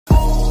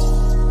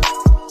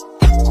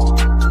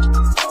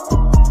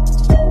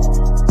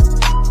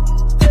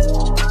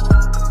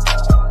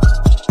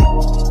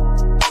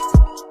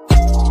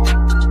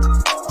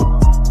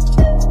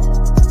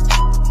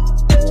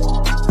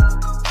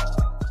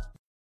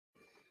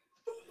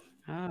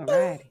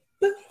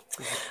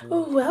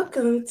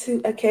Welcome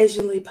to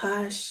Occasionally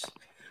Posh,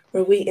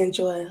 where we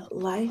enjoy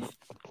life.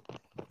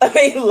 I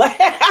mean, You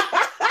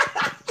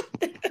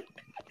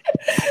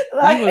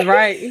was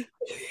right.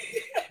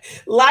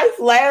 Life,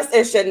 laughs,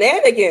 and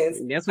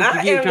shenanigans. That's what you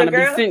I get am trying the to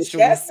be girl, sensual.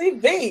 Jessie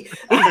B.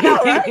 I know,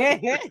 right?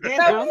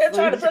 I'm here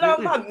trying to put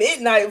on my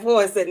midnight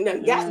voice and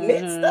got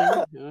mixed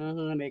up.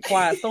 That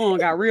quiet storm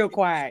got real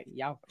quiet.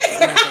 Y'all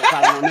probably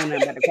don't know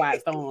nothing about the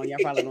quiet storm. Y'all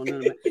probably don't know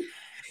nothing.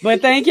 But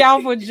thank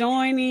y'all for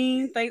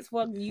joining. Thanks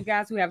for you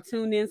guys who have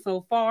tuned in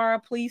so far.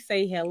 Please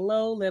say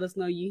hello. Let us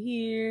know you're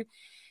here.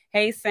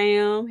 Hey,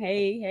 Sam.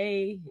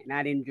 Hey. And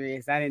I didn't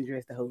dress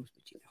the host,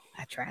 but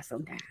I try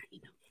sometimes,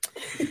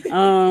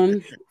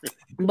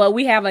 But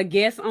we have a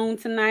guest on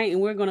tonight, and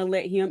we're gonna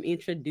let him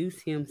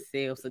introduce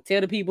himself. So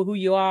tell the people who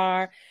you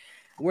are,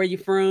 where you're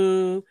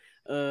from,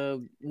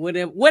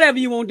 whatever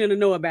you want them to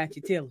know about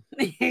you. Tell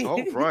them.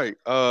 All right.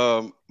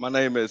 My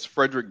name is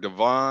Frederick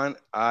Devon.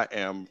 I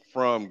am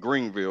from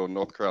Greenville,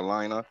 North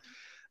Carolina.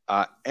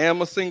 I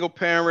am a single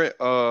parent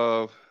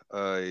of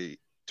a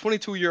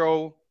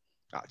 22-year-old,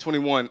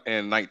 21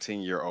 and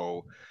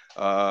 19-year-old.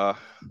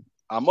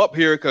 I'm up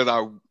here because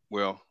I'm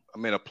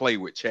in a play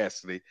with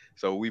Chastity.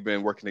 So we've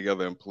been working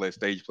together in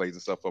stage plays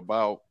and stuff for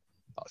about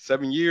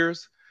 7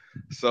 years.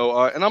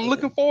 So, and I'm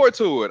looking forward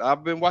to it.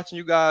 I've been watching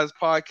you guys'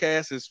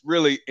 podcast. It's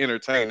really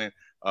entertaining,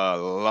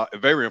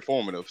 very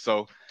informative.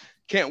 So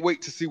can't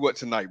wait to see what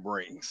tonight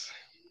brings.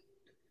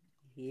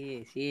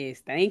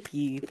 Yes. Thank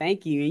you. And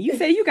you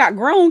say you got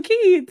grown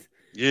kids.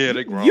 Yeah,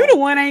 they grown. You the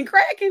one ain't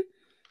cracking.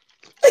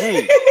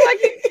 Hey. You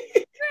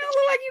don't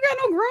look like you got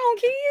no grown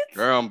kids.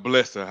 Girl, I'm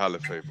blessed and highly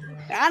favored.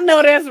 I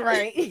know that's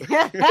right.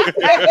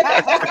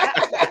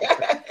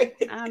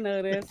 I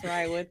know that's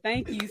right. Well,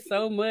 thank you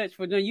so much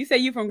for doing. You say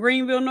you from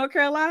Greenville, North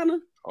Carolina?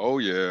 Oh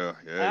yeah.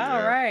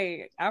 All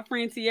right. Our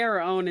friend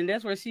Tiara on, and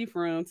that's where she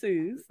from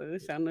too. So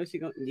I know she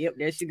gonna. Yep,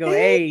 there she go.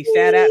 Hey,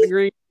 shout out to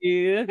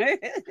Greenville.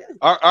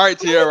 All right,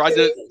 Tiara.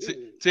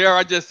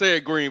 I just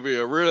said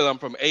Greenville. Really, I'm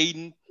from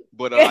Aden,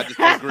 but I just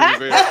said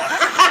Greenville.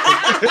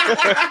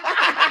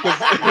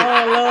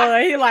 Oh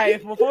Lord, he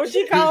like before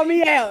she called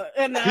me out.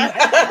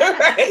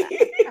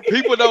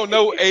 People don't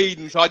know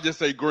Aden, so I just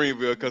say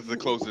Greenville because it's the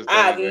closest.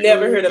 I've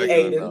never heard of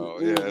Aden.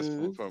 Yeah, it's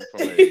from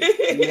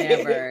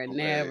Aden.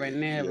 Never.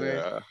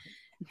 Yeah.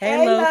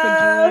 Hello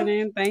for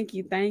joining. Thank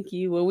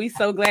you. Well, we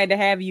so glad to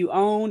have you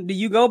on. Do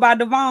you go by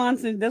Devon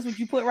since that's what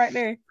you put right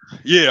there?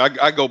 Yeah,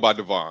 I go by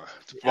Devon.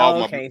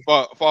 Okay.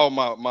 For all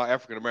my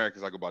African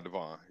Americans, I go by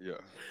Devon. Yeah.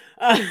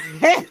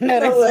 No,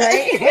 that's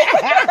right.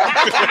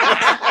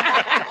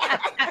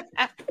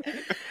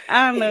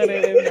 I know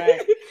that is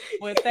right.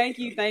 Well, thank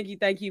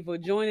you for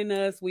joining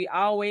us. We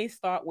always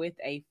start with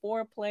a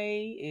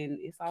foreplay, and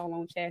it's all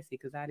on Chassis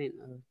because I didn't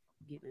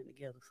get them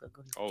together. So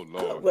go ahead. Oh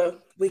Lord. Well,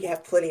 we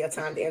have plenty of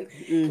time then.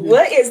 Mm-hmm.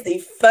 What is the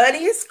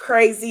funniest,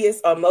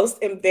 craziest, or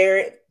most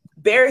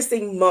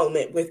embarrassing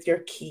moment with your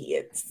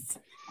kids?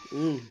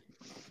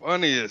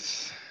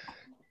 Funniest,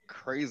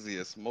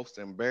 craziest, most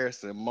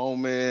embarrassing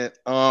moment.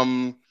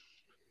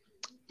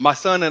 My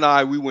son and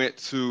I, we went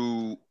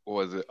to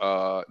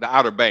the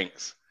Outer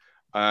Banks,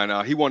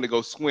 and he wanted to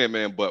go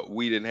swimming, but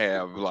we didn't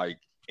have like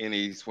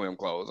any swim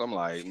clothes. I'm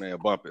like, man,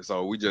 bump it.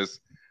 So we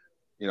just,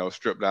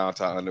 stripped down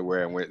to our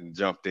underwear and went and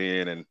jumped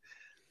in, and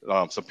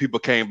some people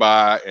came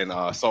by and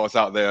saw us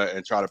out there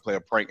and tried to play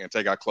a prank and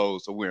take our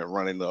clothes. So we went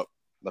running up,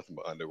 nothing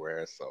but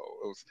underwear. So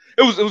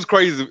it was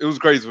crazy. It was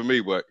crazy for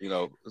me, but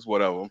it's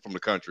whatever. I'm from the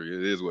country.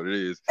 It is what it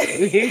is.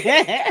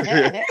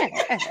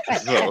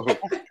 So.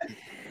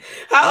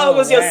 How old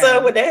was your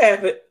son when that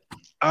happened?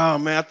 Oh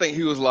man, I think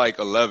he was like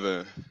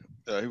 11.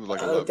 He was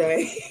like 11.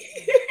 Dang.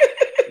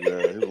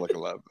 Yeah, he was like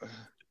 11.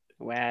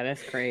 Wow,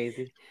 that's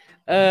crazy.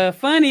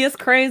 Funniest,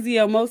 crazy,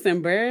 or most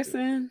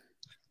embarrassing?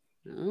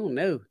 I don't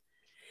know.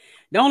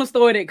 The only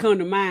story that come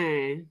to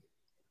mind,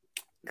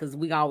 because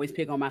we always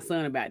pick on my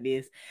son about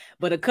this,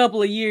 but a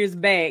couple of years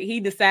back, he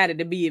decided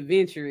to be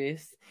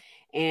adventurous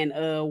and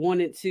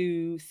wanted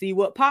to see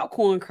what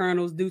popcorn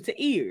kernels do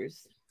to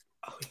ears.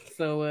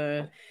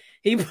 So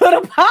he put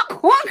a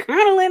popcorn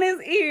kernel in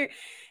his ear,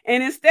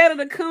 and instead of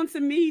to come to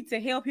me to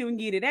help him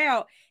get it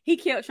out, he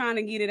kept trying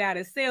to get it out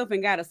himself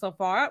and got it so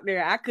far up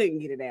there, I couldn't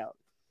get it out.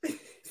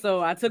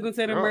 So I took him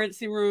to the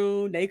emergency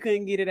room. They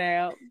couldn't get it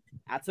out.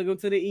 I took him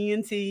to the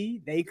ENT.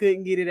 They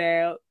couldn't get it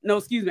out. No,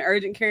 excuse me,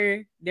 urgent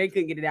care. They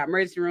couldn't get it out.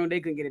 Emergency room. They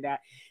couldn't get it out.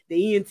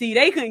 The ENT.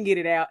 They couldn't get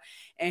it out.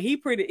 And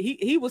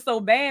he was so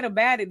bad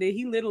about it that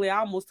he literally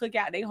almost took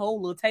out their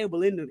whole little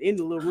table in the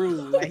little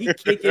room. Like he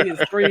kicking and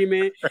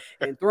screaming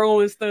and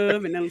throwing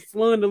stuff, and then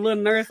slung the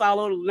little nurse all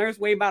over. The nurse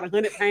weighed about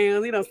 100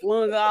 pounds. He done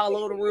slung her all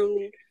over the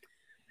room.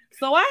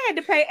 So I had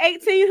to pay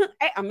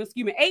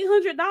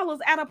 $800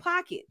 out of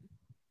pocket.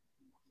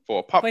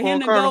 For a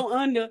popcorn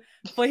kernel?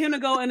 For him to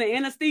go under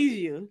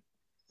anesthesia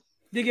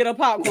to get a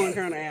popcorn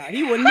kernel out.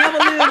 He would never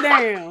live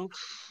down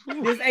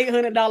this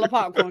 $800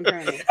 popcorn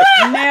kernel.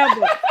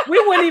 Never.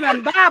 We wouldn't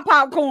even buy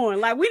popcorn.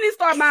 Like, we didn't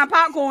start buying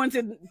popcorn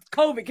until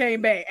COVID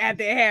came back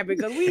after it happened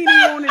because we didn't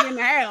even want it in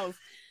the house.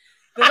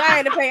 because I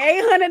had to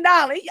pay $800.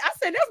 I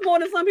said that's more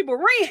than some people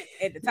rent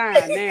at the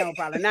time. Now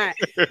probably not,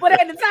 but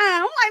at the time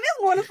I'm like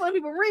that's more than some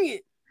people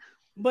rent.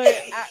 But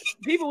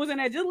people was in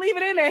there, just leave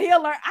it in there.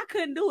 He'll learn. I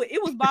couldn't do it. It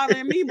was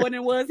bothering me more than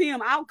it was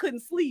him. I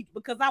couldn't sleep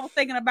because I was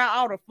thinking about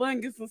all the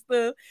fungus and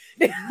stuff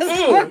that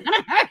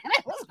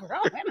was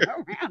growing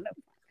around.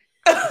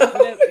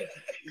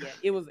 Yeah,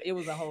 it was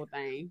a whole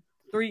thing.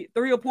 Three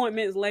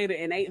appointments later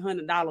and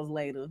 $800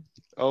 later.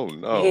 Oh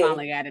no! He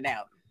finally got it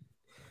out.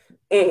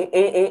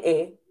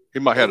 He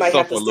might have to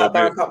suffer a little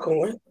bit.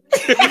 Popcorn.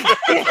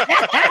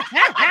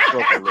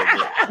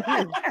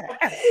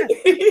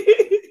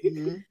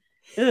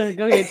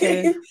 Go ahead,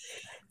 Chad.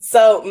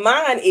 So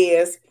mine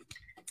is,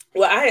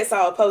 well, I had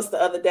saw a post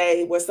the other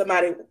day where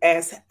somebody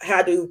asked,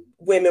 how do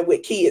women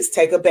with kids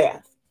take a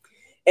bath?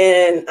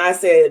 And I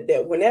said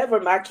that whenever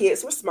my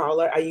kids were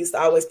smaller, I used to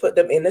always put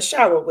them in the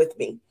shower with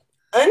me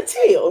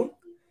until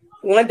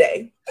one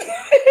day.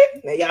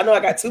 Now, y'all know I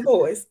got 2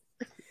 boys.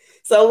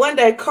 So one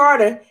day,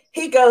 Carter,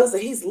 he goes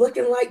and he's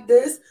looking like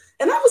this.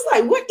 And I was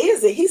like, what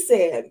is it? He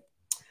said,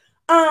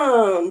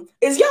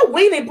 is your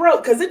weenie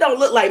broke? Because it don't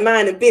look like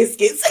mine and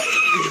biscuits.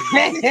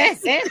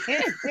 That's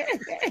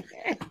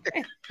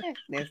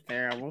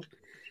terrible.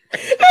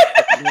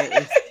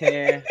 That is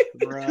terrible.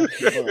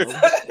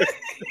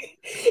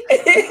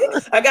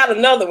 I got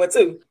another one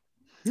too.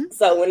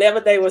 So whenever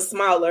they were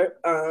smaller,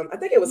 I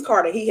think it was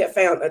Carter, he had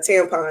found a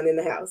tampon in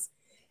the house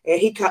and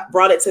he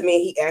brought it to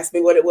me. He asked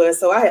me what it was.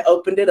 So I had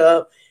opened it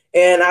up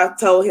and I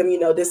told him,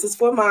 this is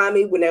for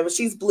mommy. Whenever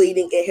she's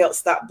bleeding, it helps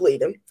stop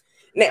bleeding.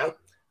 Now,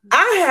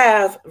 I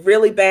have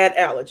really bad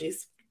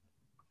allergies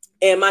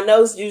and my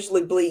nose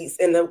usually bleeds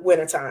in the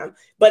wintertime,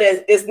 but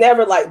it's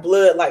never like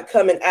blood like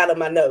coming out of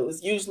my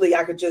nose. Usually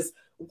I could just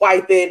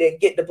wipe it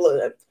and get the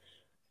blood.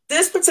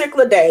 This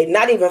particular day,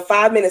 not even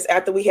 5 minutes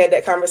after we had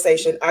that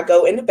conversation, I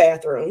go in the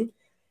bathroom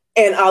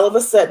and all of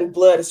a sudden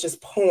blood is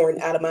just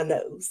pouring out of my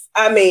nose.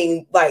 I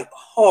mean, like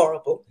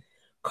horrible.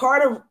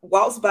 Carter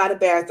walks by the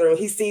bathroom.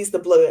 He sees the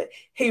blood.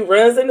 He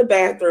runs in the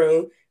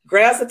bathroom,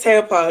 grabs a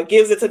tampon,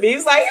 gives it to me.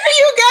 He's like, here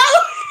you go.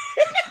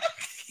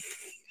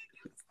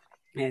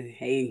 And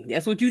hey,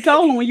 that's what you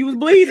told him when you was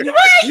bleeding.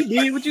 Right. You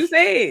did what you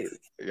said.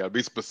 You gotta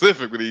be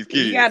specific with these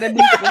kids. You gotta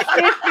be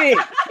specific,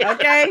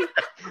 okay?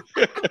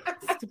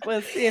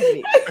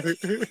 Specific.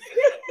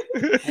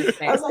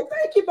 I was like,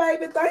 thank you,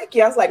 baby, thank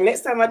you. I was like,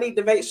 next time I need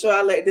to make sure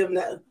I let them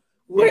know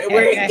where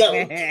it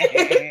goes.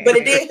 But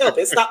it did help.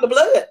 It stopped the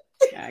blood.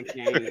 I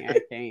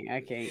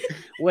can't.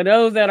 Well,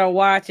 those that are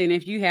watching,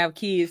 if you have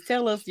kids,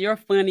 tell us your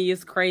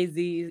funniest,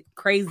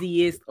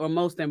 craziest, or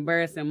most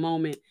embarrassing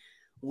moment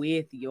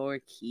with your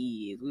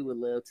kids. We would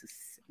love to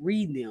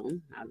read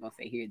them. I was gonna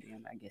say hear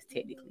them. I guess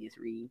technically it's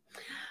read.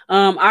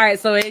 All right.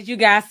 So as you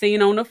guys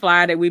seen on the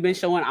flyer that we've been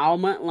showing all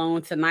month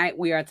long, tonight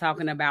we are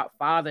talking about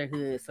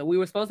fatherhood. So we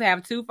were supposed to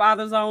have 2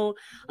 fathers on.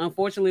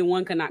 Unfortunately,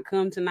 one could not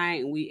come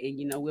tonight, and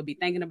we'll be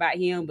thinking about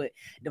him. But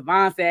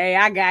Devon said, "Hey,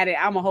 I got it.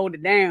 I'm gonna hold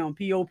it down."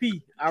 POP.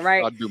 All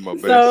right. I'll do my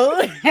best.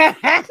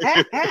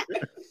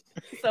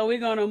 So we're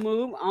gonna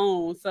move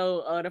on.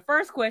 So the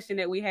first question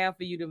that we have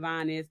for you,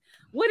 Devon, is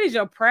what is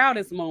your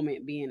proudest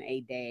moment being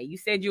a dad? You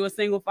said you're a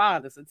single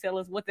father, so tell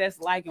us what that's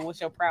like and what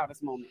your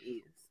proudest moment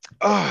is.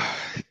 Oh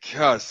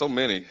God, so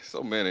many. I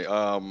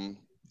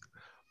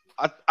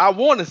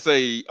want to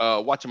say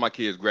watching my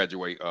kids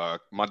graduate.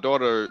 My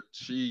daughter,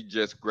 she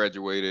just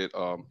graduated.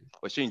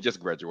 But she didn't just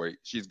graduate.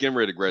 She's getting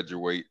ready to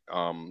graduate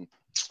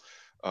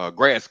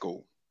grad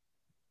school.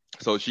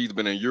 So she's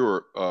been in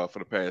Europe for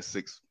the past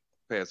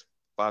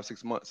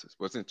 5-6 months.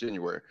 Well, since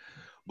January.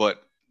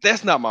 But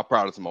that's not my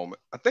proudest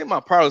moment. I think my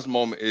proudest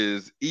moment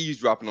is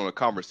eavesdropping on a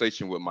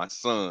conversation with my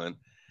son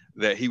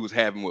that he was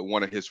having with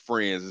one of his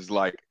friends. It's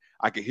like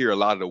I could hear a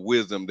lot of the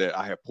wisdom that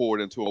I had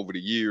poured into over the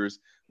years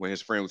when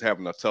his friend was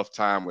having a tough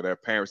time with their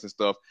parents and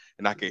stuff.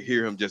 And I could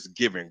hear him just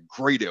giving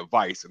great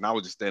advice. And I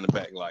was just standing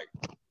back like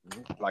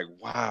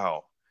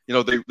wow.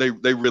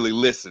 They really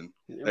listen.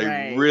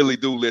 They really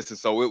do listen.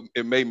 So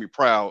it made me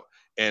proud.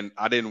 And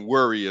I didn't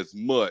worry as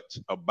much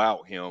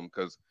about him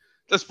because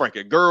let's frank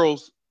it,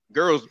 girls,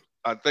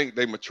 I think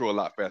they mature a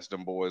lot faster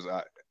than boys.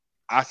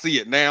 I see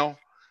it now.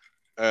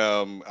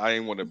 I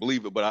ain't want to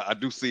believe it, but I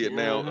do see it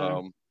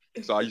now.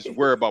 So I used to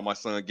worry about my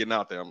son getting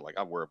out there. I'm like,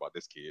 I worry about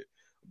this kid.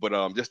 But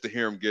just to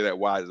hear him give that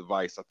wise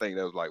advice, I think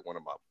that was like one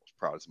of my most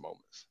proudest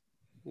moments.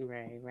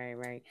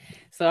 Right.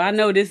 So I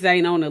know this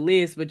ain't on the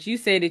list, but you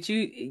said that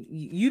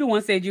you the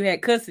one said you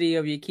had custody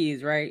of your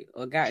kids, right?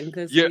 Or gotten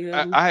custody of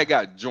them? I had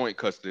got joint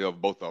custody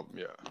of both of them,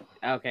 yeah.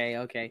 Okay.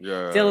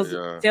 Yeah,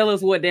 tell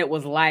us what that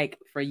was like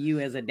for you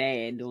as a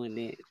dad doing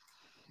that.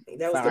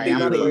 That was sorry,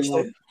 the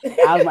question.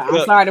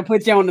 I'm sorry to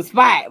put you on the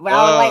spot, but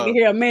I would like to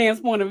hear a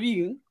man's point of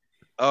view.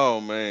 Oh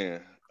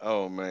man.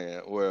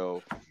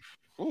 Well,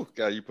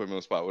 God, you put me on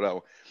the spot with that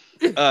one.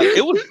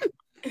 It was.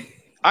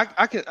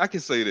 I can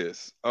say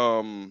this.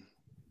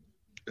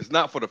 It's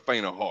not for the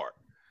faint of heart.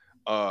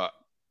 I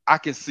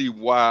can see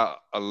why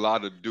a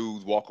lot of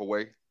dudes walk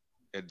away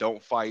and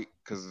don't fight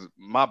because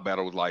my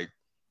battle was like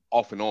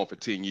off and on for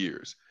 10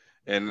 years,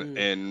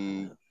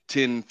 and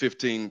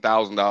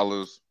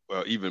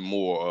 $10,000-$15,000, even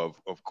more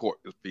of court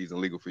fees and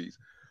legal fees.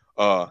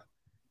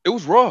 It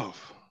was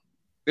rough.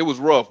 It was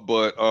rough,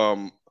 but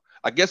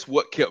I guess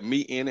what kept me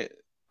in it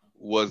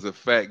was the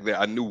fact that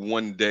I knew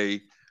one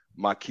day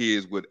my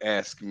kids would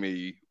ask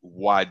me,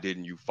 "Why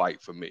didn't you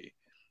fight for me?"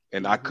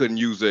 And I couldn't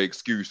use the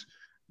excuse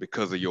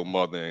because of your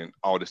mother and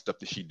all the stuff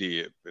that she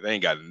did. It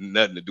ain't got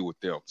nothing to do with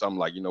them. So I'm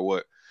like, you know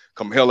what?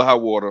 Come hell or high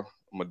water,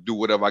 I'm gonna do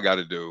whatever I got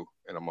to do,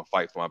 and I'm gonna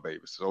fight for my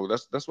baby. So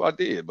that's what I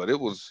did. But it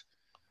was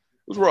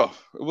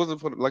rough. It wasn't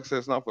for like I said,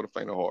 it's not for the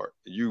faint of heart.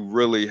 You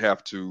really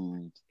have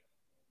to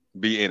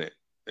be in it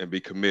and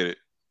be committed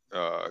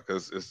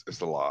because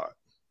it's a lot.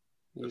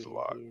 It's a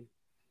lot. Yeah.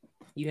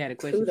 You had a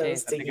question,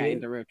 Chaz? I think I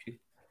interrupted you.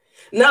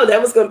 No, that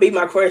was going to be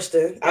my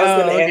question. I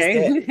was going to ask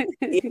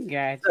that.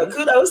 Gotcha. So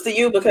kudos to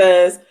you,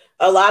 because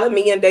a lot of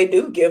men, they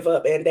do give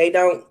up and they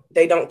don't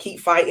keep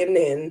fighting,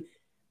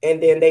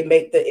 and then they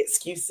make the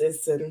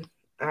excuses, and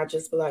I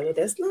just be like, well,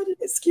 that's not an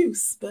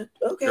excuse, but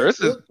okay. Girl,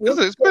 it's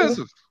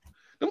expensive.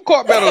 Them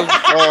court battles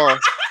are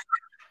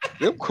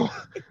them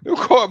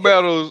court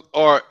battles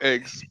are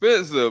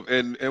expensive,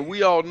 and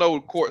we all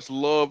know courts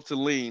love to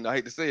lean. I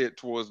hate to say it,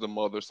 towards the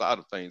mother side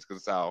of things,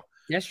 because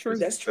that's true.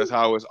 That's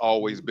how it's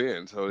always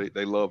been. So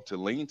they love to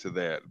lean to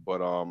that,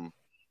 but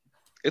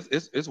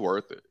it's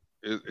worth it.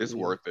 It's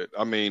worth it.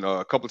 I mean,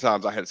 a couple of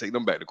times I had to take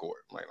them back to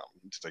court. Like,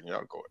 I'm just taking you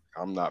out of court.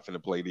 I'm not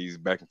finna play these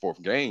back and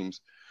forth games,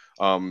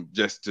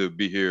 just to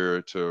be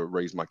here to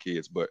raise my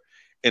kids. But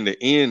in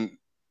the end,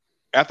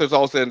 after it's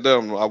all said and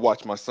done, I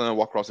watched my son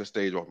walk across the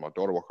stage, watch my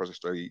daughter walk across the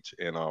stage,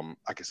 and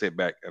I can sit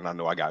back and I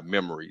know I got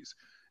memories,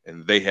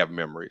 and they have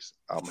memories.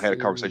 I had a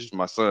conversation with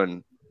my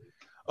son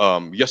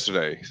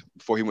yesterday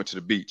before he went to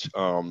the beach.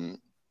 We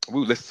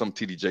listened to some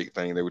TD Jake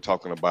thing. They were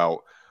talking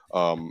about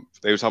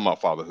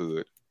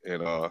fatherhood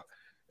and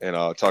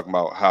talking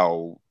about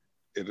how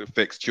it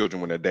affects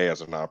children when their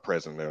dads are not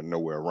present, they're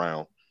nowhere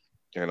around.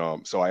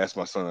 And so I asked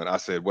my son, I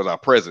said, was I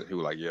present? He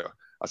was like, yeah.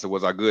 I said,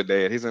 was I good,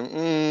 Dad? He said,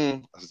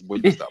 I said, boy,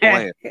 you better stop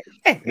playing.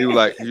 He was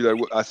like,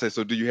 I said,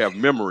 so do you have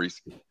memories?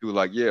 He was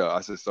like, yeah.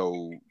 I said,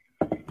 so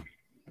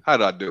how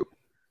did I do?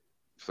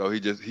 So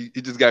he just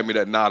gave me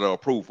that nod of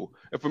approval.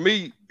 And for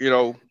me,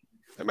 it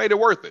made it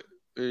worth it.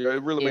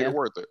 It really made it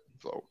worth it.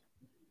 So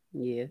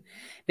yeah,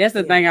 that's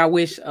the thing. I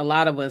wish a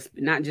lot of us,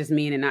 not just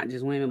men and not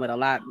just women, but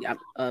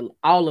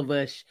all of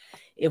us,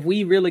 if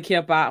we really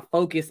kept our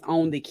focus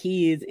on the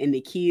kids and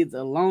the kids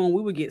alone,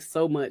 we would get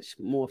so much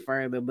more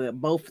further. But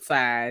both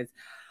sides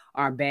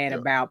are bad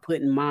about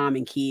putting mom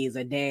and kids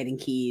or dad and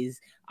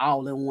kids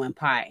all in one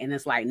pot. And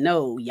it's like,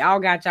 no, y'all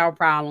got y'all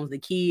problems. The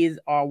kids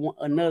are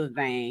another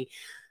thing.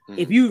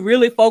 If you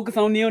really focus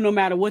on them, no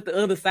matter what the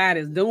other side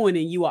is doing,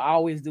 and you will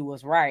always do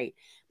what's right.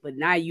 But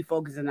now you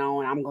focusing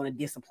on, I'm going to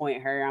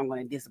disappoint her, I'm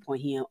going to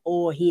disappoint him,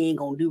 or he ain't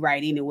going to do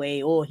right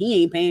anyway, or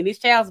he ain't paying his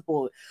child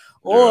support,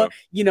 or,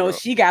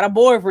 she got a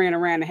boyfriend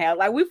around the house.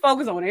 Like, we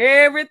focus on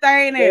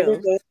everything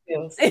else.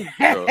 And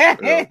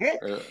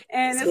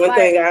it's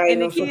like,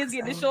 and the kids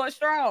get the short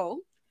straw.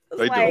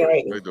 They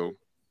do.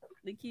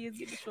 The kids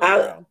get the short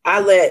straw.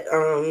 I let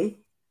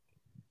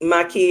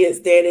my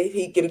kids, daddy,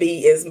 he can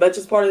be as much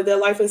as part of their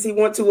life as he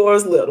wants to, or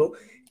as little,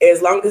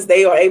 as long as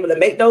they are able to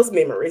make those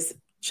memories,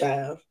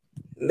 child.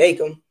 Make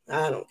them.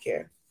 I don't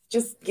care.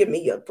 Just give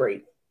me a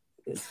break.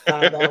 It's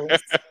 $5.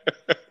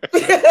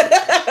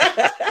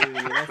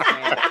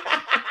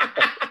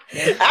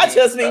 I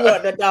just be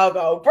wanting a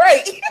doggone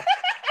break.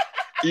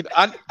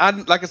 I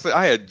like I said,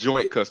 I had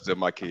joint custody of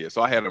my kids,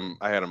 so I had them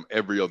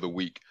every other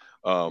week.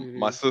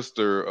 My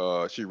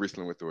sister, she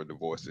recently went through a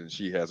divorce, and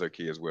she has her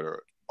kids with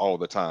her all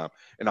the time,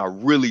 and I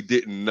really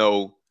didn't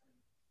know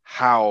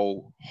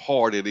how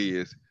hard it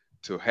is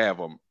to have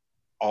them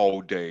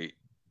all day,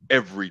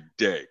 every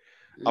day.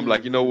 I'm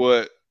like, you know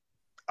what?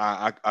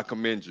 I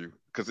commend you,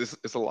 because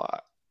it's a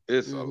lot.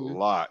 It's a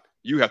lot.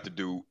 You have to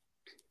do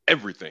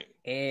everything.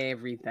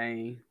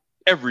 Everything.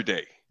 Every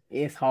day.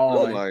 It's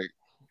hard. I'm like,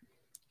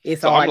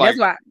 it's hard. That's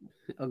why.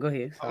 Oh, go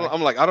ahead. Sorry.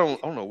 I'm like, I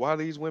don't know why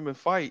these women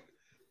fight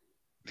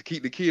to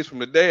keep the kids from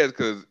the dads,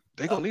 because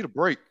they're gonna need a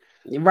break.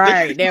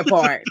 Right, that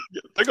part.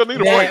 They're gonna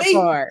need a break. That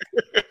part.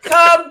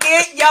 Come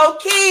get your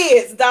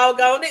kids,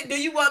 doggone it.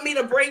 Do you want me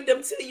to bring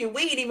them to you?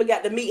 We ain't even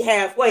got to meet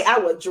halfway. I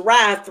would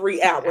drive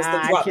 3 hours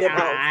to drop them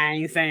off. I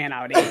ain't saying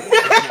all that.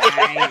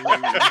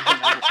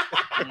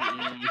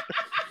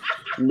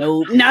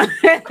 Nope. No.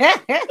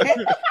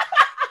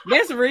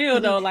 That's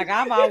real though. Like,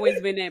 I've always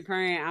been that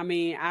parent. I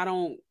mean,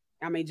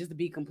 just to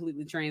be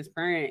completely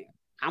transparent,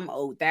 I'm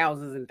owed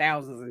thousands and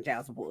thousands in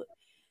child support.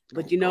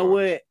 But you know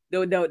what?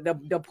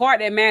 The part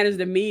that matters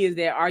to me is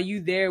that, are you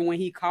there when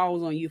he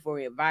calls on you for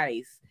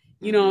advice?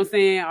 You know what I'm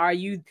saying? Are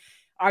you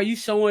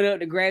showing up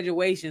to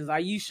graduations? Are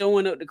you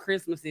showing up to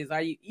Christmases?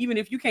 Are you, even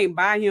if you can't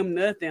buy him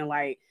nothing,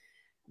 like,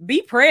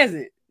 be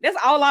present. That's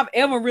all I've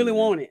ever really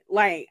wanted.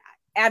 Like,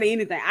 out of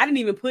anything. I didn't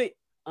even put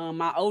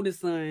my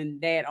oldest son,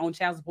 dad, on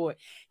child support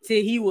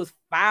till he was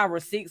 5 or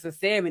 6 or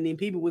 7, and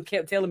people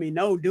kept telling me,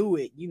 no, do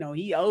it.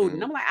 He old.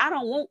 And I'm like,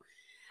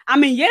 I I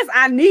mean, yes,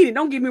 I need it.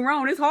 Don't get me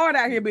wrong. It's hard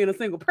out here being a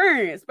single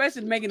parent,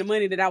 especially making the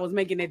money that I was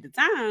making at the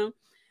time.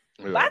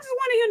 Yeah. But I just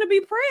wanted him to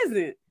be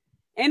present.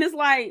 And it's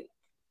like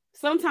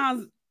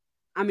sometimes,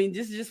 I mean,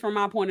 just from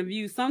my point of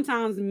view,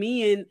 sometimes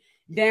men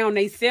down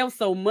they self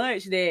so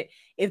much that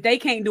if they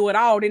can't do it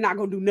all, they're not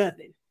gonna do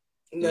nothing.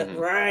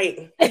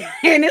 Right.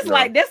 And it's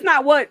like that's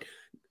not what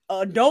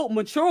adult,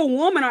 mature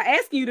women are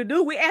asking you to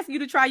do. We ask you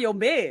to try your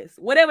best,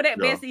 whatever that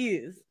best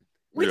is.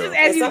 We just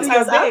ask you to do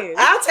your best.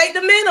 I'll take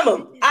the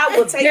minimum. I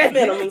will take the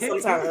minimum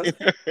sometimes.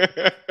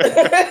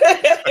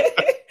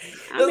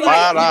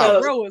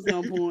 Bro, at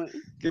some point.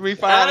 Give me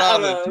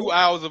 $5 and 2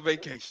 hours of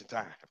vacation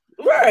time.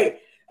 Right.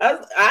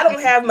 I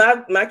don't have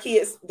my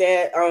kids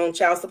that on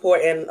child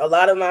support, and a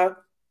lot of my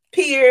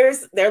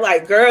peers, they're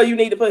like, girl, you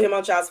need to put him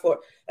on child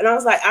support. And I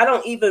was like, I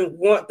don't even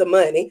want the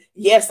money.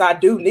 Yes, I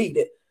do need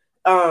it.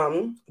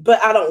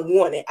 But I don't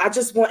want it. I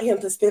just want him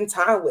to spend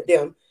time with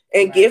them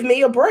and give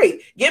me a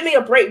break. Give me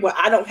a break where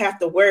I don't have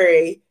to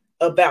worry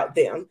about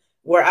them,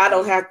 where I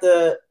don't have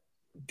to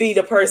be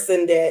the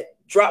person that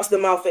drops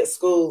them off at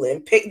school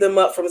and pick them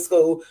up from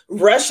school,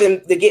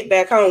 rushing to get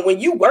back home when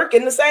you work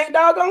in the same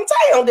doggone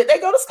town that they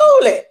go to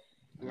school at.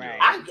 Right.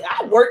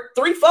 I work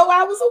 3-4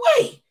 hours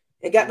away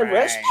and got to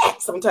rush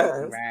back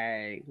sometimes.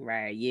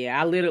 Right.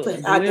 Yeah, I literally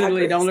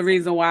the only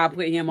reason why I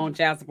put him on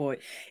child support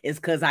is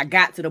because I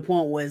got to the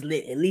point where at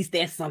least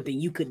that's something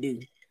you could do.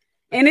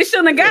 And it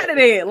shouldn't have got to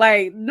that.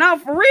 Like,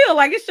 not for real.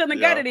 Like, it shouldn't have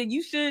got to that.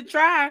 You should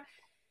try,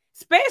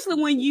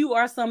 especially when you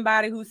are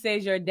somebody who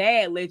says your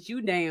dad let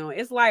you down.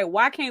 It's like,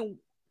 why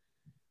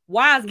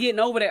is getting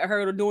over that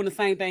hurdle doing the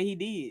same thing he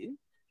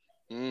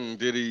did?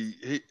 Did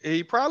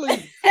he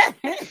probably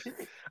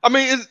I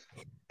mean, it's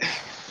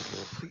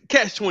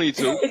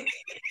catch-22.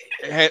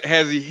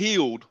 Has he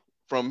healed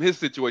from his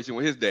situation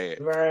with his dad?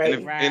 Right.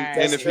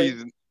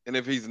 And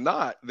if he's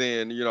not,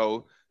 then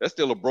that's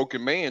still a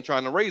broken man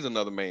trying to raise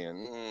another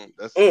man.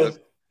 That's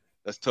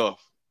tough.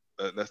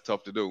 That's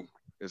tough to do.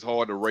 It's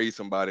hard to raise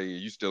somebody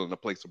and you're still in a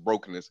place of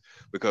brokenness,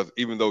 because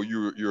even though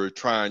you're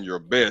trying your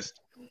best,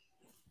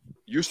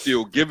 you're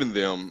still giving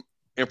them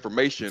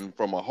information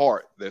from a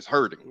heart that's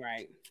hurting.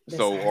 Right.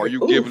 So are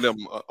you giving them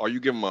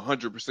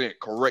 100%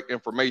 correct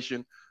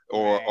information,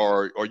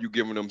 or are you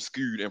giving them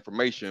skewed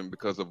information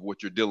because of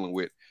what you're dealing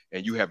with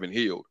and you haven't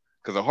healed?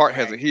 Because a heart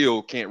hasn't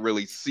healed, can't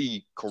really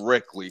see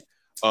correctly.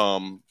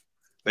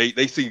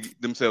 They see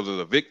themselves as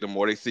a victim,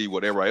 or they see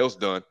what everybody else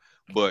done.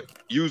 But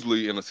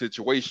usually in a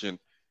situation,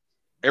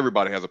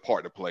 everybody has a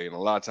part to play, and a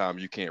lot of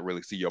times you can't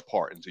really see your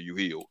part until you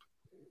healed.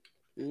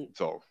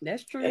 So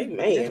that's true.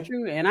 Amen. That's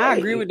true, and I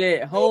agree with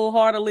that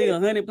wholeheartedly,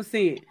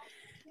 100%.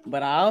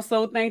 But I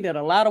also think that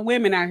a lot of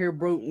women out here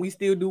broke. We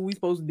still do what we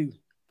supposed to do.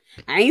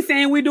 I ain't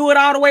saying we do it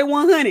all the way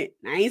 100.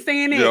 I ain't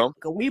saying that,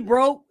 because we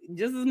broke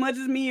just as much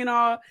as me and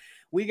all.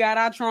 We got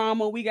our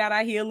trauma, we got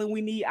our healing, we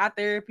need our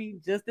therapy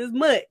just as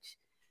much.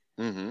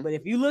 But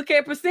if you look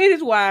at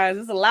percentage wise,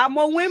 there's a lot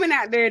more women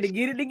out there to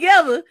get it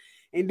together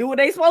and do what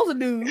they supposed to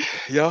do.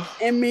 Yeah.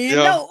 And men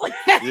don't.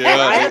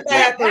 Yeah. In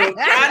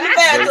the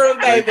bathroom,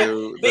 baby.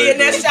 Be in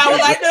that shower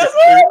like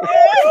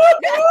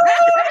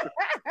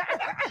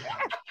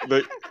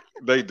this.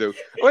 They do.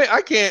 Wait,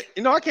 I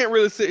can't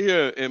really sit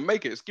here and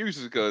make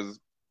excuses because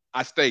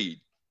I stayed.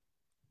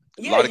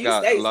 Yeah,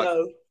 a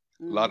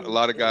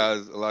lot of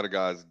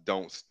guys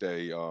don't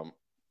stay.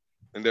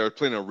 And there are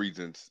plenty of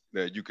reasons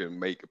that you can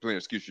make, plenty of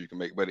excuses you can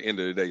make, but at the end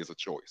of the day, it's a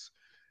choice.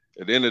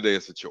 At the end of the day,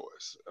 it's a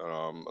choice. A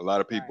lot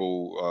of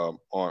people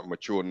aren't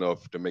mature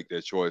enough to make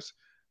that choice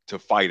to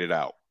fight it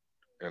out,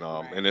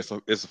 and it's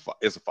a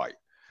fight.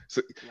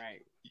 So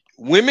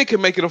women can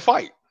make it a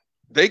fight.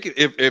 They can,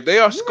 if they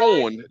are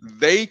scorned,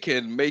 they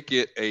can make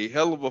it a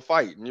hell of a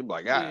fight. And you're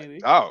like, I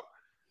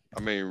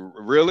mean,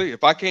 really?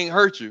 If I can't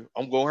hurt you,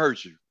 I'm gonna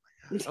hurt you.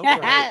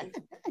 Okay.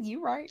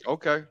 You right.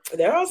 Okay.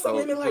 There are some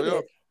women like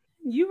that.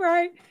 You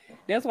right.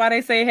 That's why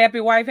they say happy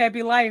wife,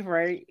 happy life,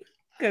 right?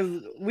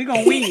 Because we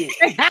gonna win.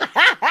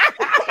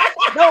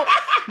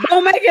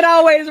 don't make it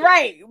always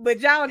right, but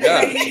y'all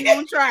just ain't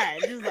gonna try.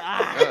 Just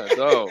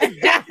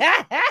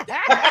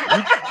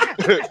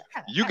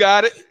you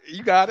got it.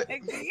 You got it.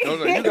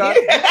 No, you got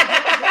it.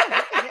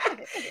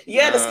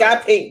 Yeah, the sky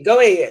pink. Go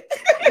ahead.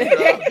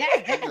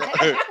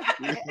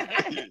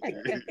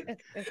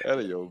 Out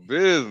of your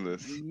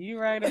business. You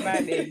right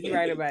about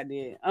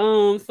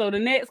that. So the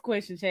next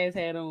question Chaz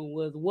had on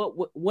was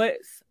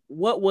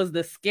what was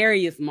the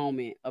scariest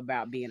moment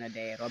about being a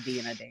dad or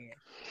being a dad?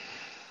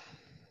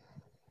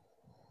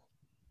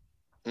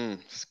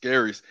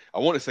 Scariest. I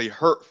want to say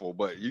hurtful,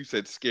 but you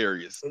said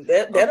scariest.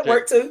 That'll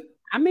work too.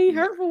 I mean,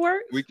 hurtful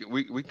work.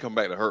 We come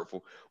back to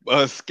hurtful.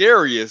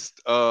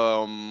 Scariest.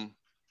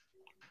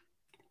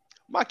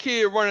 My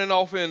kid running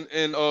off in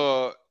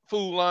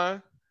food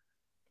line.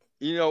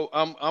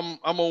 I'm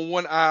on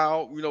one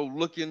aisle,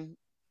 looking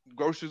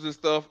groceries and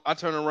stuff. I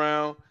turn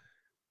around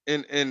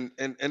and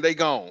they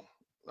gone.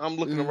 I'm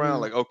looking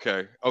around like,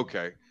 okay.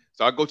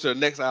 So I go to the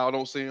next aisle,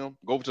 don't see him.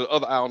 Go over to the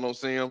other aisle, don't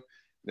see him.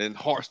 Then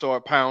heart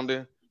start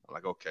pounding. I'm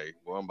like, okay,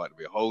 well, I'm about to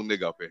be a whole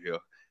nigga up in here.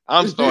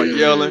 I'm starting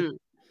yelling.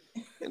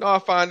 I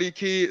find these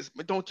kids,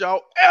 but don't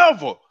y'all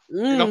ever,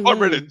 I'm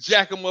ready to Mm-hmm.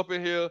 jack them up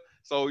in here.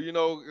 So,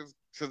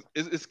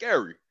 it's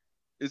scary.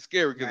 It's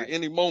scary because at Right.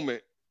 any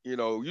moment, you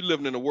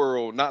living in a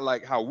world not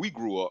like how we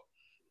grew up.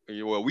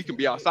 Well, we can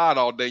be outside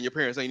all day and your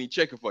parents ain't even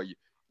checking for you.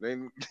 They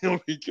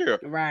don't even care.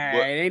 Right.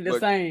 But It ain't the but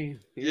same.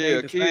 It yeah,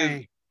 ain't the kids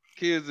same.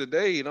 kids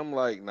today, and I'm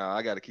like, nah,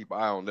 I got to keep an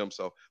eye on them.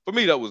 So for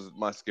me, that was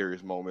my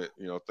scariest moment.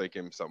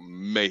 Thinking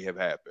something may have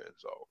happened.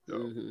 So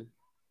Mm-hmm.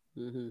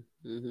 Mm-hmm.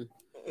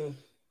 Mm-hmm. Mm.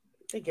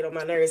 They get on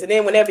my nerves. And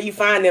then whenever you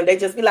find them, they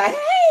just be like,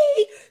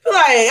 hey,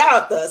 like, I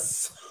have to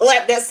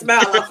slap that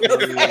smile off your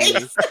Funny.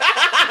 face.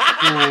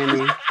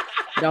 Funny.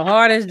 The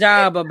hardest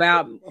job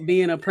about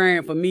being a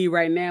parent for me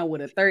right now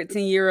with a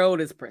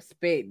 13-year-old is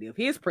perspective.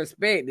 His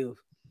perspective.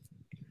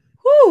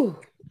 Whew.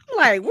 I'm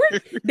like, where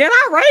did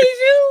I raise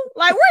you?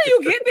 Like, where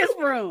you get this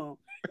from?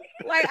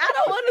 Like, I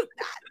don't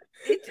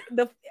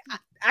understand.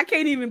 I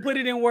can't even put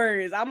it in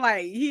words. I'm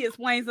like, he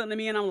explained something to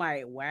me, and I'm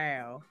like,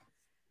 wow.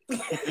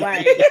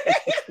 Like,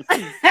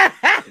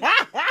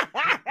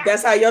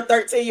 That's how your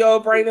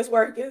 13-year-old brain is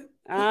working.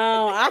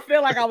 I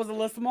feel like I was a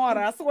little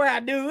smarter. I swear I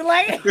do.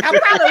 Like, I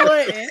probably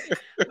wouldn't,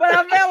 but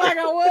I felt like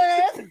I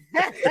was.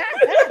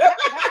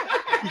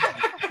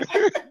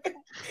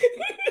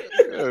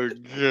 oh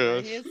But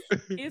gosh.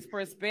 his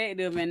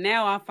perspective, and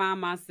now I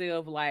find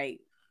myself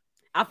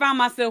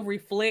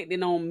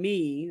reflecting on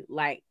me,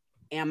 like,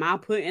 am I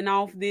putting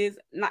off this?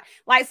 Not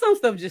like some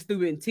stuff just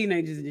stupid.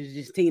 Teenagers is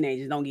just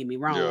teenagers. Don't get me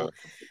Yeah. wrong,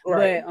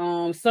 Right.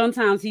 but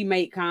sometimes he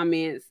make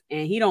comments,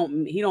 and he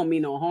don't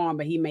mean no harm,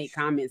 but he make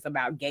comments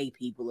about gay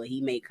people, or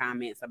he make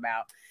comments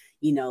about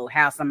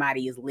how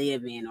somebody is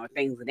living or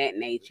things of that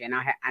nature, and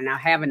I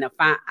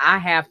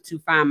have to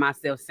find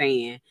myself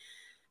saying,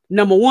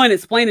 number one,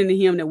 explaining to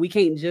him that we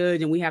can't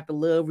judge and we have to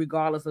love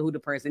regardless of who the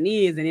person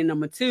is. And then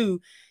number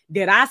two,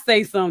 did I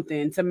say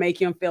something to make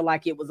him feel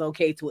like it was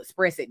okay to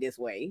express it this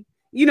way?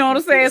 You know what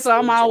I'm saying? So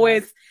I'm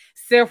always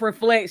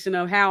self-reflection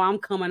of how I'm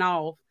coming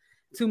off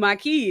to my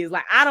kids.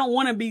 Like, I don't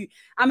want to be,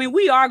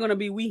 we are going to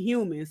be, we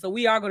human. So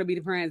we are going to be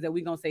the parents that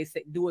we're going to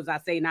say, do as I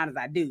say, not as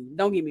I do.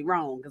 Don't get me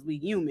wrong, because we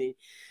human.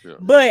 Yeah.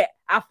 But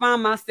I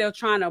find myself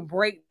trying to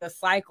break the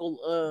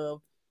cycle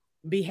of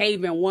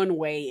behaving one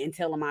way and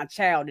telling my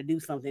child to do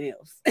something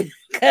else.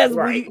 Because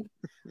Right.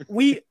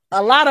 we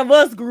a lot of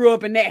us grew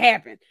up and that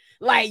happened.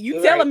 Like,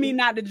 you telling Right. me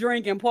not to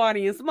drink and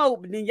party and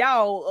smoke, but then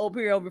y'all up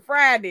here over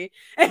Friday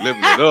Living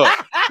it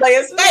up.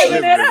 Playing spades.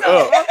 living it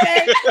up.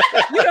 Okay.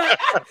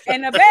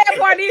 And the bad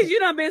part is you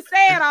done been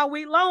sad all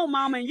week long,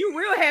 mama, and you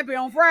real happy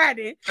on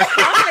Friday. So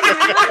I'm thinking in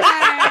my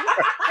mind,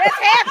 that's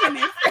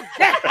happiness.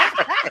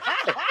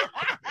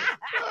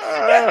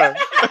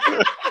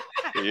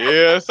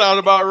 Yeah, it sounds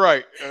about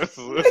right. That's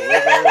about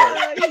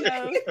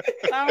right.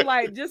 I'm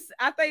like,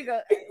 I think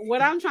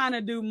what I'm trying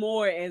to do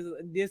more as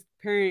this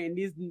parent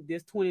in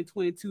this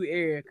 2022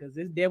 era, because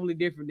it's definitely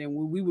different than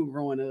when we were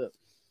growing up.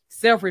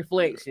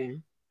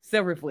 Self-reflection.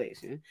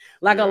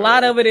 Like, a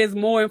lot of it is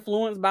more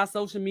influenced by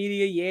social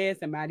media, yes,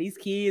 and by these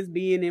kids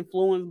being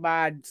influenced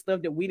by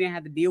stuff that we didn't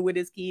have to deal with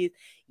as kids,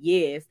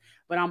 yes.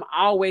 But I'm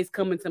always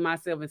coming to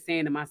myself and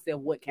saying to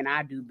myself, what can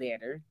I do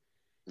better?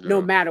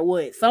 No matter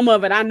what. Some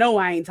of it I know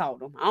I ain't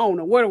taught him. I don't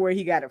know where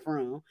he got it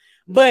from.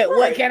 But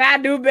what can I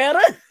do better?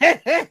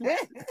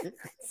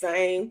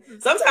 Same.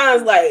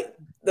 Sometimes, like,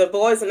 the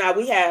boys and I,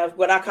 we have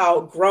what I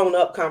call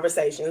grown-up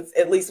conversations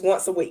at least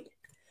once a week.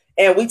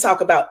 And we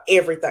talk about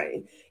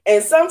everything.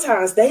 And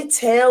sometimes they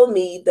tell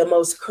me the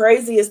most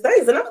craziest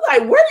things. And I'm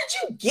like, where did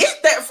you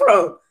get that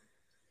from?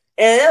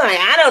 And they're like,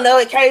 I don't know.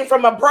 It came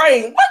from my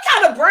brain. What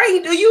kind of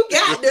brain do you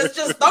got that's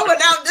just throwing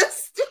out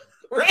this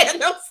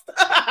random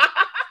stuff?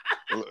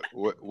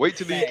 Wait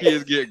till these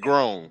kids get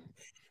grown.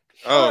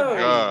 Oh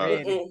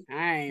God,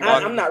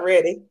 I'm not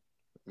ready.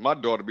 My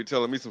daughter be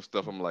telling me some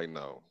stuff. I'm like,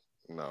 no,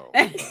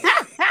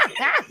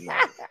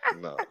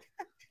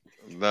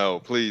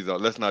 please,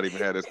 let's not even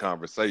have this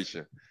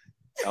conversation.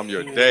 I'm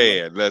your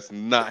dad. Let's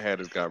not have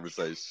this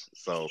conversation.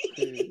 So,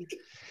 yeah,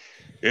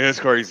 it's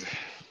crazy.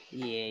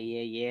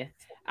 Yeah.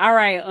 All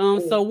right.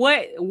 So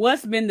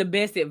what's been the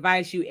best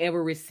advice you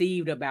ever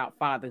received about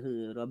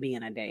fatherhood or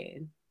being a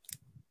dad?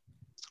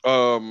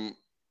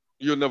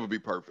 You'll never be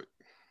perfect.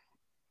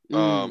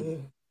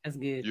 That's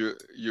good.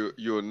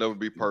 You'll never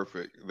be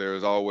perfect.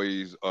 There's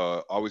always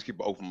keep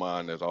an open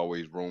mind. There's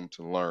always room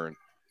to learn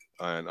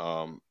and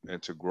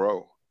to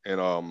grow.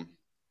 And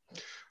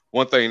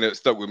one thing that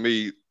stuck with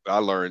me, I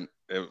learned,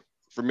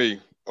 for me,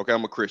 okay,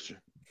 I'm a Christian.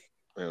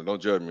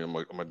 Don't judge me.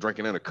 I'm a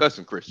drinking and a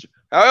cussing Christian.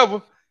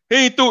 However, he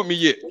ain't through with me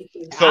yet.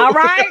 So, all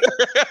right.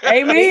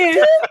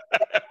 Amen.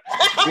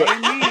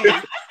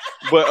 Amen.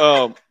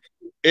 But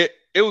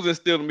it was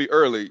instilled in me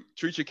early.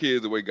 Treat your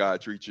kids the way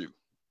God treats you.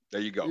 There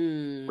you go.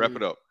 Wrap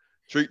it up.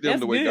 Treat them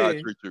the way God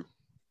treats you.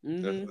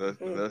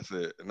 That's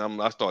it.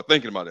 And I start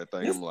thinking about that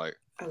thing. I'm like,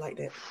 I like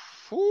that.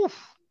 Whew.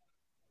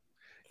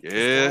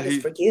 Yeah,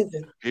 he's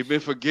forgiven. He been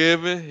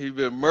forgiven. He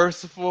been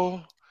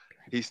merciful.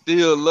 He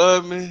still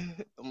love me.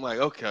 I'm like,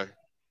 okay.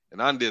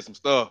 And I did some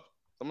stuff.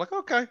 I'm like,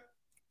 okay.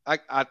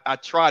 I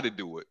try to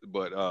do it,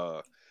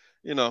 but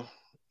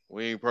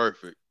We ain't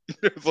perfect.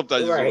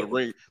 Sometimes you just want to Right.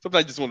 wring.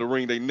 Sometimes you just want to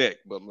wring their neck.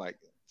 But I'm like,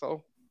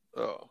 so,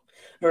 oh,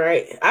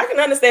 Right. I can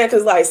understand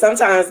because like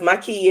sometimes my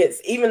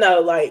kids, even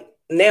though like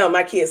now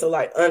my kids are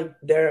like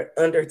they're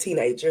under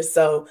teenagers,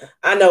 so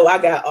I know I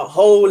got a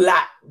whole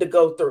lot to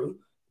go through.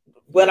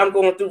 What yeah, I'm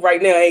going through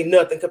right now ain't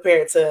nothing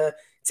compared to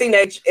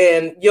teenage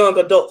and young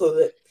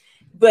adulthood.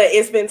 But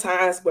it's been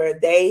times where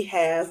they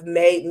have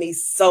made me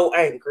so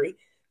angry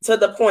to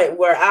the point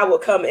where I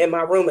would come in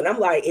my room and I'm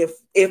like,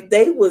 if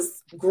they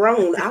was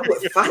grown, I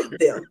would fight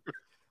them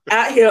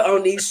out here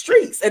on these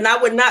streets and I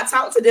would not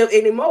talk to them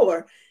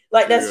anymore.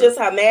 Like that's yeah, just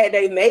how mad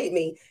they made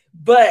me.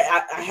 But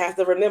I have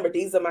to remember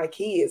these are my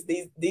kids.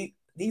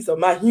 These are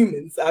my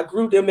humans. I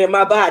grew them in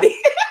my body.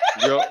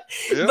 yeah,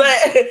 yeah.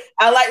 But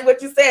I like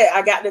what you said.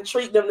 I got to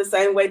treat them the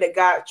same way that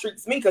God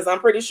treats me because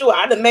I'm pretty sure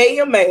I'd have made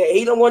him mad.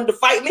 He don't want to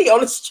fight me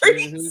on the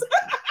streets.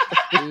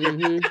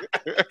 Mm-hmm.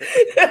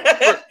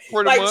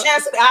 Pretty Like much.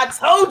 Chastity, I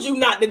told you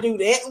not to do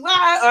that.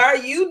 Why are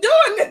you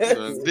doing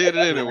this? Did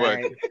it anyway.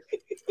 Right.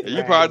 And you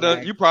Right, probably done.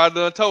 right. You probably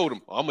done told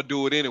him. I'm gonna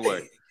do it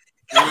anyway.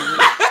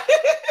 Mhm.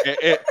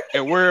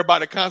 And worry about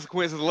the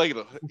consequences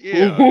later.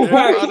 Yeah, you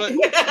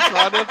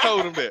probably done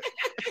told him that.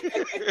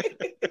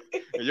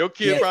 And your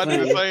kid That's probably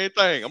do the funny. same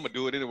thing. I'm gonna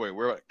do it anyway.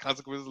 Worry about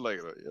consequences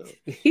later.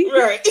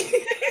 Right.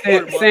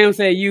 Sam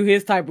said you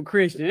his type of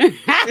Christian.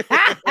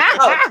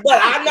 Oh, but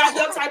I'm not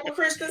your type of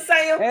Christian,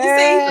 Sam. You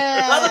see,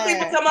 other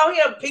people come on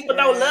here, people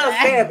don't love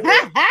family.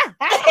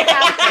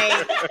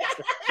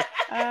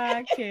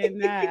 I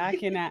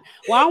cannot.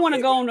 Well, I want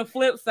to go on the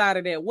flip side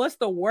of that. What's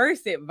the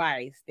worst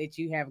advice that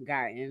you have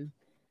gotten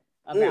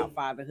about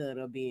fatherhood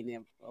or being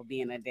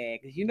a dad?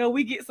 Because you know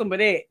we get some of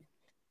that.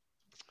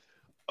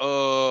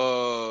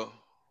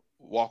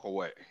 Walk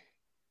away.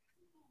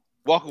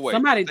 Walk away.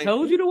 Somebody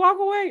told you to walk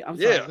away? I'm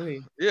sorry. Yeah, Go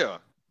ahead. yeah.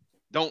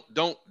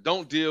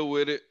 Don't deal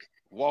with it.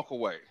 Walk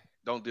away.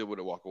 Don't deal with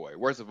it. Walk away.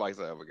 Worst advice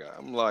I ever got.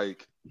 I'm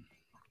like,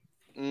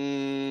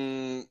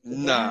 nah.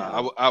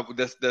 Wow.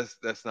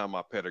 That's not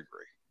my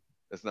pedigree.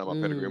 That's not my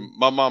pedigree.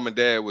 My mom and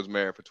dad was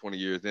married for 20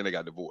 years. Then they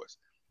got divorced.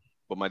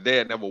 But my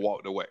dad never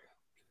walked away.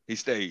 He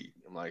stayed.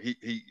 I'm like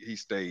he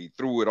stayed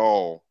through it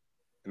all,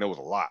 and there was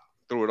a lot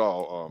through it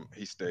all.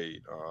 He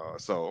stayed.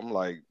 So I'm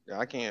like,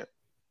 I can't.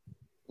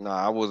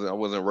 Nah, I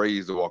wasn't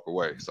raised to walk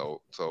away.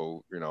 So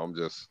I'm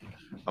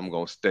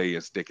gonna stay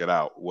and stick it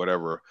out.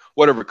 Whatever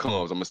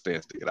comes, I'm gonna stay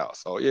and stick it out.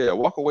 So yeah,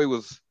 walk away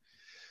was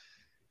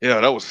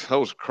that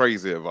was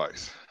crazy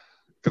advice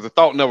because the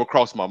thought never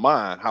crossed my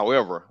mind.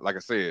 However, like I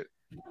said,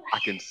 I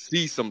can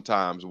see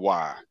sometimes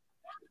why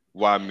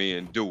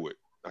men do it.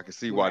 I can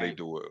see why they Right.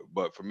 do it.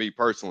 But for me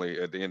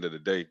personally, at the end of the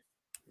day,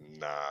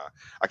 nah,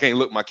 I can't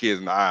look my kids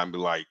in the eye and be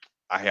like,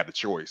 I had a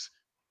choice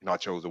and I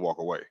chose to walk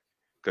away.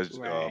 Because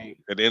Right.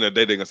 at the end of the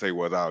day, they're gonna say,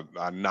 "Well,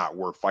 I'm not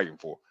worth fighting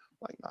for."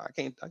 Like, nah, I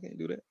can't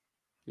do that.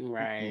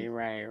 Right.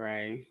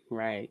 Mm-mm.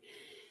 Right.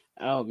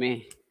 Oh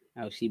man.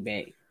 Oh, she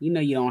back. You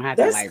know you don't have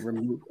to That's. like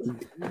remove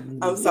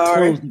I'm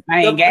sorry. close the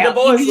thing out. The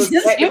boys You was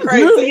just acting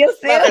remove crazy. yourself.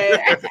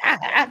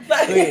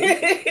 But, Go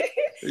ahead.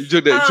 You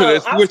took that I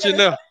was switch in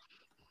gonna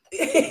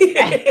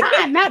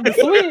there. Not the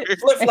switch.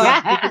 flip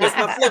flop. It's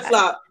my flip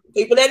flop.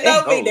 People that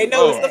know me, they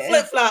know it's the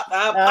flip flop.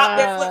 I'll pop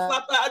that flip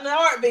flop out in a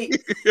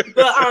heartbeat.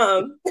 But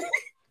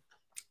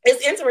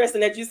it's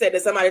interesting that you said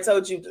that somebody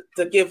told you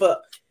to give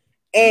up.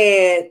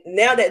 And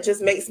now that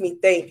just makes me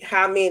think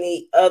how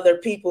many other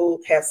people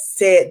have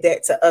said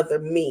that to other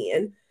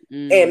men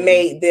and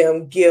made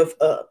them give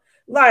up.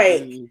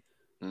 Like,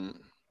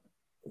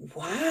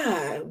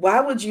 why?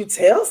 Why would you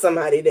tell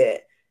somebody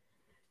that?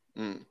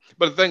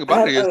 But the thing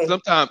about it is,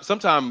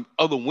 sometimes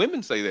other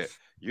women say that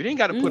you ain't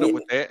got to put up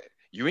with that.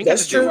 You ain't got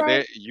to deal with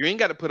that. You ain't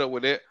got to put up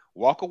with that.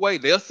 Walk away.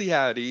 They'll see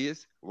how it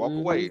is. Walk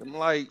away. I'm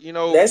like,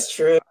 that's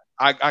true.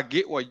 I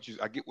get what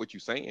you're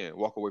saying.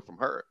 Walk away from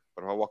her.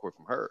 But if I walk away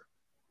from her,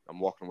 I'm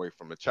walking away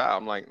from the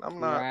child. I'm like, I'm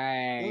not.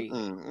 Right.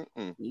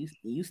 Mm-mm.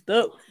 You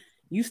stuck.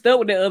 You stuck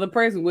with that other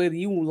person, whether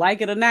you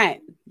like it or not.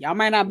 Y'all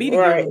might not be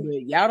together,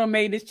 but y'all done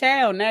made this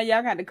child. Now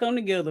y'all got to come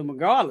together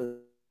regardless.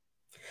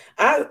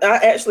 I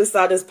actually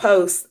saw this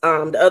post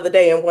the other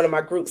day in one of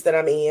my groups that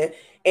I'm in,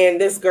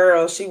 and this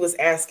girl, she was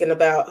asking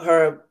about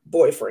her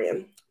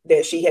boyfriend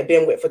that she had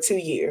been with for 2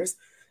 years,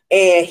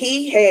 and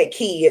he had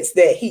kids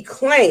that he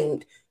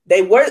claimed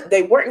they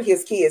weren't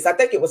his kids. I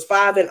think it was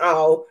 5 in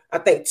all. I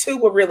think 2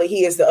 were really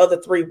his, the other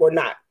 3 were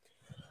not.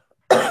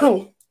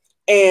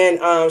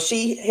 And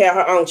she had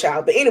her own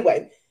child. But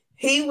anyway,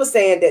 he was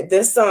saying that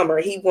this summer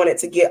he wanted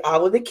to get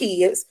all of the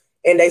kids,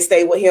 and they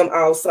stayed with him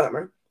all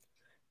summer.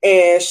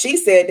 And she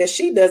said that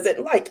she doesn't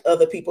like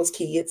other people's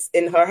kids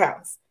in her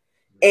house.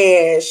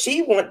 And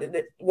she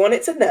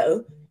wanted to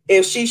know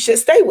if she should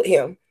stay with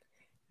him.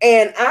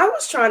 And I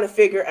was trying to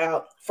figure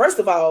out, first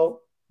of all,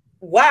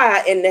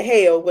 why in the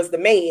hell was the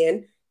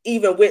man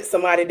even with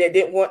somebody that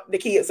didn't want the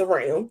kids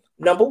around?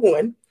 Number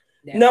one.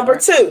 Number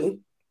two,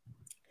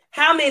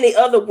 how many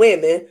other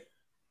women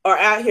are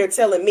out here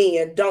telling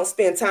men don't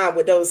spend time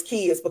with those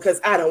kids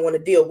because I don't want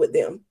to deal with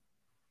them?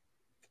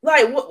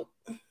 Like, what?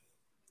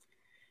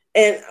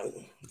 And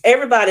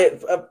everybody,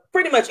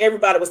 pretty much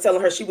everybody was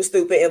telling her she was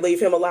stupid and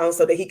leave him alone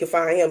so that he could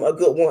find him a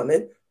good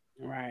woman.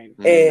 Right.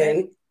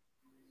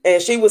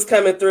 And she was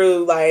coming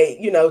through like,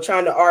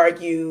 trying to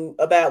argue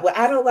about, well,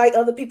 I don't like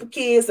other people's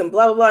kids and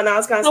blah, blah, blah, and all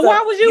this kind of stuff.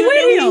 Why was you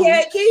with knew him? He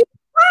had kids.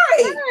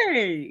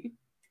 Right.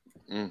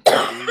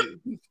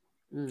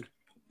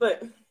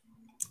 But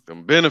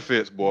them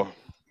benefits, boy.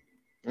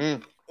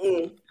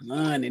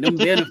 Money, them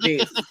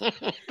benefits.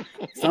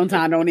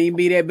 Sometimes don't even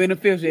be that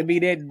beneficial. It be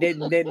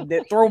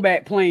that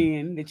throwback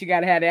plan that you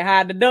gotta have that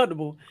high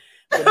deductible.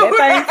 But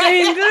that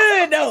thing seems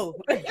good though.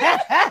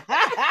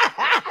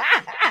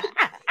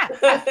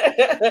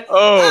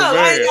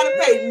 I ain't gotta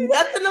pay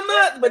nothing a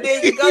month, but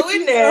then you go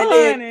in there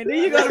and then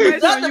you gotta make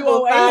sure you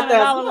owe $800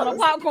 on a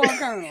popcorn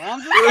kernel. I'm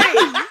just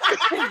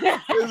saying.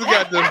 This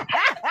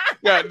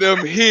got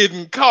them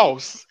hidden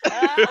costs.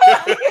 Just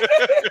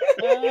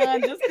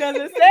because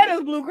it said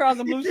it's Blue Cross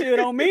and Blue Shield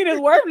don't mean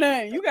it's worth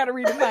nothing. You gotta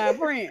read the fine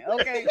print,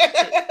 okay?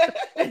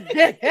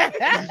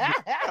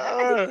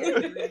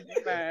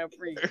 Fine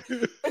print.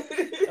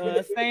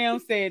 Sam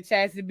said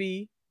Chastity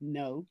B,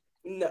 no.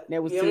 No,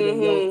 that was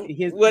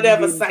his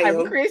whatever type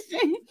of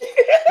Christian.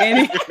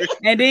 and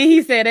then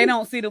he said they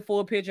don't see the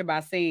full picture by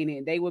saying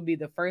it. They would be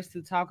the first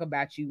to talk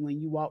about you when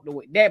you walked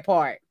away. That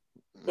part.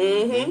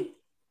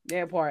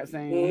 That part,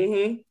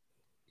 Sam.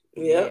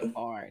 Yeah.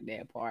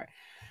 That part.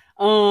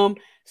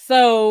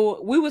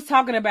 So we was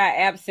talking about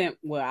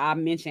I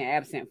mentioned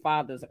absent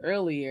fathers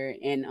earlier,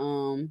 and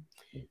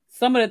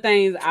some of the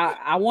things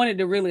I wanted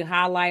to really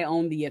highlight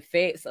on the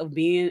effects of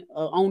being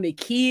on the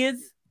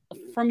kids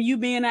from you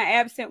being an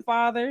absent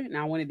father, and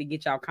I wanted to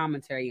get y'all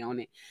commentary on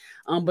it.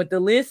 But the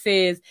list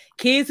says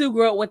kids who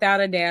grow up without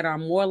a dad are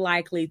more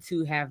likely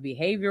to have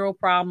behavioral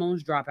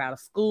problems, drop out of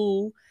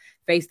school,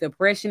 face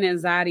depression,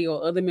 anxiety,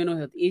 or other mental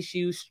health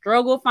issues,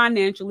 struggle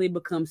financially,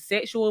 become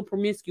sexual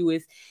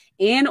promiscuous,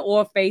 and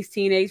or face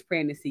teenage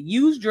pregnancy,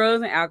 use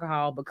drugs and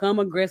alcohol, become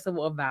aggressive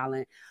or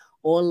violent,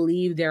 or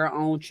leave their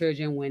own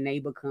children when they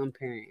become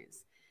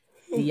parents.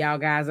 Do y'all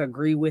guys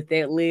agree with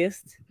that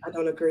list? I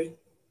don't agree.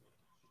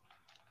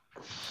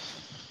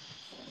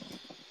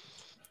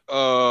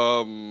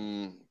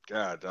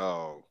 God,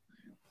 dog.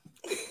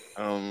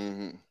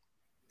 I'm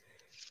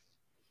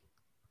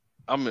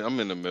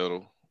in the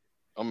middle.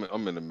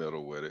 I'm in the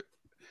middle with it.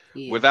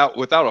 Yeah.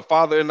 Without a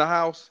father in the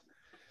house,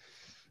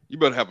 you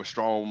better have a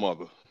strong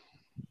mother.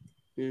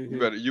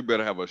 You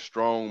better have a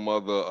strong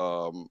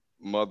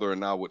mother,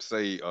 and I would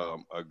say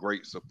a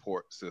great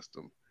support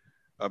system.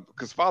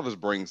 Because fathers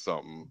bring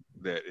something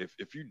that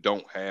if you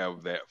don't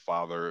have that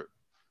father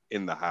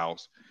in the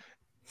house,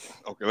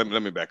 okay,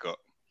 let me back up.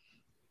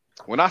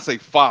 When I say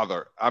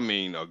father, I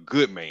mean a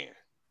good man.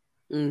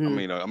 I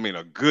mean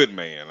a good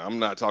man. I'm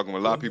not talking. A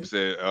lot of people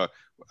say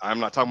I'm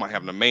not talking about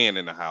having a man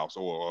in the house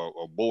or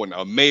a boy,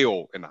 a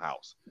male in the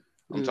house.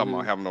 I'm talking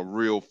about having a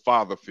real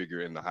father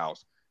figure in the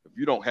house. If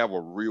you don't have a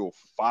real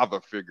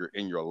father figure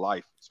in your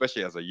life,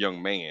 especially as a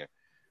young man,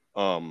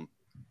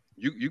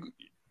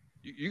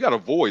 you got a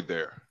void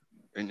there,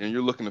 and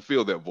you're looking to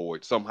fill that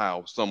void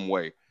somehow, some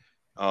way.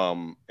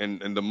 And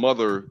the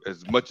mother,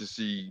 as much as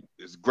she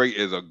is great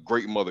as a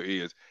great mother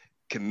is,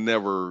 can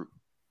never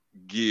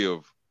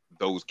give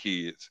those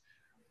kids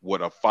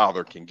what a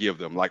father can give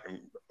them. Like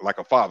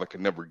a father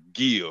can never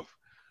give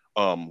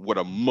what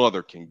a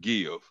mother can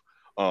give.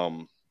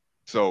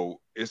 So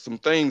it's some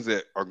things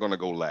that are going to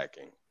go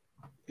lacking,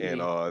 and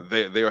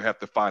they'll have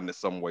to find it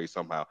some way,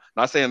 somehow.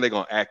 Not saying they're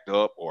going to act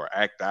up or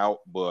act out,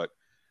 but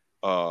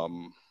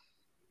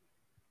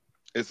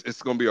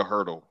it's going to be a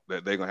hurdle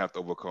that they're going to have to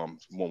overcome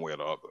one way or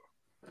the other.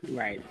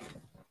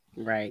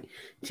 Right.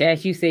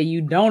 Chas, you said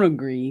you don't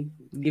agree.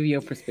 Give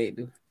your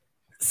perspective.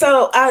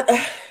 So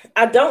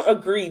I don't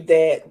agree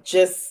that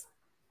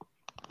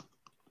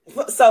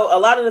so a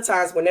lot of the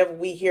times whenever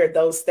we hear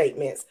those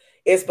statements,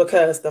 it's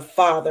because the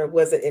father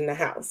wasn't in the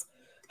house.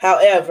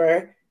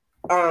 However,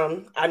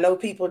 I know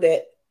people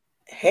that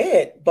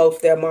had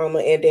both their mama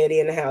and daddy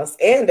in the house,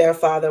 and their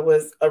father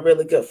was a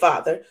really good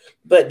father,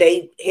 but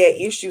they had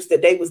issues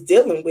that they was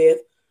dealing with,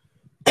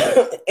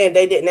 and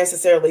they didn't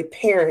necessarily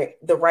parent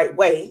the right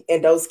way,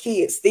 and those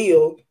kids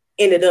still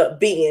ended up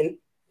being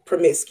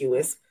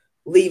promiscuous,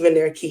 leaving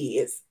their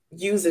kids,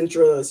 using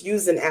drugs,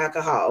 using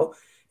alcohol.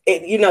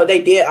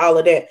 They did all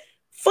of that.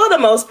 For the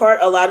most part,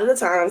 a lot of the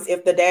times,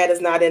 if the dad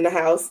is not in the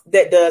house,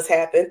 that does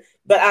happen.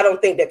 But I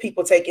don't think that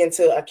people take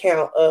into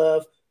account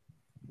of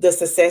the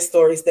success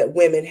stories that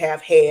women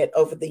have had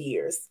over the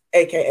years,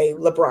 aka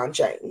LeBron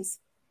James.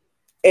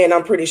 And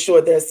I'm pretty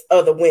sure there's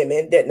other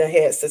women that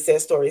had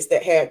success stories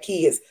that had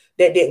kids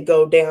that didn't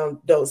go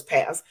down those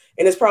paths.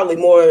 And it's probably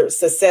more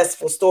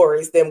successful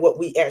stories than what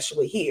we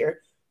actually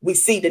hear. We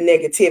see the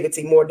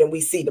negativity more than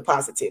we see the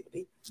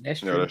positivity. That's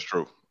true. Yeah, that's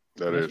true.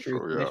 That's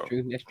true. Yeah.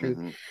 That's true.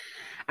 Mm-hmm.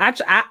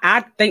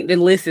 I think the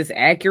list is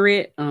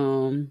accurate.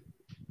 And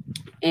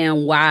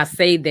why I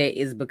say that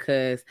is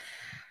because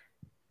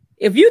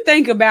if you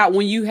think about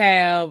when you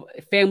have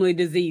family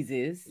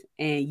diseases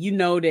and you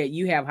know that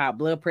you have high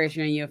blood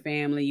pressure in your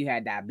family, you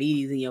have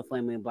diabetes in your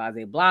family,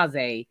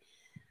 blase,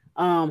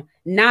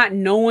 Not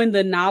knowing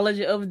the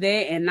knowledge of that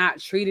and not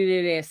treating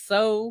it as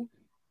so,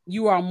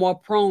 you are more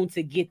prone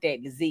to get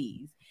that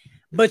disease.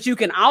 But you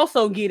can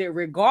also get it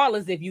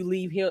regardless if you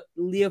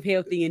live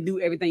healthy and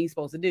do everything you're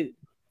supposed to do.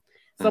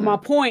 So my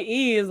point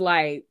is,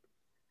 like,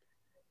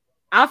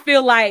 I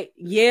feel like,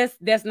 yes,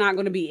 that's not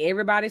going to be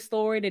everybody's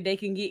story that they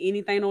can get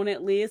anything on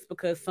that list,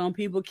 because some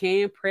people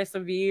can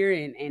persevere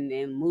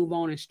and move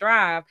on and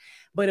strive.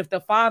 But if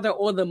the father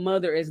or the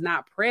mother is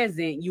not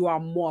present, you are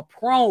more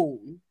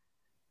prone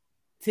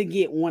to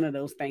get one of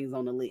those things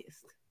on the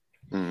list.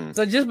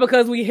 So just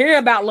because we hear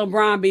about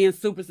LeBron being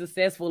super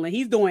successful and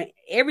he's doing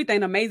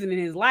everything amazing in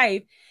his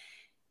life,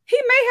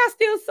 he may have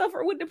still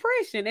suffered with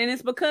depression, and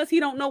it's because he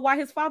don't know why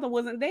his father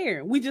wasn't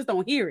there. We just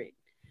don't hear it.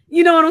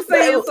 You know what I'm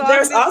saying? So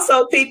there's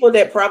also people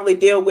that probably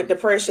deal with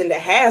depression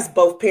that has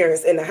both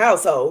parents in the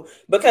household,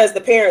 because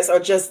the parents are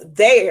just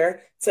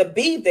there to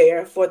be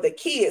there for the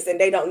kids, and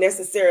they don't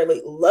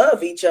necessarily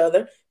love each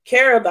other,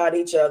 care about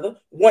each other,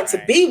 want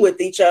to be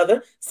with each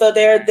other. So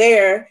they're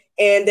there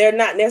and they're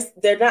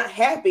not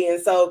happy,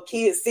 and so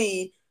kids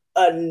see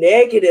a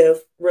negative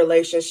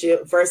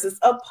relationship versus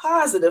a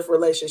positive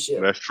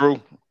relationship. That's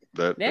true.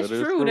 That's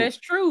true. That's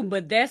true.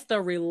 But that's the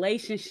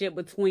relationship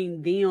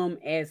between them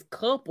as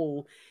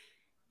couple.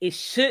 It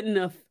shouldn't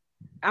have.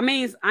 I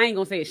mean, I ain't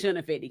gonna say it shouldn't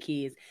affect the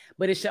kids,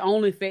 but it should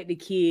only affect the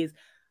kids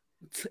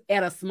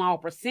at a small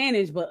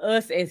percentage. But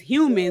us as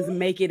humans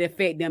make it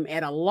affect them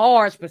at a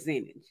large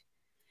percentage.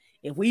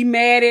 If we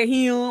mad at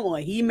him or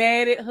he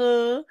mad at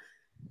her,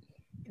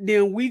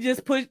 then we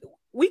treat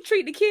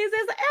the kids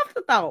as an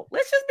afterthought.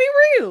 Let's just be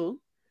real.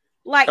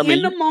 Like,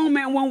 in the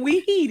moment when we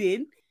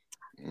heated,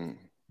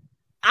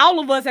 all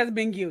of us has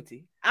been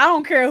guilty. I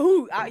don't care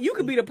who. You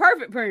could be the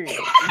perfect parent. He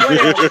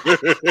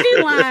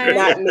lying.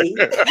 Not me. You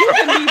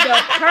can be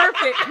the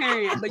perfect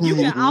parent, but you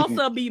can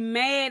also be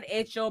mad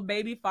at your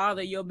baby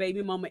father, your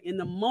baby mama in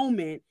the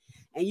moment,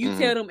 and you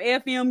tell them,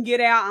 F him, get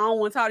out. I don't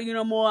want to talk to you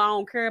no more. I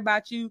don't care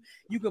about you.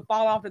 You could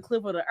fall off the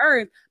cliff of the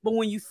earth. But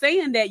when you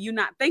saying that, you're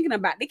not thinking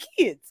about the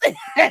kids.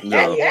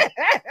 No.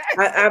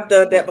 I've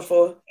done that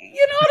before.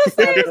 You know what I'm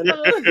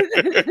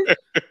saying?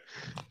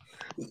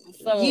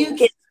 So you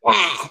can.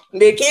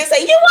 The kids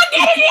say, "You want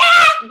that?"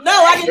 No,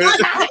 I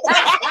didn't.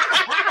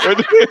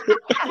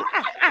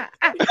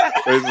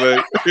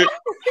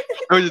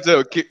 What you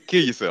tell?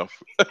 Kill yourself.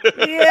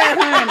 Yeah,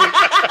 honey.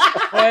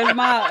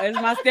 As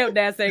my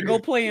stepdad said, go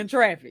play in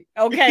traffic.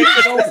 Okay,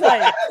 go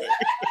play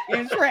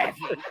in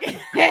traffic.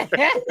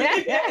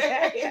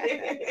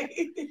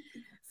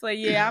 So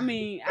yeah, I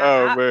mean,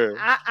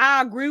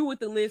 I agree with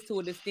the list to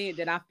an extent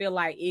that I feel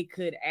like it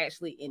could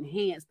actually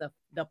enhance the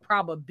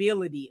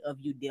probability of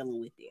you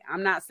dealing with it.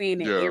 I'm not saying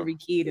that every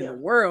kid in the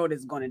world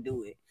is going to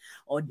do it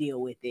or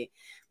deal with it,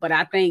 but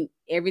I think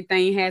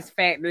everything has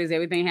factors,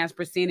 everything has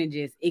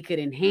percentages. It could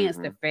enhance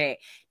the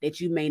fact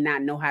that you may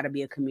not know how to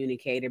be a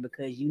communicator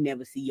because you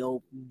never see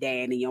your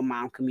dad and your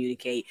mom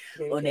communicate,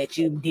 or that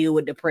you deal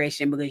with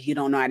depression because you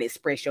don't know how to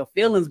express your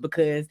feelings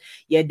because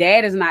your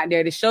dad is not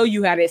there to show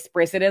you how to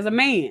express it as a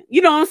man.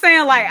 You know what I'm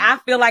saying? Like, I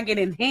feel like it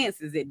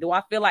enhances it. Do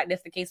I feel like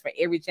that's the case for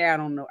every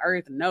child on the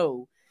earth?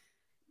 No.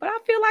 But I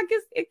feel like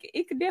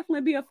it could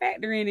definitely be a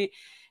factor in it.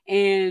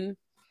 And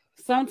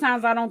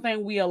sometimes I don't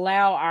think we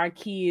allow our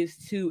kids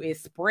to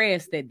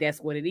express that that's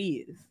what it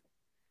is.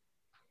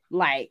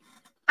 Like,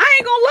 I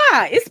ain't gonna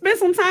lie. It's been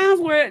some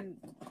times where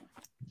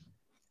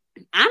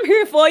I'm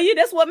here for you.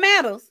 That's what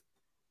matters.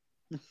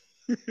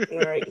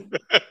 Right.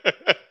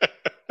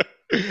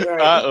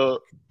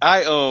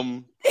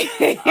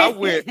 I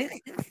went.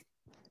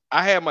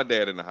 I had my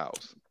dad in the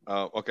house.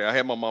 Okay, I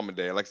had my mom and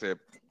dad. Like I said,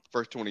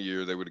 first 20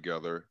 years they were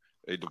together.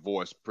 They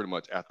divorced pretty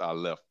much after I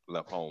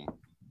left home.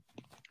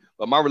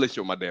 But my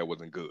relationship with my dad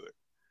wasn't good.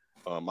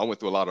 I went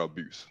through a lot of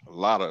abuse.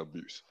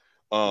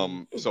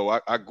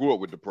 So I grew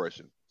up with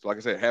depression. So like I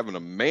said, having a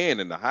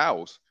man in the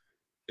house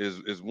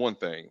is one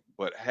thing,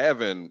 but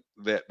having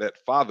that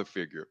father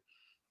figure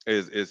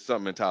is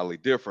something entirely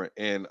different.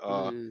 And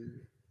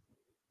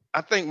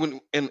I think when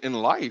in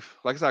life,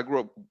 like I said,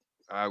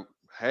 I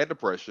had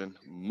depression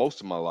most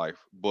of my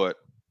life, but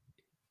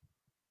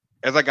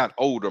as I got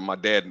older, my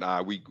dad and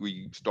I,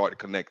 we started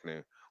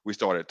connecting. We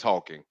started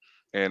talking,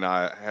 and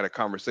I had a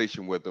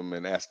conversation with him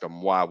and asked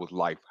him why was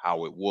life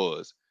how it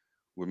was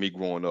with me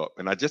growing up.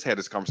 And I just had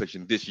this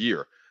conversation this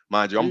year.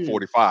 Mind you, I'm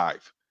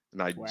 45,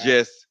 and I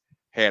just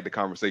had the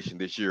conversation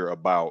this year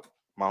about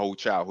my whole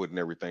childhood and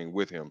everything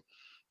with him.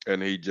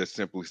 And he just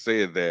simply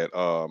said that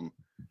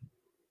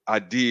I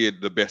did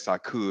the best I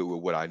could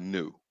with what I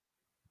knew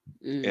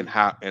and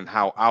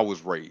how I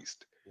was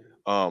raised.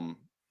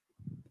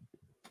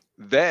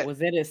 That was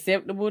that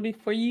acceptable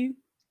for you?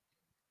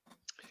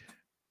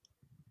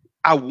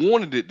 I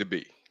wanted it to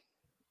be.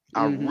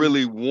 I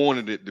really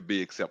wanted it to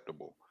be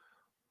acceptable.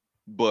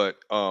 But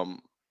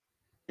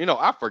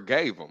I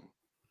forgave him.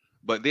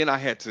 But then I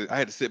had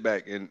to sit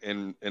back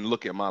and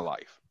look at my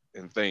life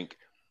and think,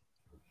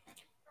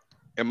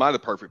 am I the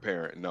perfect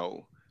parent?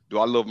 No. Do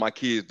I love my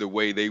kids the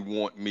way they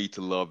want me to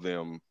love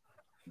them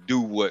do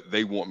what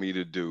they want me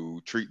to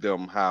do, treat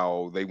them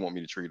how they want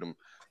me to treat them.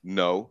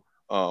 No.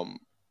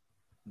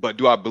 But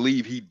do I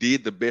believe he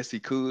did the best he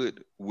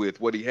could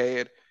with what he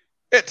had?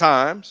 At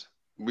times.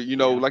 But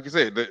Yeah. like you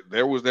said,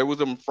 there was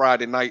them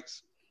Friday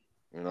nights.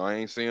 I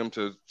ain't see them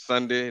till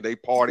Sunday. They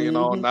partying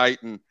all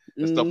night and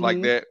stuff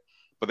like that.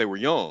 But they were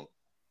young.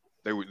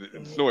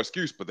 It's no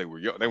excuse, but they were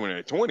young. They were in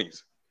their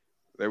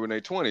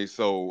 20s.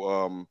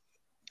 So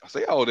I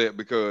say all that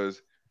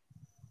because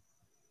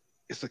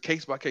it's a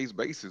case by case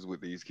basis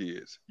with these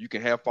kids. You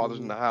can have fathers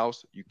in the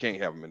house. You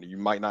can't have them you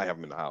might not have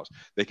them in the house.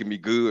 They can be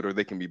good or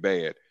they can be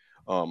bad.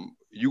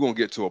 You're going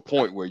to get to a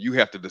point where you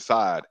have to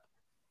decide,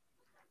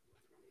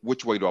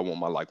 which way do I want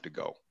my life to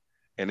go?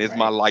 And is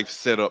my life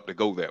set up to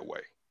go that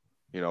way?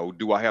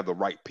 Do I have the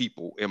right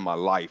people in my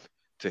life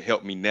to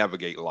help me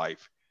navigate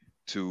life,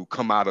 to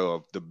come out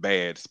of the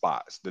bad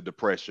spots, the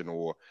depression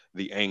or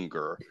the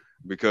anger?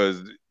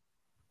 Because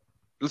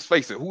let's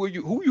face it, who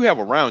you have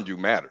around you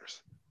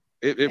matters.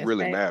 It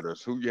really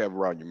matters. Who you have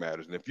around you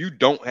matters. And if you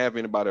don't have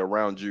anybody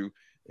around you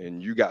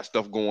and you got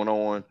stuff going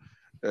on,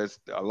 that's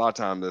a lot of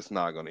times that's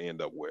not going to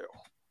end up well.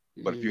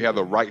 But if you have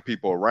the right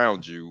people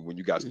around you when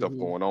you got stuff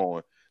going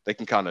on, they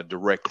can kind of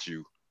direct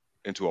you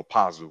into a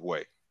positive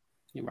way.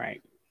 You're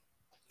right.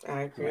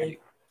 I agree.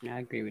 I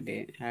agree with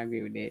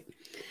that.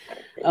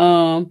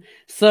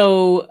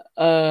 So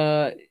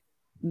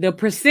the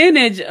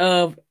percentage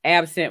of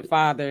absent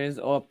fathers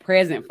or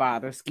present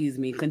fathers,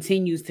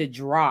 continues to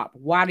drop.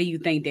 Why do you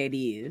think that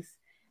is?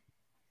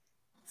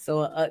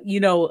 So,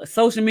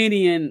 social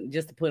media, and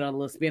just to put a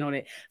little spin on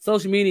it,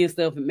 social media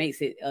stuff, it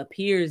makes it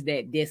appears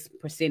that this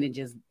percentage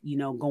is,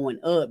 going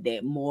up,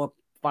 that more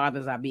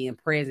fathers are being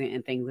present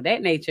and things of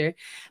that nature.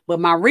 But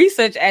my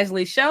research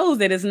actually shows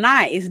that it's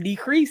not, it's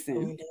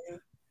decreasing.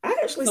 I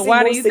actually see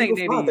more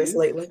single fathers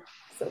lately.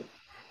 So.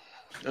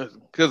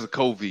 Because of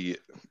COVID.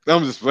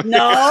 I'm just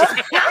no.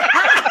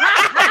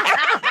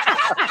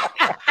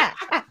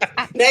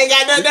 They ain't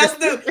got nothing else to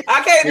do.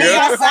 I can't be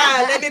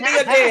outside. Let me be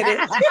a daddy.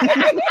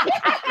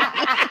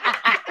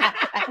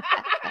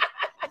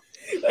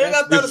 They're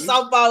gonna throw the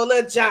softball,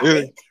 little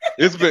Johnny.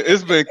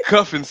 It's been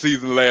cuffing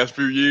season the last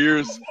few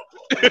years.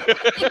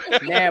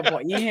 Yeah,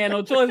 boy, you ain't had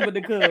no choice but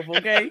to cuff,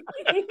 okay?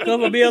 Cuff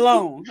or be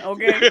alone,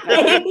 okay?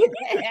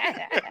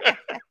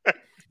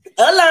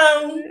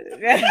 Alone.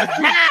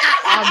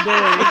 I'm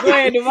doing it. Go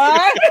ahead, Devon.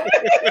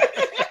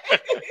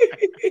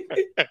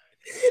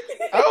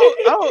 I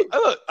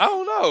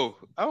don't know.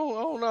 I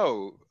don't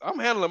know. I'm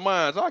handling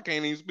mine, so I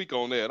can't even speak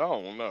on that. I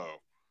don't know.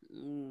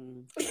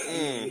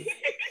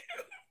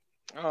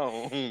 I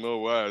don't know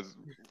why.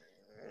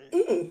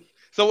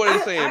 So what are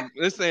they saying?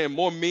 They're saying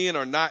more men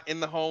are not in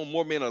the home.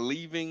 More men are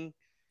leaving.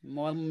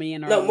 More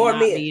men are not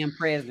being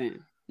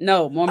present.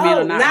 No, more men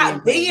are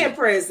not being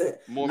present.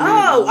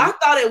 I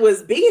thought it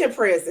was being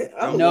present.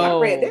 No,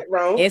 I read that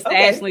wrong. It's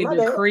actually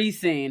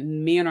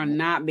decreasing. Men are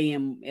not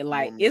being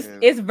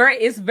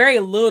it's very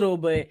little,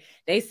 but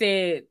they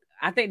said,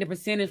 I think the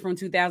percentage from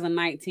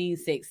 2019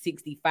 said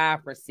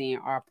 65%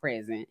 are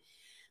present.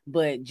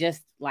 But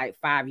just like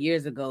 5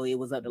 years ago, it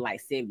was up to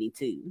like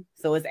 72.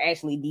 So it's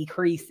actually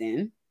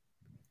decreasing.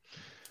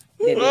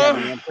 That they're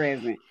being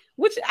present.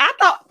 Which I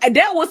thought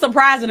that was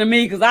surprising to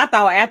me, because I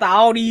thought after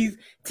all these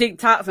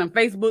TikToks and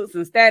Facebooks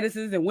and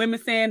statuses and women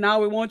saying, "No,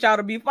 we want y'all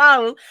to be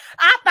followed,"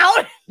 I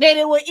thought that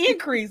it would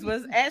increase.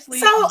 Was actually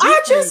so.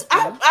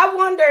 I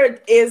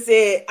wondered,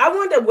 I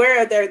wonder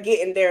where they're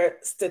getting their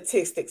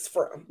statistics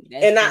from.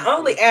 And I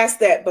only ask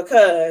that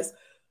because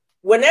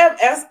whenever,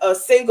 as a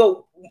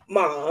single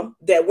mom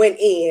that went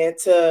in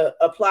to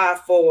apply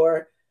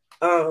for,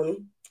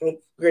 I'm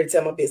ready to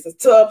tell my business,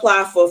 to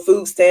apply for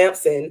food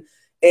stamps and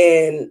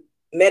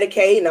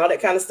Medicaid and all that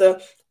kind of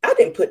stuff, I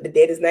didn't put the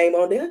daddy's name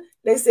on there.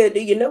 They said,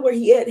 "Do you know where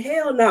he at?"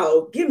 Hell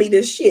no. Give me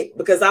this shit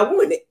because I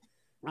want it.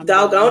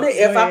 Doggone it.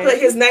 If I put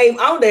his name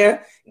on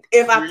there,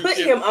 if I put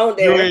him on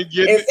there and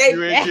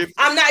say,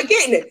 I'm not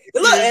getting it.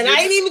 Look, and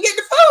I ain't even getting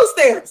the food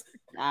stamps.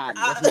 That's not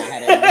how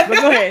that is.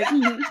 But go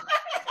ahead.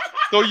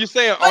 So you're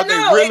saying, are they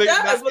really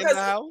not in the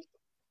house?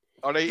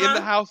 Are they in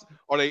the house?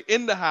 Are they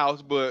in the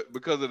house, but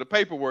because of the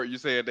paperwork, you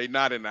said they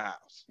not in the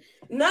house?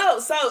 No,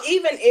 so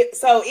even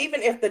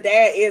if the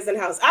dad is in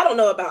house, I don't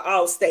know about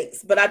all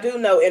states, but I do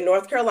know in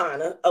North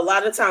Carolina, a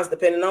lot of times,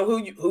 depending on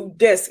who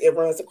desk it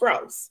runs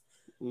across,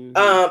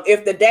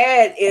 if the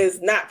dad is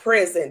not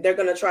present, they're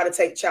going to try to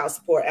take child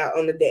support out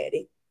on the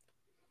daddy.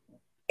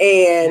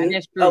 And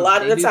a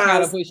lot of the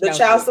times, the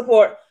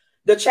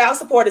child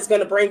support is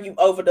going to bring you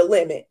over the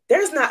limit.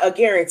 There's not a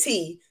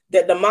guarantee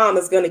that the mom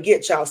is going to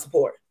get child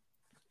support.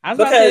 I was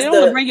about to say, it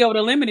don't bring you over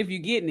the limit if you're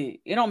getting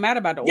it. It don't matter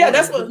about the order. Yeah,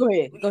 that's what. Go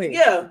ahead.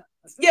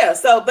 Yeah.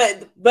 So,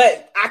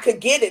 but I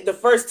could get it the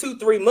first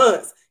 2-3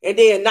 months and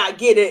then not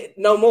get it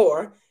no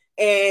more,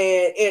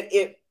 and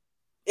it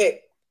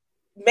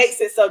makes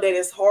it so that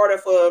it's harder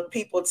for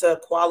people to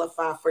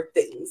qualify for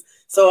things.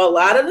 So a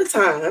lot of the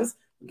times,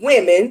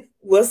 women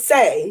will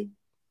say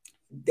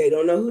they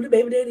don't know who the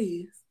baby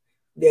daddy is.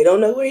 They don't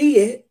know where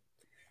he at.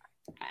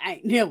 I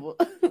ain't never.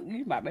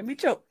 You might make me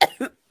choke.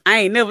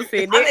 I ain't never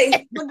said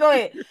that. But go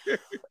ahead.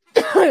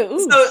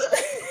 So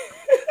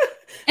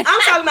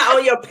I'm talking about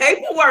on your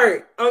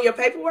paperwork. On your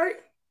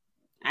paperwork.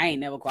 I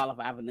ain't never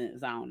qualified for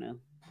this. I don't know.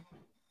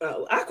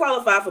 Oh, I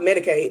qualify for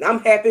Medicaid. I'm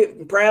happy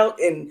and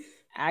proud, and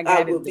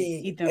I will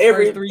be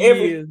first 3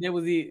 years. That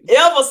was it.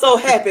 Ever so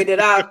happy that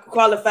I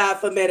qualified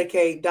for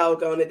Medicaid.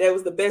 Doggone it, that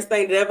was the best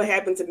thing that ever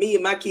happened to me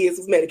and my kids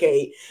was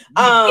Medicaid.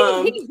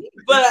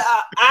 But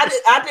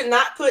I did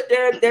not put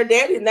their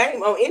daddy's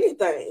name on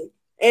anything,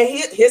 and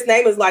his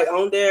name is like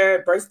on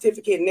their birth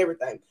certificate and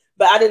everything.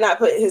 But I did not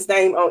put his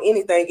name on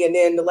anything. And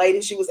then the lady,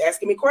 she was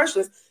asking me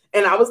questions,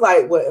 and I was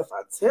like, "Well, if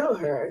I tell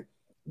her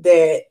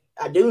that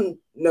I do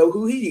know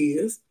who he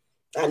is,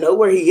 I know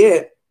where he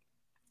is.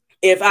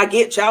 If I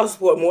get child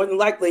support, more than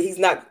likely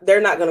they're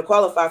not going to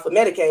qualify for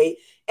Medicaid.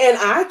 And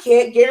I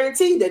can't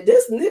guarantee that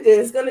this nigga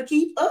is going to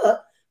keep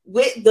up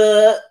with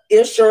the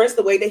insurance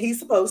the way that he's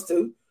supposed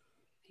to,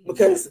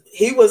 because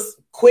he was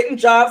quitting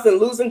jobs and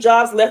losing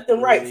jobs left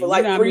and right for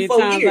like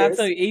 3-4 years.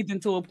 I took Ethan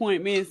to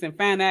appointments and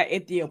found out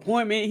at the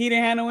appointment he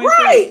didn't have no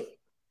insurance. Right.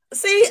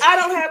 See, I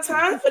don't have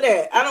time for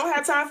that.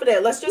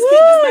 Let's just keep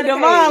this Medicaid.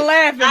 Devon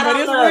laughing, but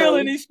it's real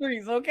in these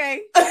streets,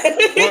 okay?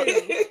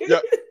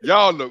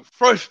 Y'all look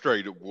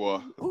frustrated, boy.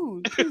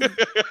 Ooh,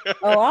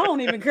 I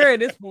don't even care at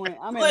this point.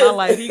 I mean, my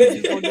life, he's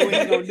just gonna do what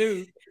he's gonna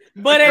do.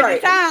 But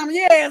at the time,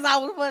 yes, I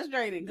was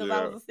frustrated because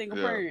I was a single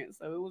parent,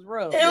 so it was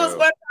rough. It was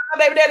one time,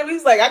 my baby daddy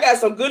was like, I got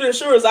some good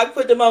insurance. I can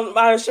put them on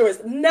my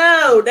insurance.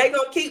 No, they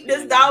gonna keep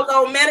this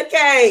doggone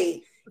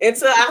Medicaid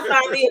until I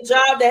find me a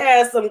job that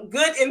has some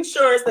good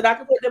insurance that I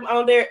can put them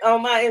on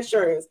my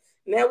insurance.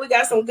 Now we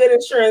got some good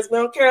insurance. We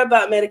don't care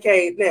about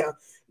Medicaid now.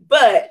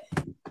 But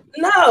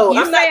no,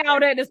 I'm say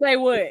all that to say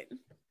what?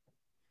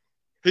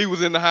 He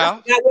was in the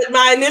house. That's what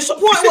my initial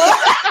point was.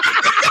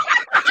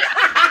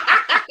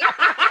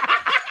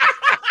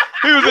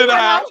 He was in the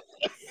house.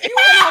 You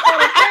went off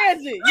on a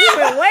tangent. You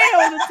went way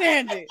on a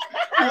tangent.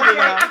 He was in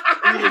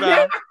the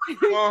house.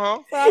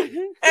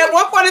 At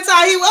one point in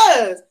time, he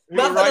was.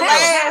 But for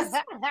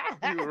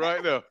he was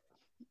right there.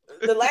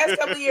 The last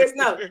couple of years,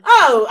 no.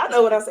 Oh, I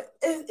know what I'm saying.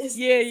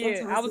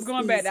 Yeah. I was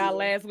going back to our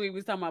last week. We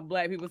was talking about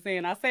black people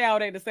saying, I say all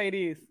that to say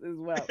this as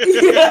well.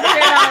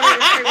 I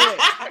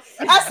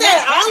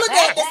said all of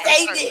that to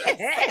say this.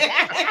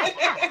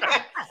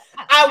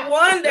 I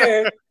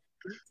wonder,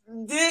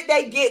 did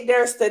they get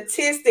their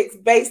statistics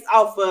based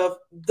off of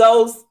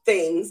those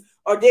things,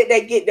 or did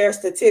they get their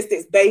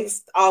statistics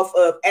based off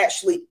of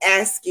actually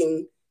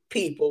asking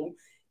people,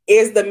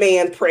 is the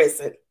man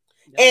present?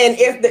 And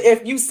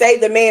if you say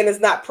the man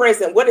is not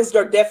present, what is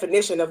your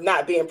definition of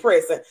not being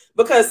present?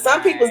 Because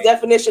some people's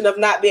definition of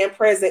not being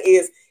present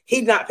is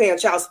he's not paying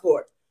child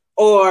support,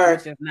 or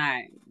which is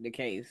not the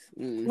case.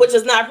 Which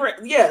is not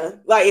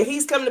like if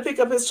he's coming to pick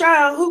up his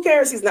child, who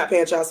cares? He's not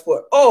paying child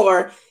support,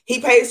 or he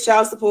pays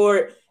child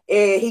support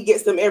and he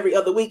gets them every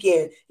other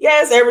weekend.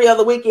 Yes, every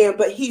other weekend,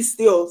 but he's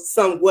still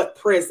somewhat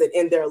present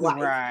in their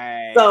life.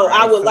 Right. So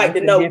I would like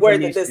to know where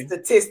the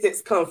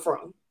statistics come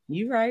from.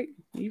 You right.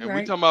 We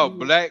talking about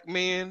black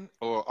men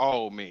or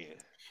all men?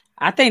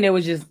 I think that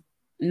was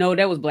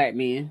that was black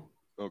men.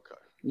 Okay.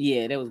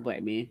 Yeah, that was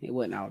black men. It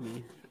wasn't all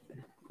men.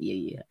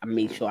 Yeah. I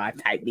made sure I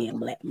typed in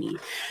black men.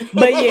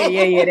 But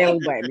yeah, that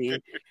was black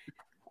men.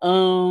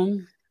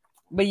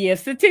 But yeah,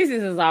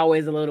 statistics is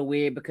always a little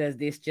weird because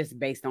it's just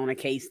based on a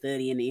case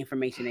study and the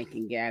information they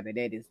can gather.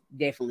 That is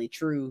definitely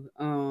true.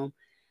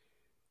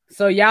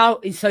 So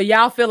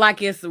y'all feel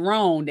like it's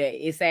wrong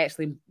that it's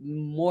actually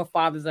more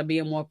fathers are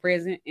being more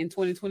present in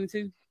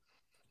 2022?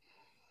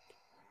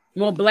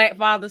 More black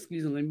fathers?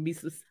 Excuse me, let me be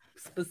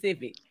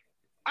specific.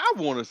 I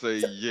want to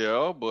say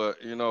yeah,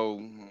 but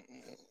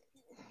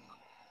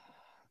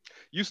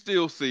you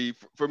still see,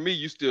 for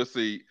me,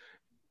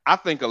 I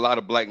think a lot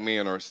of black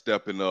men are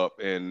stepping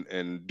up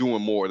and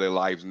doing more of their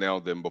lives now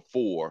than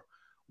before.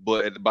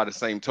 But by the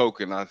same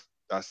token, I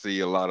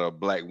see a lot of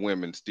black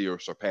women still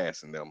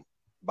surpassing them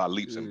by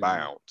leaps and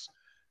bounds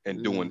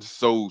and doing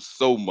so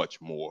much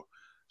more.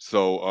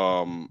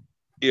 So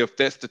if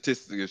that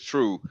statistic is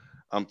true,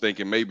 I'm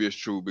thinking maybe it's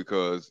true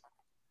because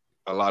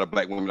a lot of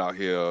black women out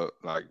here,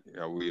 like,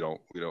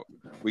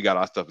 we got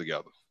our stuff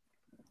together.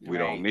 We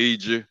don't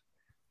need you.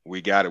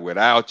 We got it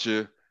without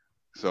you.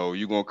 So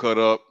you gonna cut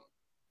up,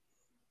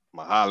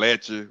 I'ma holler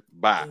at you,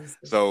 bye.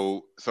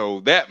 So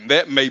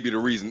that may be the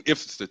reason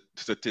if the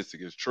statistic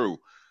is true.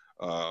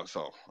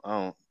 So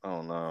I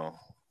don't know.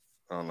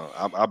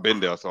 I've been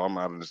there, so I'm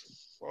out of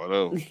this.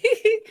 Whatever.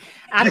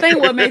 I think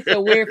what makes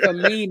it weird for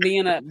me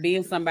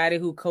being somebody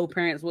who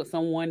co-parents with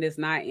someone that's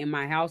not in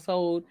my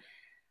household.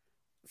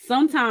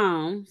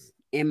 Sometimes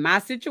in my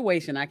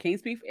situation, I can't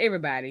speak for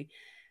everybody.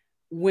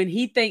 When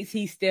he thinks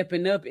he's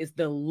stepping up, it's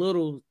the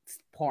little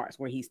parts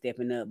where he's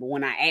stepping up. But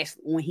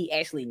when he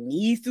actually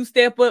needs to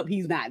step up,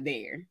 he's not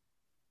there.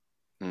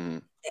 Mm-hmm.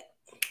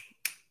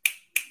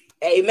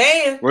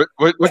 Amen. What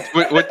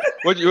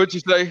you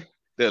say?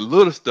 That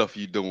little stuff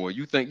you doing,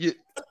 you think you?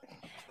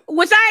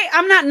 Which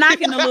I'm not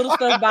knocking the little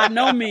stuff by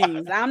no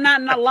means. I'm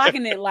not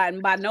locking it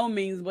like by no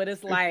means, but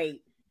it's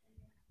like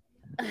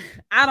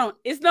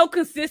it's no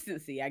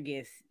consistency, I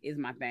guess, is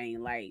my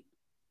thing. Like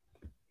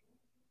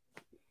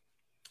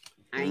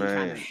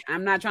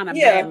I'm not trying to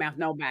Yeah. badmouth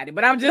nobody,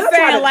 but I'm just Not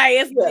saying, trying to- like,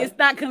 yeah. it's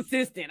not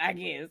consistent, I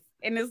guess.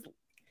 And it's,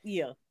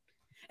 yeah.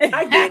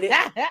 I get it.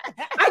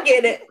 I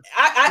get it.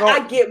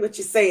 I get what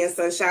you're saying,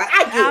 Sunshine.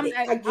 I get it.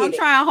 I get I'm it.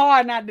 trying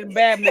hard not to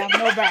badmouth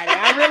nobody.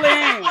 I really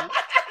am.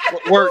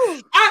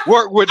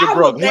 Work with the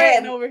brother.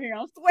 Sweating over here.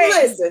 I'm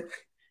sweating. Listen,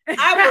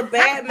 I would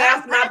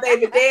badmouth my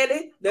baby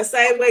daddy the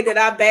same way that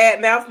I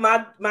badmouth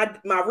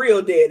my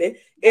real daddy,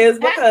 is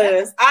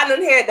because I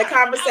done had the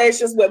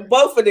conversations with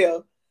both of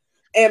them,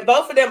 and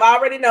both of them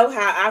already know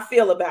how I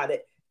feel about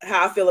it,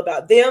 how I feel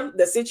about them,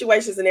 the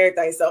situations and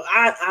everything. So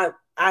I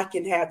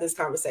can have this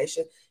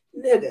conversation.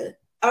 Nigga,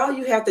 all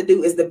you have to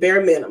do is the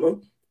bare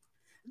minimum.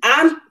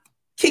 I'm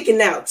kicking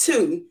out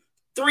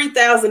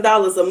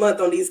 $2,000-$3,000 a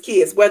month on these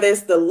kids, whether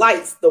it's the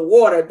lights, the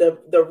water,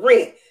 the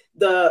rent,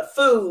 the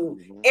food,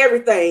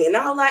 everything. And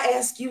all I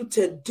ask you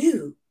to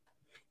do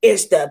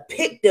is to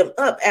pick them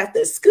up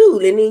after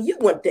school. And then you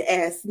want to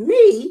ask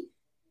me,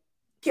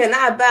 can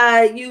I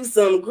buy you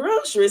some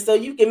groceries so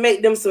you can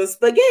make them some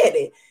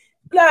spaghetti?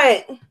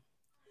 Like,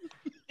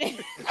 it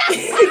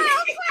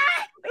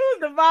was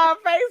the vibe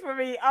face for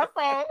me. I'm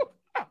sorry.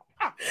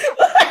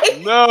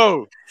 like,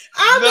 No.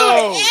 I'm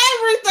doing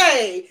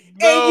everything.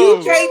 No. And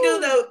you can't do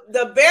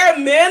the bare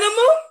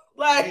minimum?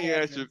 Like, he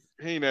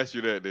ain't asked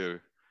you that, did he?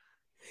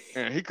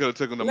 And he could have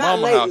taken the Not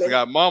mama lately. house and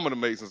got mama to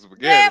make some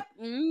spaghetti.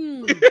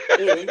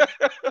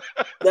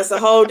 That's a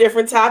whole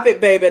different topic,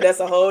 baby.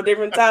 That's a whole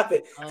different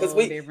topic. Because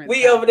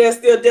we over there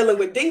still dealing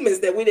with demons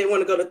that we didn't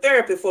want to go to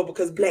therapy for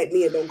because black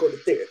men don't go to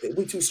therapy.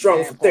 We too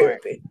strong for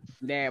therapy.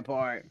 That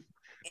part.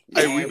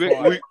 Hey,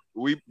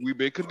 we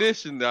been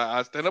conditioned.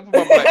 I stand up for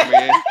my black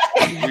man.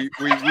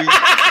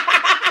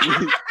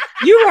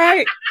 You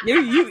right.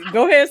 You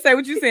go ahead and say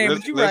what you saying,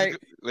 but you right.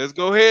 Let's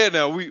go ahead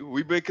now.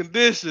 We been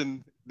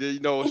conditioned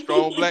that, a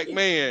strong black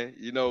man,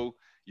 you don't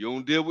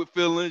deal with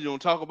feelings, you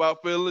don't talk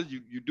about feelings,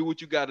 you do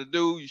what you gotta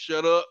do, you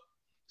shut up,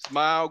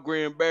 smile,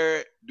 grin, bear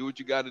it, do what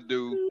you gotta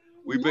do.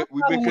 We've been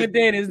with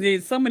that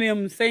is some of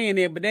them saying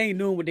that, but they ain't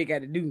doing what they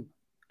gotta do.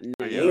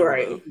 No, you're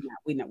right.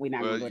 We're not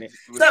gonna do that.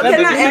 So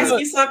can I ask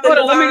you something?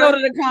 Let me go to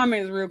the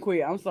comments real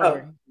quick. I'm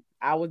sorry.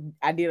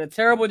 I did a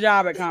terrible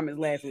job at comments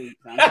last week.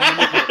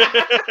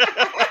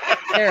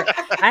 So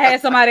I had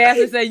somebody ask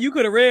me, say, you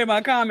could have read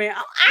my comment.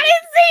 I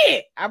didn't see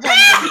it. I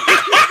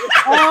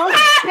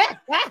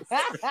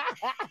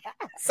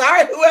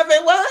Sorry, whoever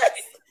it was.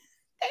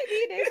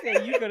 They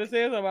said you could have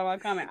said something about my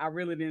comment. I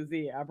really didn't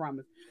see it. I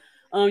promise.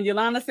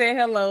 Yolanda said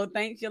hello.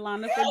 Thanks,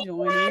 Yolanda, for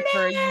joining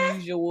per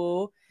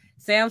usual.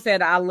 Sam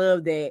said, I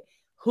love that.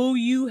 Who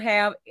you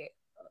have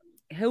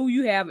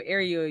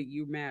area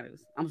you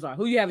matters. I'm sorry.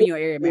 Who you have in your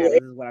area matters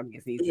is what I'm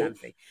guessing he's trying to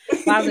say.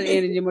 Positive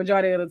energy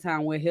majority of the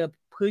time will help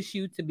push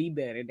you to be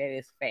better. That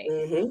is fact.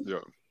 Mm-hmm. Yeah.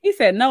 He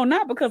said, no,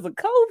 not because of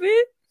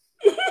COVID.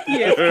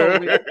 Yes,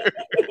 COVID.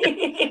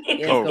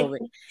 Yes,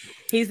 COVID.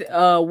 He's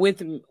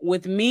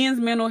with men's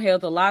mental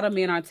health, a lot of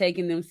men are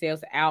taking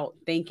themselves out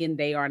thinking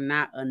they are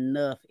not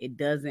enough. It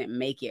doesn't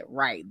make it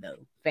right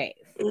though.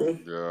 Facts.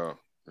 Yeah.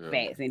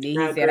 Facts. And then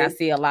he said, I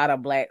see a lot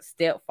of black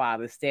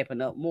stepfathers stepping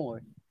up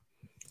more.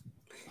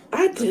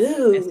 I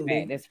do.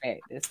 That's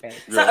fact.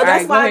 So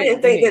that's why I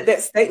didn't think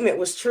that statement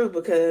was true,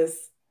 because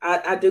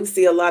I do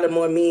see a lot of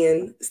more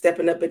men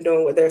stepping up and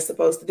doing what they're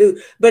supposed to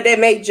do. But that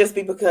may just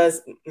be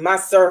because my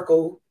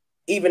circle,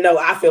 even though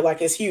I feel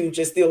like it's huge,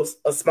 is still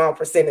a small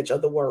percentage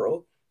of the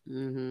world.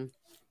 Mm-hmm.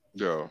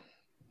 Yeah.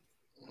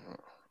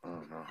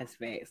 That's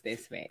facts.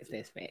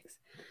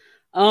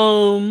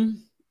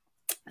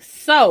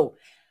 So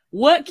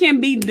what can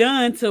be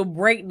done to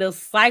break the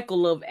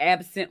cycle of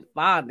absent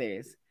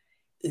fathers?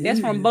 That's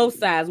from both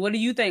sides. What do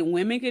you think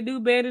women can do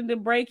better to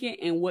break it?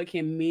 And what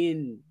can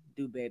men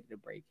do better to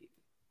break it?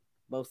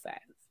 Both sides.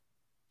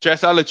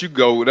 Chess, I'll let you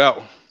go with that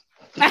one.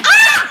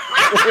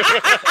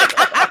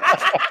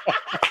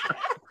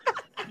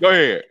 Go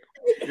ahead.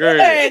 Go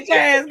ahead,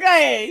 Chaz. Go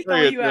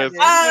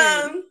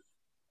ahead.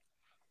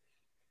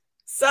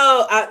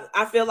 So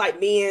I feel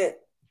like men,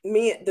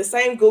 the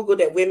same Google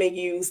that women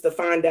use to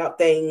find out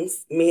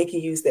things, men can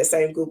use that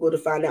same Google to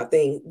find out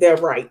their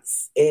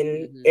rights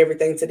and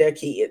everything to their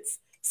kids.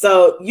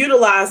 So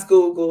utilize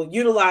Google,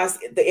 utilize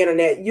the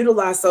internet,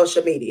 utilize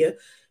social media.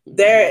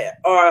 There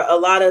are a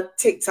lot of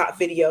TikTok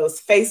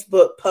videos,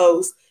 Facebook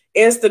posts,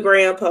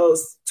 Instagram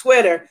posts,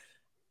 Twitter.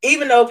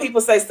 Even though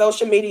people say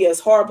social media is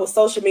horrible,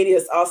 social media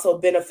is also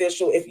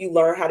beneficial if you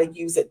learn how to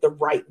use it the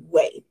right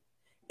way.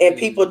 And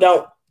people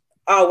don't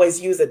always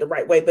use it the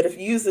right way. But if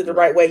you use it the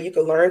right way, you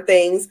can learn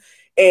things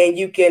and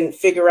you can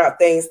figure out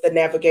things to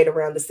navigate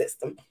around the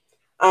system.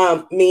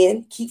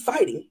 Men, keep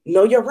fighting.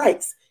 Know your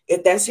rights.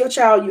 If that's your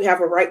child, you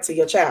have a right to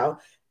your child,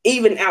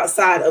 even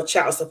outside of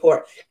child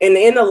support. And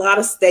in a lot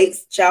of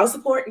states, child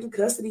support and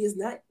custody is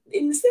not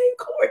in the same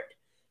court.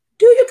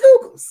 Do your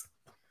Googles.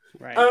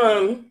 Right.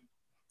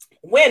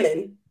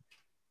 Women,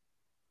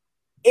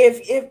 if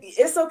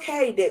it's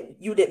okay that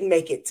you didn't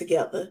make it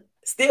together,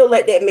 still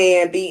let that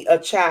man be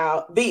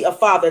a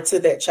father to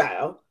that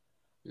child.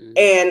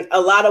 And a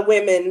lot of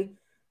women,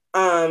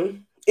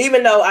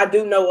 even though I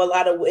do know a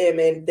lot of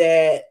women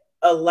that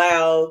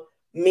allow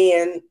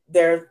men,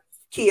 their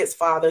kids'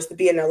 fathers, to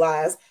be in their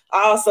lives.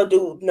 I also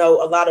do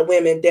know a lot of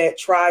women that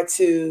try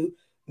to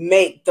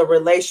make the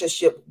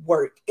relationship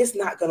work. It's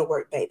not going to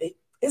work, baby.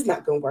 It's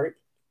not going to work.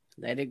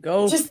 Let it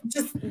go. Just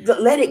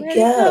let it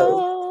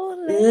go.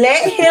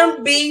 Let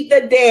him be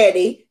the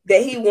daddy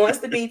that he wants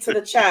to be to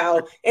the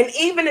child. And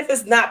even if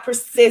it's not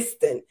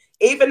persistent,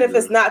 even if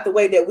it's not the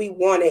way that we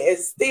want it,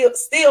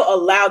 it's still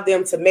allow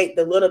them to make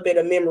the little bit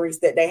of memories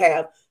that they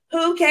have.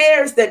 Who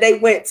cares that they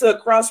went to a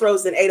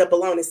Crossroads and ate a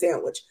bologna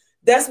sandwich?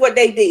 That's what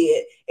they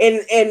did.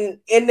 And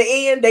in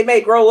the end, they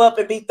may grow up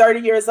and be 30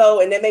 years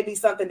old, and that may be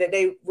something that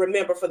they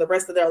remember for the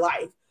rest of their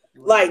life.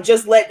 Like,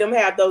 just let them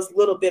have those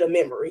little bit of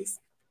memories.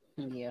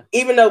 Yeah.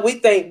 Even though we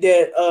think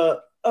that,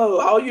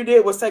 all you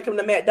did was take them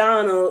to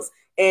McDonald's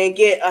and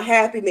get a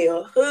Happy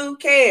Meal. Who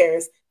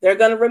cares? They're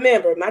going to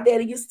remember. My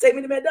daddy used to take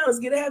me to McDonald's,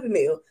 get a Happy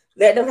Meal.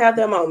 Let them have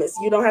their moments.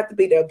 You don't have to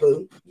be there,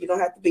 boo. You don't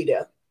have to be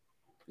there.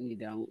 You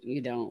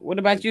don't. What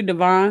about you,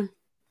 Devon?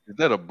 Is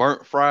that a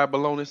burnt fried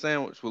bologna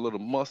sandwich with a little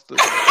mustard?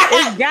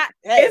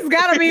 It's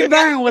got to be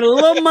burned with a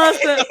little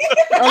mustard,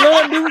 a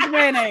little Duke's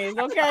mayonnaise,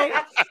 okay?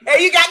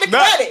 Hey, you got the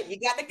credit. You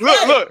got the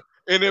credit. Look.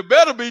 And it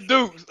better be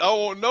Dukes. I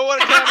won't know what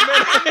kind of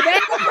mayonnaise.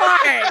 That's the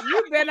part.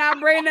 You better not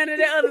bring none of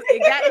the others.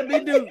 It got to be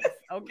Dukes,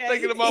 okay?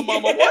 Thinking to my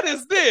mama, what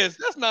is this?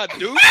 That's not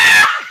Dukes.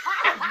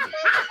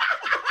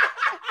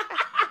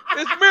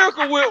 It's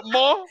Miracle Whip,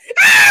 Mom.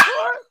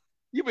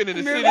 You've been in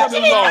the city too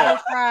long.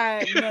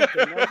 Fried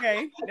nothing,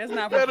 okay? That's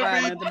not for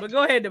fried nothing. But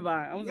go ahead,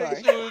 Devon. I'm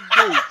sorry.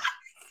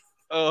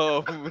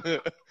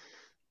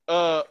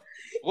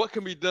 What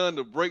can be done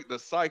to break the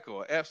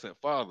cycle of absent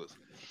fathers?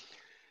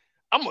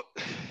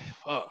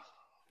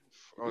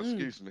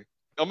 Excuse me.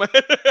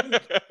 Okay.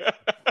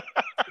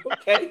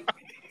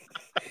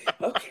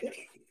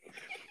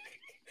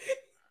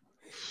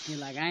 You're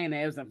like, I ain't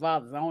absent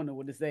fathers. I don't know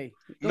what to say.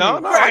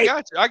 No,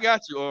 right. I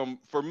got you.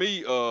 For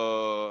me,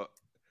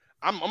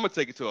 I'm gonna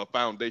take it to a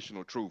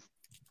foundational truth.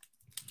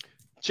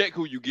 Check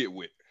who you get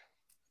with.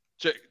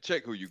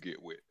 Check who you get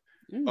with.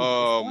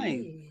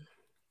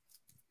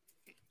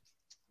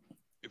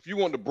 If you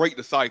want to break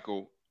the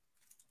cycle,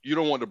 you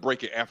don't want to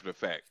break it after the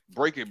fact.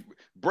 Break it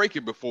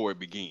before it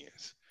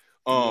begins.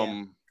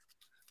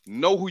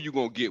 Know who you're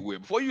gonna get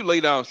with. Before you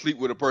lay down and sleep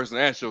with a person,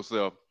 ask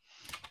yourself,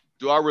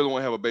 do I really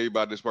want to have a baby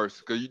by this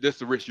person? Because that's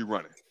the risk you're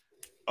running.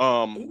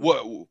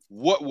 What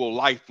will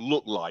life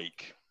look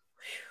like?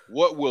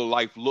 What will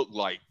life look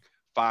like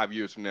 5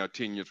 years from now,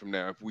 10 years from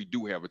now, if we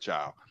do have a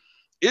child?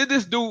 Is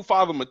this dude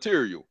father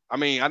material? I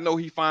mean, I know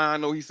he's fine, I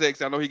know he's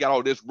sexy, I know he got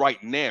all this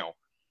right now,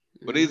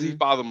 but is he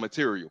father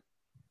material?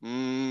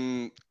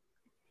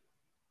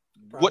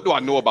 What do I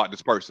know about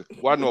this person?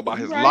 What do I know about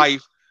his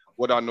life?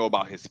 What do I know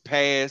about his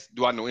past?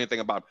 Do I know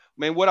anything about,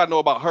 man, what I know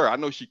about her? I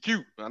know she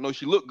cute. I know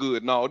she look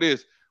good and all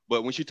this,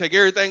 but when she take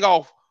everything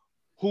off,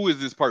 who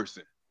is this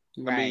person?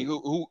 Right. I mean,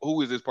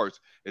 who is this person?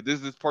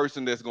 Is this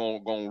person that's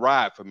gonna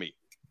ride for me?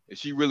 Is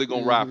she really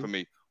gonna ride for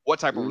me? What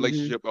type of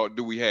relationship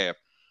do we have?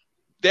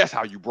 That's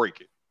how you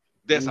break it.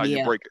 That's how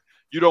you break it.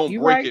 You don't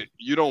break it.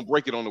 You don't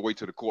break it on the way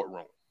to the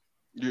courtroom.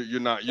 You're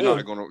not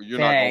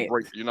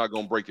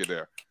gonna break it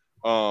there.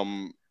 So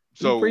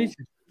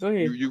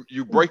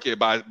you break it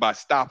by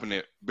stopping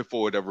it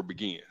before it ever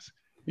begins.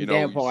 You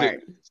know,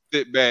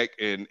 sit back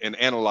and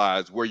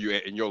analyze where you're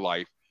at in your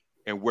life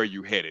and where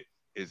you headed.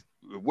 Is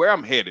where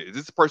I'm headed. Is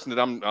this the person that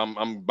I'm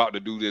about to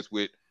do this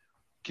with?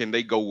 Can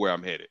they go where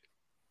I'm headed?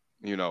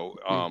 You know,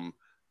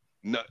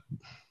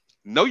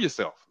 know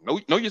yourself.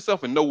 Know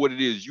yourself and know what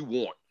it is you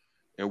want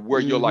and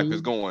where your life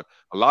is going.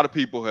 A lot of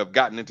people have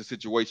gotten into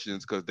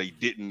situations because they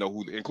didn't know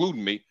who,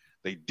 including me,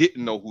 they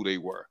didn't know who they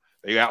were.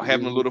 They out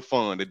having a little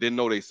fun. They didn't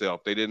know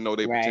themselves. They didn't know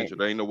their potential.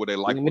 They didn't know what they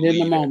like. Within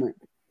the moment.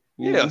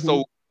 Yeah.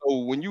 So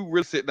when you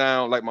really sit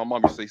down, like my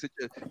mom used to say,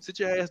 sit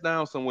your ass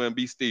down somewhere and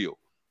be still.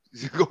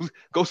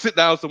 Go sit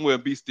down somewhere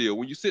and be still.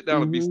 When you sit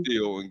down and be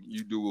still and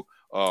you do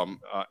you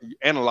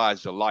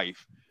analyze your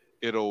life,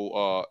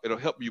 it'll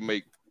help you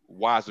make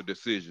wiser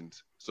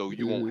decisions. So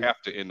you won't have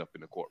to end up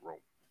in the courtroom.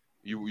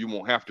 You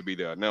won't have to be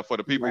there. Now for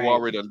the people who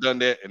already done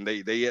that and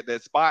they at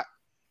that spot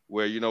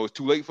where it's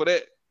too late for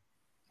that,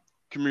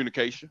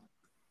 communication.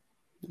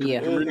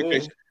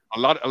 Communication. A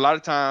lot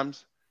of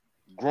times,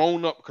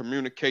 grown up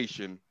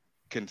communication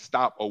can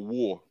stop a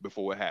war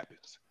before it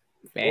happens.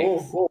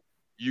 Facts.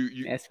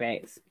 That's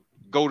facts.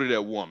 Go to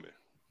that woman.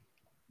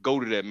 Go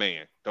to that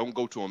man. Don't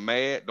go to him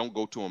mad. Don't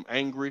go to him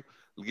angry.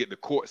 Get the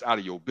courts out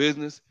of your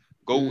business.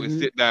 Go and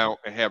sit down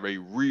and have a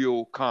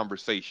real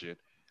conversation.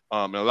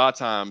 And a lot of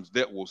times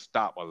that will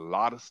stop a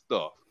lot of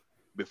stuff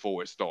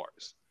before it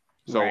starts.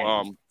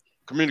 So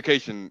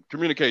communication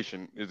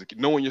is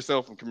knowing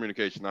yourself, and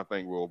communication I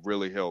think will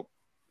really help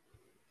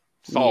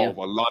solve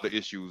a lot of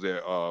issues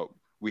that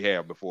we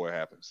have before it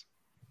happens.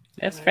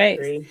 That's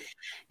facts.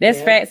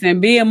 That's facts.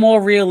 And being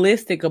more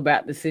realistic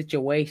about the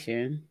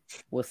situation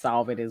will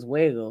solve it as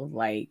well.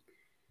 Like,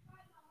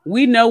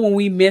 we know when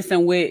we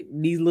messing with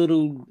these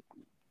little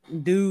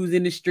dudes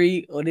in the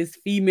street or these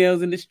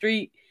females in the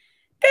street,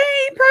 they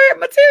ain't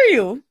perfect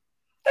material.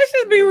 Let's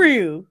just be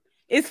real.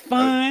 It's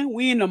fun.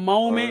 We in the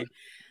moment.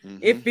 Mm-hmm.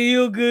 It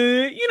feel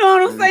good. You know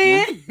what I'm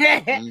saying?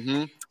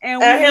 Mm-hmm. And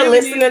we Out here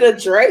listening to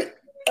Drake.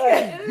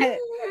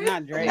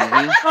 Not Drake.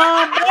 Mm-hmm.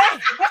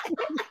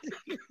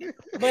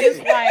 But it's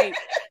like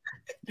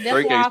that's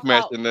Drake why ain't I thought.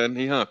 smashing nothing.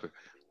 He humping.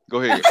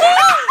 Go ahead.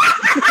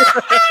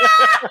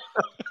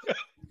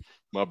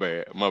 My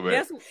bad.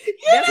 That's why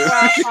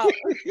I thought.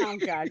 Oh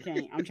God, I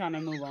can't. I'm trying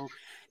to move on.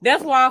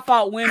 That's why I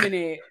fought women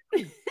at.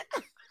 I'm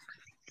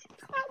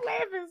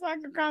laughing so I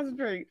can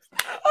concentrate.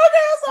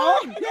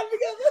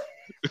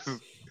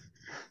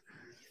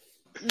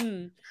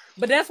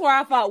 But that's why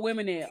I fought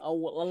women at. A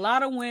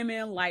lot of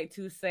women like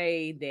to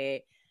say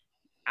that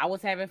I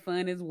was having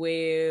fun as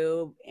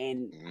well,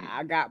 and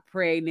I got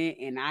pregnant,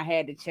 and I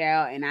had the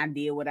child, and I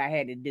did what I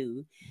had to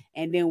do,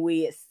 and then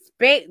we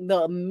expect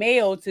the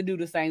male to do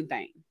the same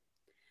thing.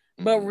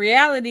 But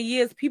reality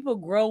is, people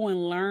grow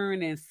and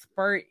learn and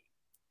spurt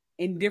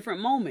in different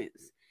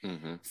moments.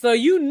 So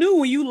you knew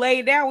when you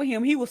laid down with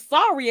him, he was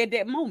sorry at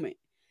that moment.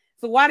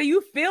 So why do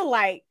you feel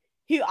like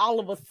he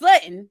all of a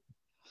sudden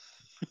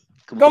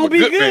gonna be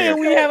good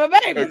when you have a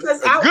baby?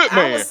 Because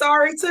I was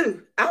sorry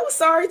too. I was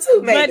sorry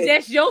too, maybe. But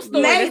that's your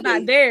story. Maybe. That's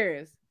not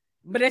theirs.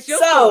 But that's your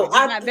story.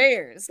 That's not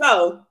theirs.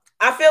 So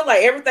I feel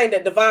like everything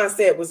that Devon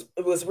said was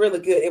really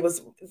good. It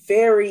was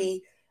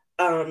very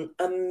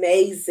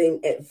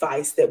amazing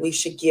advice that we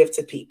should give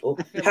to people.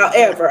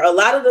 However, a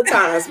lot of the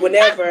times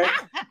whenever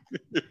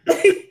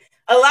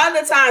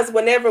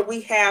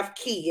we have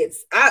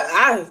kids,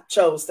 I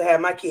chose to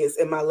have my kids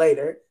in my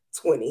later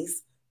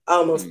 20s,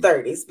 almost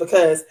 30s,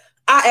 because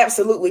I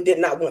absolutely did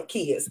not want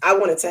kids. I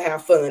wanted to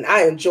have fun.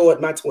 I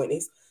enjoyed my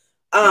 20s.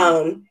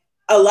 A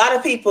lot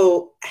of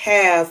people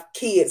have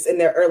kids in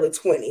their early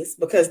 20s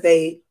because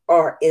they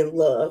are in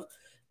love,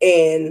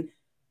 and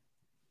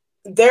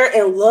they're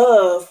in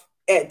love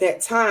at that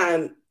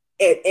time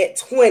at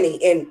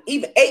 20, and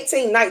even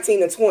 18,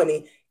 19, and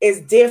 20 is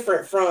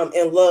different from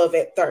in love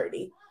at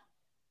 30.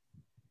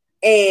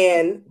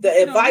 And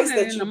the advice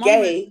that you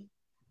gave,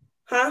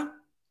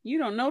 you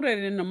don't know that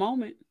in the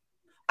moment.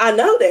 I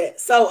know that.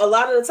 So a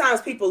lot of the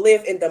times people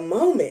live in the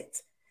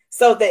moment.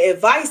 So the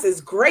advice is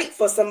great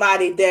for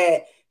somebody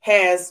that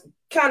has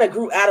kind of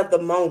grew out of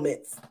the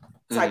moment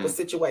type of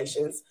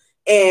situations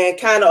and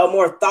kind of are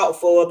more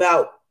thoughtful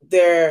about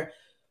the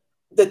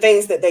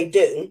things that they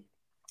do,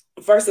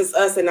 versus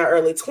us in our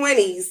early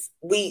 20s.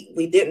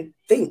 We didn't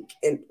think,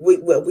 and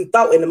we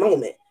thought in the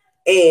moment,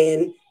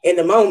 and in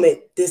the moment,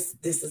 this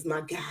is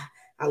my guy.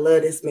 I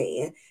love this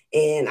man,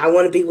 and I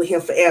want to be with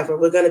him forever.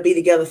 We're going to be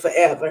together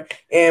forever.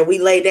 And we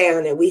lay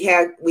down and we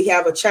have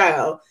a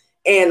child.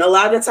 And a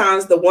lot of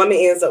times the woman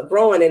ends up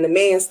growing and the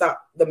man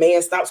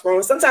stops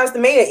growing. Sometimes the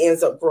man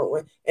ends up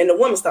growing and the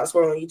woman stops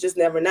growing. You just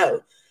never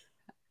know.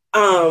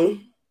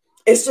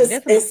 It's just,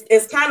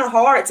 it's kind of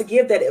hard to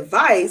give that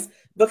advice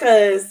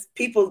because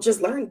people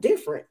just learn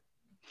different.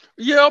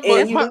 Yeah,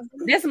 but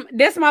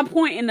that's my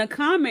point in the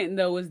comment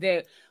though, is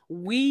that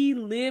we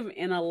live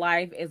in a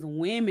life as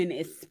women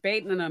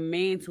expecting a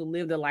man to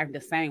live the life the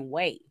same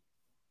way.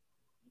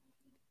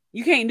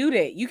 You can't do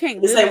that. You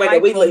can't live a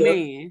life for a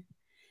man.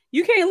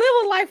 You can't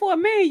live a life for a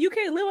man. You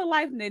can't live a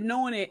life that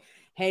knowing that,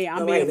 hey,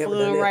 I'm being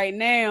fun right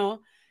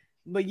now.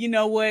 But you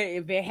know what?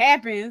 If it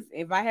happens,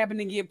 if I happen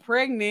to get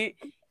pregnant,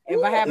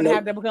 if I happen to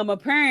have to become a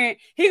parent,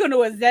 he gonna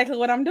know exactly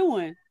what I'm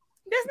doing.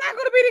 That's not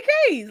gonna be the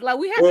case. Like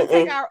we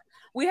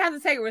have to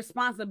take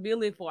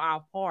responsibility for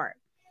our part.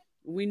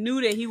 We knew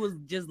that he was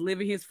just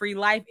living his free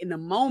life in the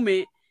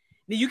moment.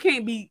 That you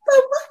can be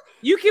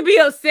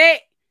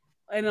upset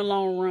in the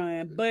long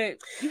run, but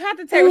you have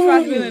to take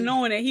responsibility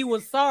knowing that he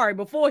was sorry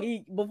before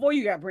you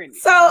got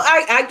pregnant. So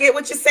I get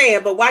what you're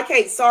saying, but why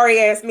can't sorry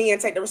ass men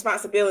take the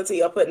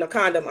responsibility of putting a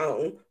condom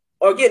on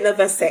or getting a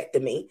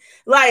vasectomy?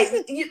 Like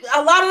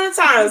a lot of the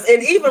times,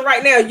 and even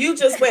right now, you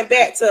just went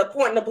back to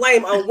pointing the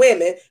blame on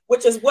women,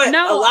 which is what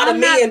a lot of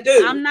men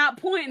do. I'm not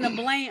pointing the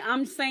blame.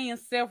 I'm saying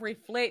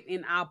self-reflect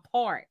in our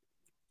part.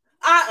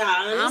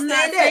 I'm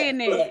not saying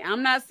that.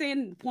 I'm not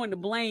saying point the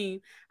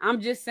blame.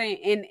 I'm just saying,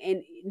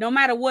 and no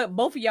matter what,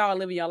 both of y'all are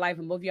living your life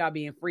and both of y'all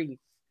being free.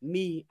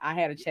 Me, I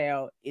had a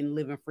child and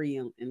living free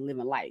and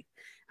living life.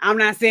 I'm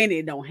not saying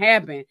it don't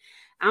happen.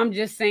 I'm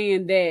just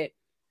saying that,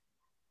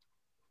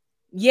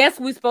 yes,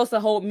 we're supposed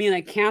to hold men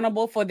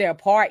accountable for their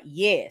part.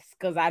 Yes,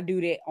 because I do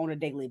that on a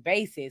daily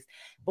basis.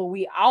 But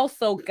we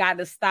also got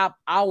to stop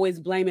always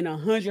blaming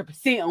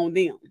 100% on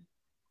them.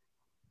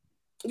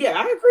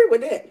 Yeah, I agree with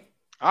that.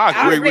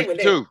 I agree with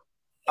you too. You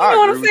know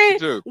what I'm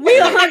saying? We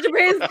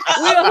 100%.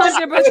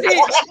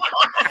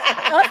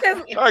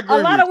 A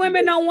lot of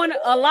women don't want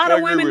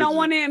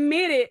to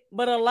admit it,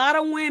 but a lot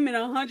of women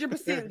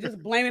 100%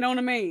 just blame it on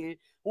the man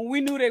when we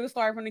knew they would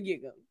start from the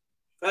get go.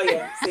 Oh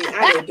yeah, see,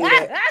 I didn't do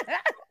that.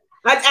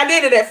 I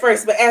did it at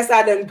first, but as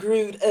I done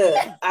grew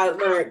up, I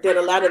learned that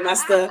a lot of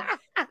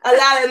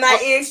my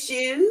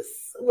issues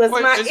was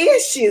my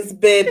issues,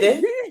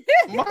 baby.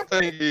 My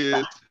thing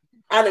is,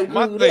 I done grew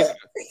up.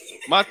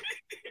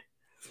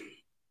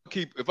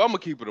 If I'm gonna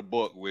keep it a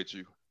buck with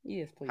you,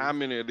 yes, please. How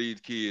many of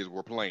these kids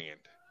were planned?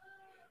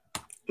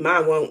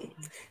 Mine won't.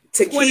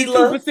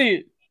 tequila,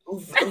 22%.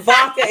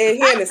 vodka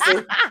and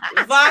Hennessy.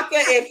 Vodka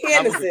and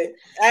Hennessy.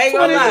 I ain't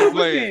gonna lie.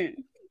 22%.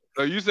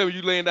 So you said when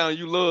you laying down,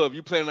 you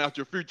planning out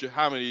your future.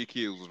 How many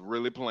kids was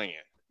really playing?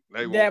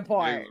 That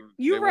part.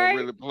 You they right. won't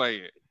really play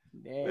it.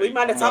 We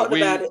might have talked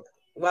about it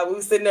while we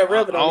were sitting there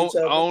rubbing on each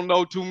other. I don't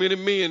know too many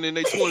men in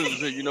their 20s that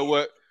say, you know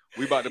what?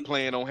 We about to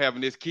plan on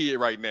having this kid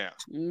right now.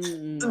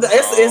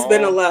 It's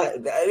been a lot.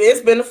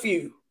 It's been a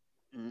few.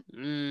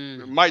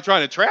 Might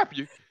trying to trap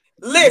you.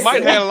 Listen, you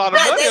might have a lot of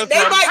money.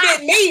 They might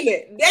didn't mean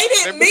it. They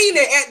didn't mean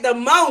it at the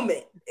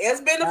moment.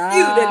 It's been a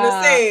few that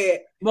have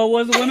said. But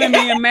was women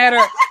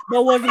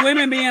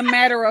being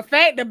matter of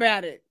fact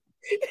about it?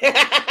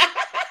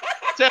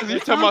 Chelsea, you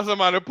talking about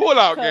somebody pull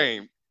out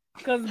game.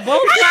 Because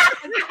both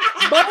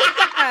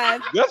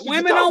sides,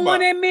 women don't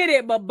want to admit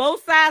it, but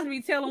both sides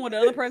be telling what the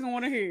other person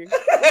want to hear.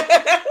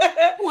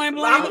 I'm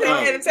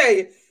here to tell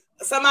you.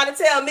 Somebody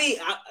tell me,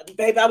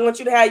 baby, I want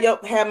you to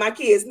have my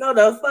kids. No,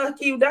 the fuck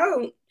you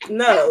don't.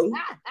 No,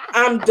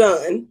 I'm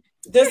done.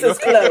 This is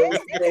closed,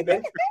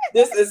 baby.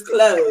 This is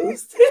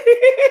closed.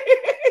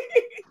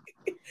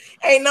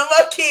 Ain't no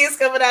more kids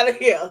coming out of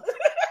here.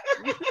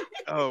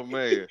 Oh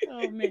man.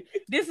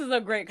 This is a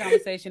great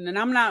conversation, and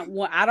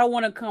I don't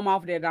want to come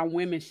off that I'm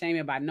women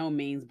shaming by no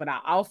means, but I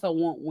also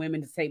want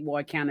women to take more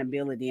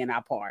accountability in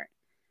our part.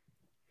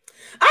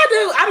 I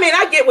do. I mean,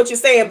 I get what you're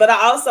saying, but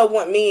I also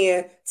want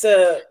men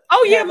to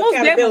have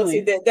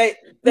accountability that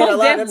a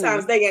lot of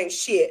times they ain't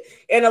shit,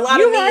 and a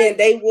lot of men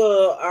they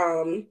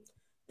will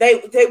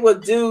they will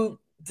do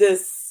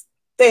this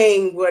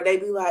thing where they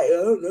be like,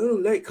 oh no,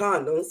 like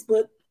condoms,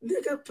 but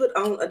nigga, put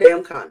on a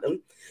damn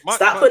condom.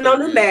 Stop putting on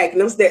the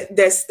magnums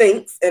that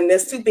stinks and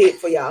that's too big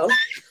for y'all.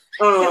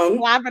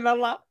 Slapping a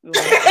lot.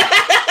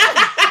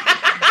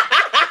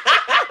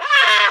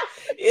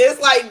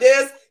 It's like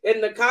this,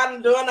 and the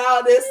condom doing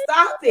all this.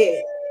 Stop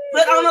it.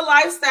 Put on a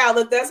lifestyle.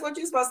 If that's what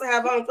you're supposed to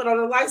have on, put on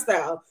a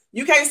lifestyle.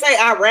 You can't say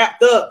I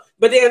wrapped up,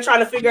 but then trying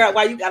to figure out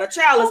why you got a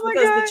child is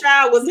because the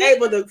child was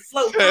able to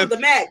float through the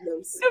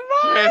magnums.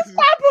 Devon,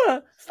 stop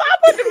her,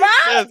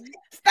 Devon.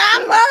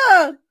 Stop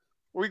her.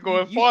 We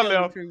going far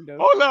left.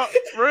 Hold up.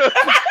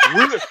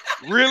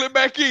 Reel it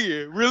back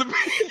in. Reel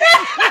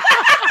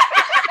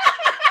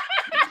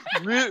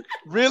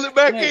it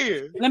back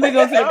in. Let me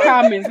go to the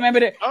comments. Maybe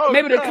the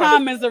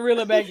comments are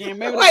reeling back in.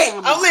 Wait,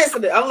 I'm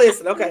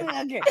listening.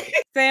 Okay.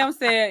 Sam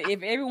said,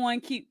 if everyone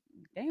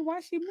dang,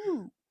 why she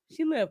moved?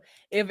 She left.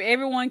 If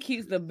everyone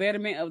keeps the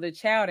betterment of the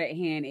child at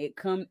hand, it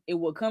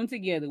will come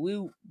together.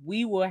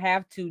 We will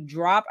have to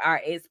drop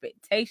our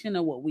expectation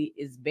of what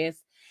is best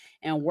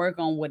and work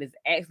on what is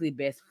actually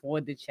best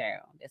for the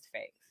child. That's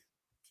facts.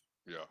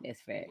 Yeah. That's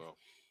facts. Well,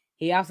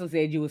 he also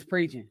said you was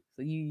preaching.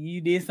 So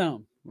you did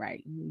something,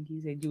 right? He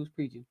said you was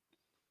preaching.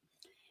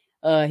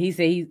 He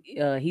said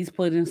he's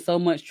putting so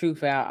much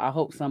truth out. I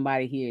hope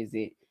somebody hears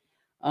it.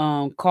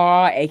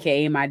 Carl,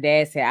 aka my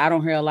dad, said, I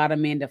don't hear a lot of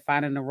men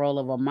defining the role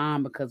of a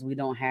mom because we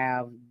don't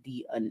have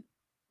the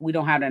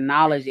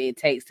knowledge it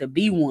takes to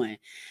be one.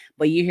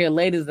 But you hear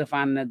ladies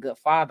defining a good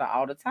father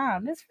all the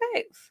time. That's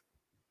facts.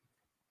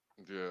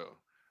 Yeah.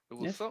 It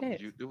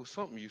was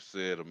something you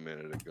said a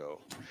minute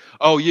ago.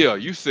 Oh yeah,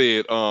 you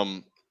said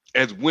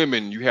as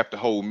women you have to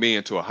hold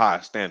men to a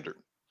higher standard.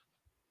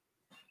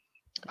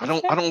 I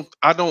think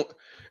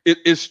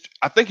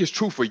it's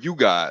true for you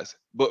guys,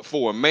 but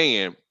for a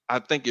man, I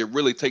think it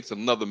really takes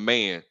another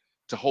man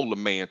to hold a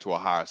man to a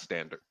higher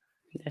standard.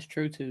 That's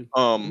true too.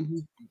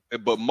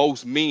 But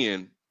most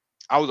men,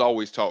 I was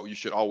always taught you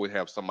should always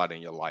have somebody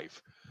in your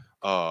life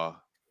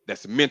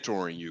that's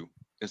mentoring you,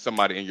 and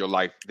somebody in your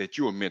life that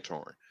you are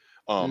mentoring,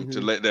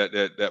 to let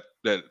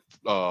that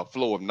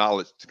flow of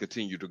knowledge to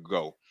continue to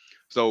go.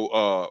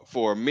 So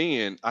for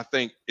men, I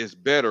think it's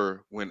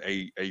better when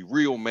a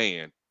real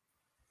man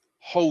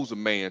holds a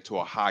man to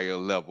a higher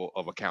level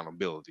of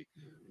accountability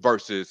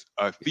versus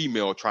a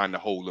female trying to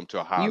hold them to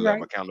a higher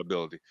level of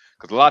accountability.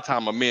 Because a lot of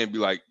time a man be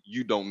like,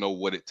 you don't know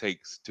what it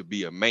takes to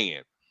be a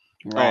man.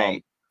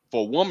 Right.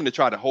 For a woman to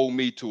try to hold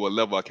me to a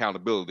level of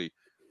accountability,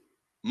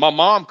 my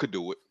mom could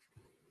do it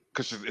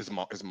because it's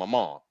my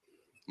mom.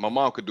 My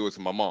mom could do it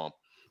to my mom.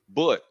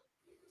 But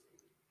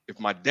if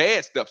my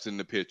dad steps in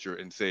the picture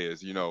and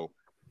says,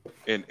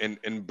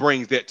 and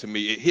brings that to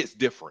me, it hits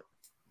different.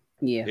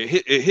 Yeah,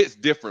 it hits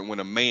different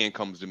when a man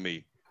comes to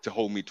me to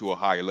hold me to a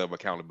higher level of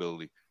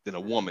accountability than a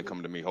woman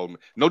come to me holding me.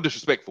 No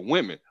disrespect for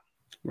women,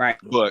 right?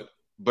 But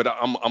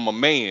I'm a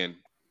man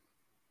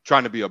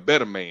trying to be a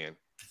better man,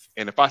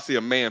 and if I see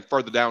a man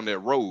further down that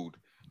road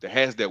that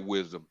has that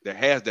wisdom, that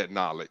has that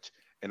knowledge,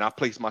 and I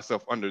place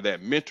myself under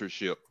that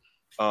mentorship,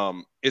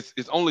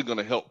 it's only going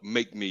to help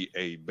make me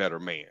a better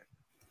man.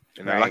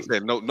 And like I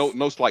said,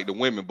 no slight to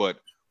women,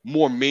 but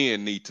more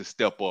men need to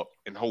step up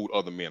and hold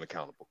other men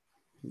accountable.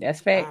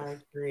 That's fact. I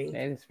agree.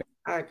 That is fact.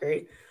 I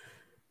agree.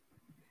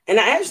 And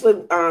I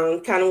actually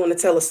kind of want to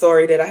tell a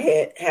story that I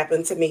had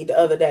happen to me the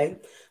other day.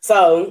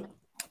 So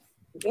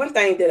one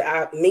thing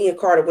that me and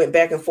Carter went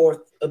back and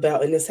forth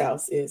about in this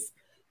house is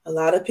a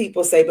lot of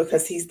people say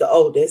because he's the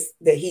oldest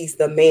that he's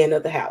the man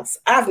of the house.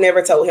 I've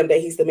never told him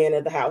that he's the man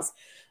of the house.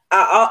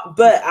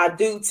 But I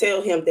do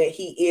tell him that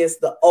he is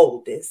the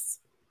oldest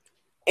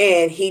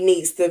and he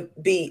needs to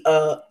be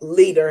a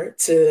leader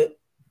to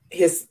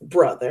his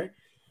brother.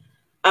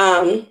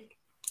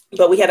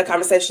 But we had a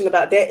conversation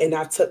about that and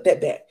I took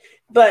that back.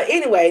 But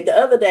anyway, the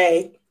other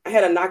day I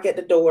had a knock at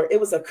the door. It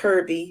was a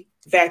Kirby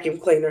vacuum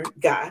cleaner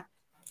guy.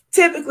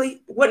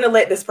 Typically wouldn't have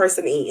let this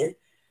person in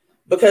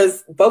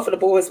because both of the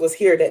boys was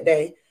here that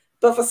day.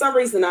 But for some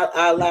reason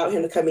I allowed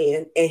him to come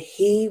in and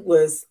he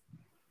was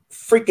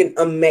freaking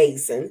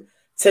amazing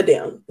to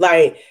them.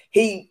 Like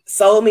he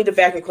sold me the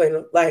vacuum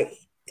cleaner. Like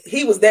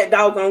he was that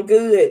doggone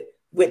good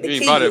with the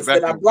keys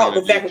that I brought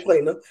the vacuum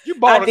cleaner. You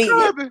bought a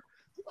Kirby?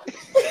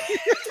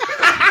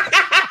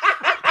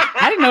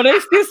 I didn't know they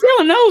still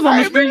selling those on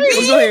the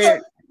street. Go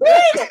ahead.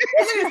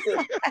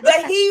 Listen,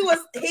 but he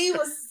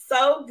was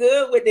so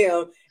good with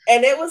them.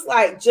 And it was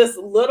like just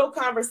little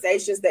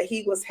conversations that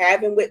he was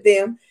having with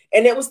them.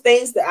 And it was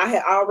things that I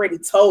had already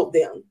told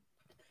them.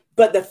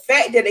 But the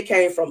fact that it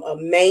came from a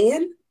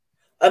man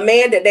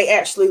that they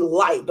actually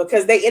liked,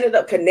 because they ended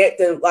up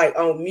connecting like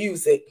on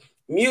music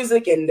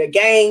and the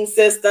game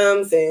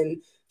systems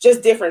and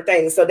just different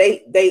things. So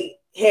they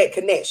had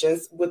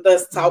connections with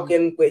us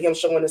talking with him,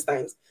 showing us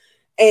things.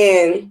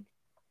 And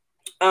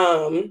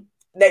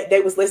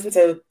they was listening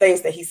to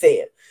things that he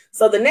said.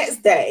 So the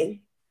next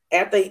day,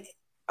 after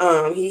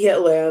he had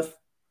left,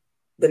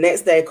 the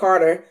next day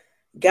Carter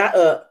got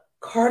up.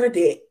 Carter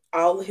did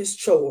all of his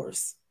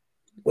chores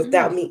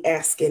without me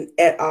asking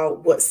at all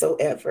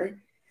whatsoever.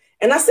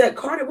 And I said,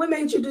 Carter, what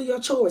made you do your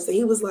chores? And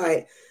he was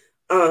like,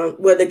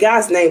 well, the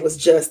guy's name was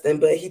Justin,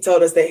 but he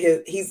told us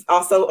that he's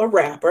also a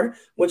rapper,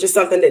 which is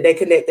something that they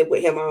connected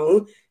with him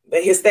on.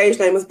 But his stage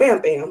name was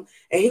Bam Bam.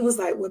 And he was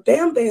like, well,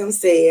 Bam Bam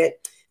said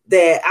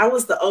that I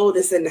was the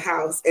oldest in the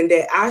house and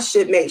that I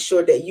should make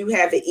sure that you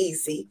have it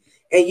easy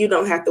and you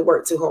don't have to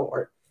work too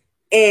hard.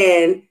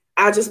 And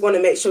I just want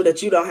to make sure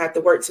that you don't have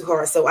to work too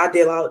hard. So I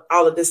did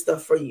all of this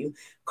stuff for you.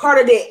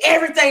 Carter did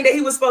everything that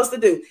he was supposed to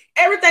do.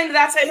 Everything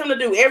that I tell him to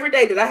do every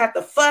day that I have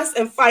to fuss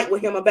and fight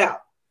with him about.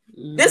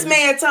 This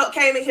man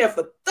came in here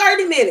for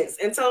 30 minutes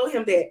and told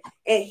him that.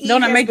 And he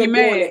has been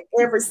doing it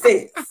ever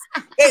since.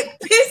 It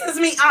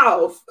pisses me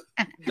off.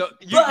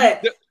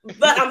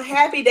 But I'm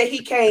happy that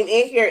he came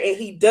in here and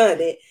he done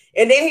it.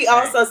 And then he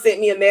also sent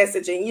me a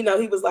message and, you know,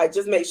 he was like,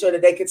 just make sure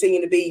that they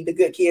continue to be the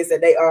good kids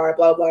that they are,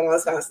 blah, blah, and all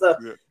this kind of stuff.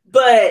 Yeah.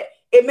 But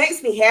it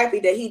makes me happy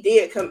that he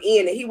did come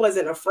in and he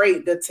wasn't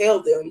afraid to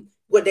tell them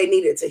what they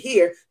needed to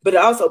hear. But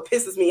it also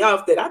pisses me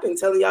off that I've been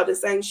telling y'all the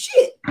same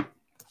shit.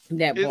 And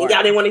y'all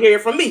didn't want to hear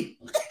it from me.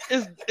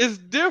 It's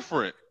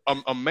different.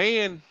 A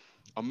man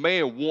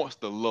wants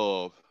the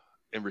love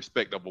and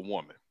respect of a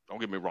woman. Don't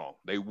get me wrong.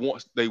 They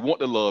want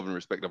the love and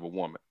respect of a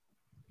woman.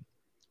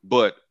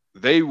 But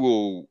they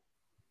will.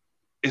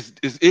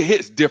 It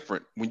hits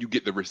different when you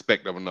get the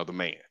respect of another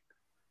man.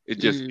 It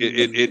just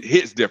it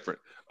hits different.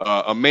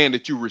 A man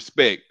that you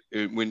respect,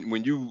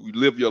 when you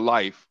live your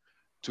life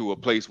to a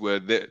place where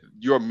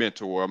your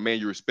mentor or a man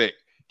you respect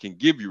can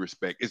give you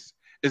respect,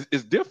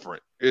 it's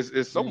different.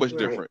 It's so much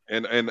different,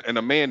 and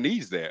a man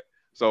needs that.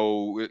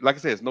 So, like I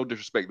said, it's no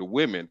disrespect to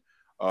women,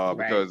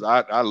 because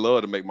I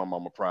love to make my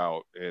mama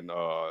proud and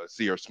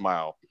see her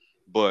smile.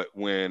 But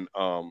when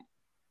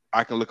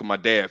I can look at my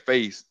dad's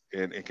face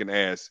and can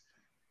ask,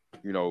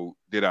 you know,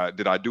 did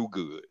I do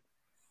good?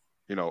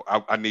 You know, I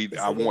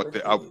want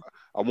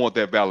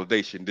that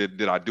validation.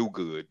 Did I do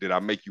good? Did I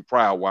make you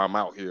proud while I'm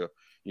out here,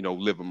 you know,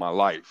 living my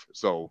life?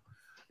 So,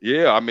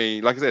 yeah, I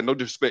mean, like I said, no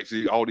disrespect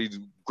to all these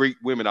great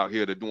women out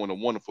here that are doing a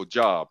wonderful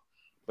job,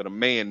 but a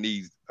man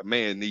needs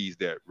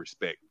that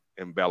respect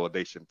and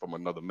validation from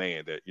another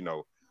man that, you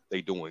know,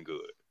 they doing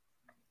good.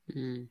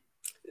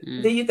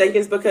 Do you think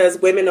it's because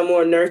women are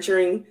more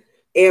nurturing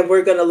and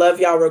we're gonna love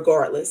y'all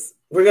regardless?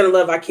 We're gonna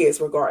love our kids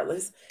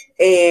regardless.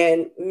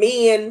 And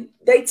men,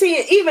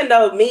 even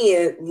though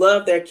men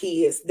love their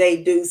kids,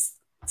 they do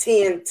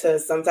tend to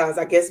sometimes,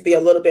 I guess, be a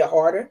little bit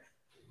harder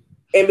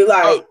and be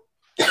like,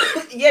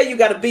 yeah, you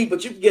got a B,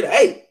 but you can get an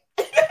A.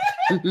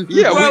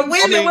 Yeah, we're more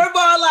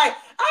like,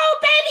 oh,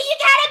 baby, you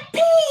got a B,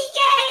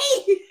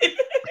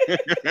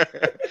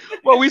 yay.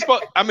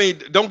 Well, I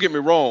mean, don't get me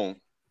wrong.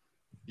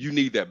 You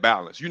need that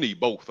balance. You need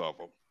both of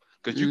them,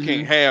 because you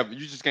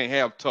just can't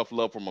have tough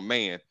love from a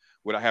man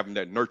without having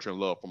that nurturing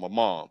love from a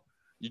mom.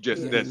 You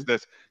just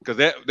that's because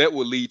that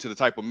would lead to the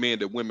type of men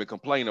that women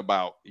complain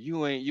about. You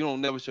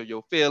don't never show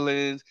your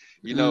feelings.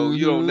 You know,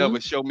 you don't never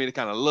show me the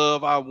kind of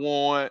love I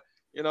want.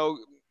 You know,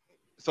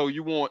 so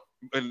you want,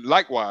 and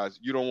likewise,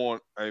 you don't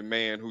want a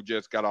man who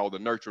just got all the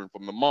nurturing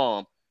from the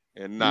mom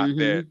and not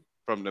that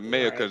from the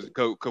male.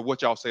 Because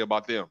what y'all say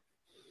about them?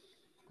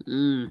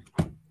 No,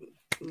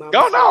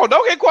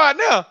 don't get quiet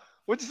now.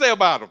 What you say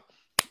about them?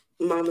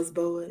 Mama's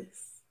boys.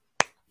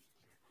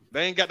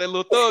 They ain't got that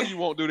little thug you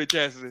won't do the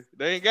Chastity.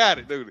 They ain't got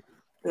it, do they?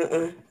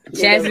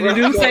 Chastity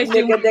do say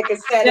she need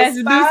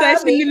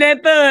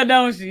that thug,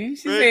 don't she?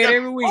 She said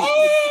every week.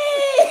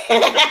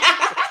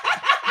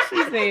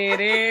 She said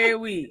every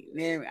week.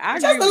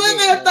 Just a little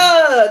bit of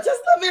thug.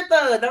 Just a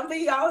Samantha, don't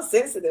be all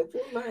sensitive.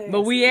 Pull my ass.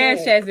 But we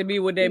asked Chassie B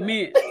what that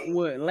meant.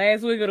 What,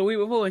 last week or the week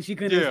before, and she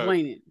couldn't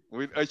explain it.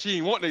 She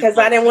didn't want to because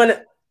I didn't want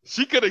to.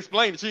 She could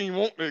explain it. She didn't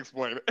want to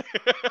explain it.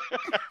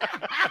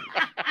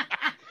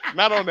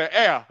 Not on the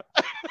air.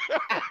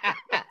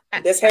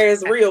 This hair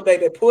is real,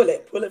 baby. Pull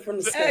it from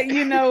the side.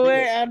 You know what?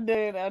 I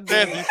did.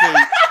 Chassie said,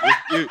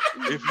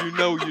 if you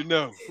know, you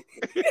know.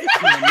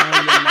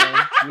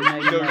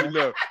 You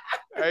know.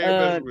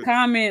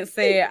 Comment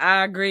said,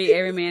 I agree.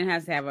 Every man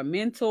has to have a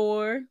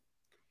mentor.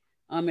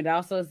 It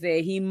also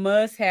said he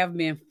must have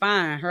been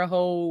fine her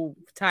whole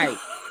type.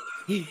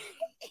 He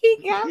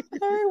got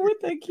her with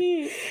a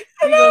kid.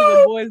 He goes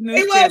the boy's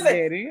new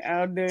stepdaddy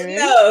out there.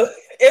 No,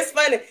 it's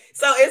funny.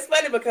 So it's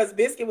funny because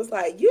Biscuit was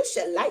like, "You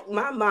should like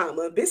my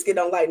mama." Biscuit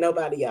don't like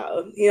nobody,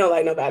 y'all. He don't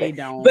like nobody. He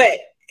don't. But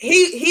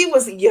he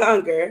was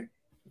younger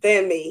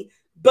than me.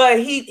 But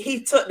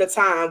he took the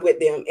time with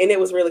them, and it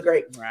was really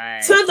great.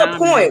 Right. To the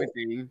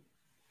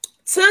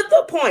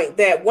point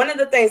that one of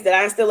the things that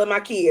I instill in my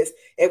kids,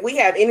 if we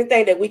have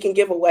anything that we can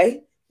give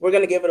away, we're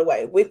going to give it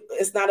away.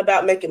 It's not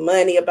about making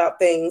money, about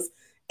things.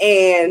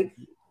 And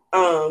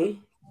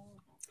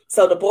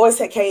so the boys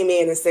had came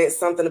in and said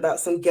something about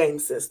some game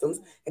systems,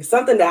 and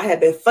something that I had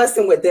been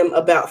fussing with them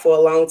about for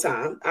a long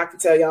time. I can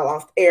tell y'all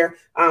off the air.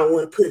 I don't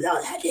want to put it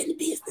all out in the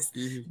business.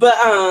 Mm-hmm. But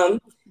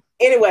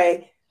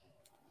anyway,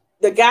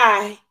 the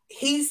guy,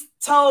 he's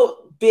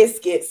told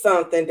Biscuit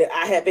something that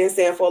I had been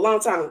saying for a long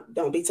time.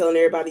 Don't be telling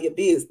everybody your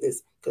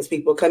business, because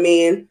people come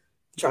in,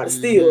 try to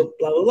steal,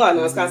 blah, blah, blah, and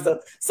all this kind of stuff.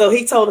 So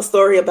he told a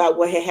story about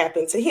what had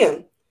happened to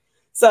him.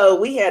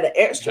 So we had an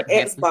extra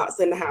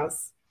Xbox in the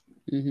house.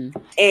 Mm-hmm.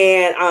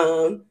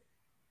 And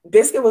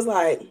Biscuit was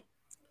like,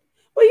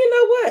 well, you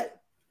know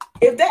what?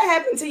 If that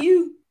happened to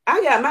you,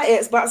 I got my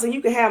Xbox and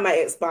you can have my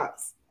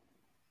Xbox.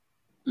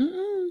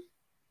 Mm-mm.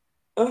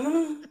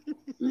 Uh-huh.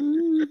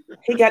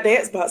 He got the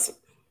Xbox.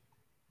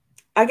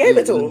 I gave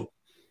it to him.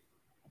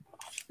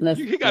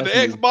 He got the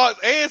Xbox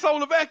and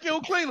sold the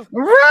vacuum cleaner.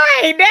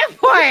 Right, that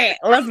point.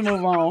 Let's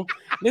move on.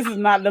 This is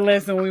not the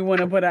lesson we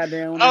want to put out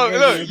there. Look,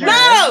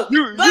 he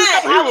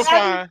was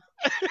fine.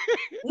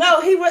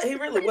 No, he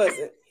really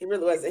wasn't. He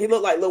really wasn't. He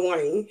looked like Lil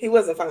Wayne. He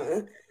wasn't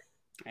fine.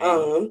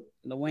 Lil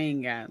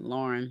Wayne got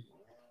Lauren.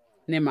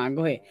 Never mind.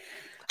 Go ahead.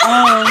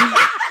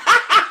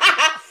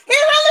 He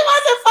really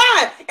wasn't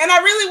fine, and I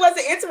really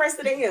wasn't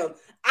interested in him.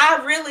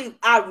 I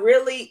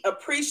really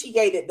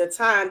appreciated the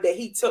time that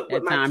he took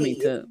with my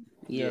kids.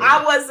 Yeah.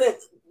 I wasn't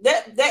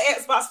that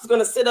Xbox was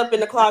gonna sit up in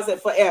the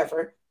closet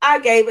forever. I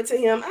gave it to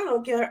him. I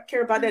don't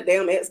care about that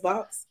damn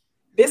Xbox.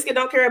 Biscuit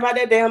don't care about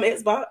that damn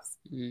Xbox.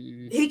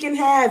 He can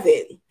have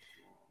it.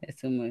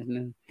 That's too much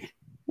now.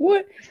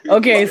 What?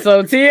 Okay,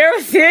 so Tierra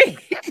said,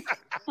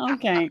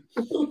 okay,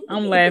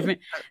 I'm laughing.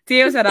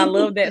 Tierra said, I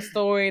love that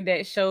story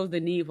that shows the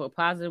need for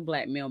positive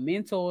Black male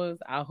mentors.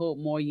 I hope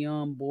more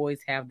young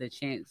boys have the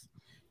chance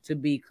to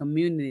be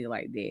community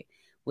like that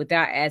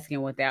without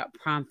asking, without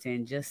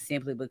prompting, just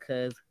simply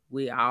because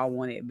we all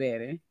want it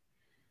better.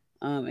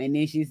 And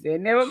then she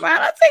said, never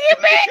mind, I'll take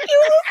it back.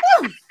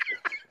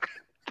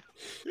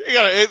 You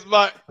got an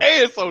Xbox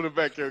and sold it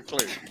back here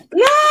clean.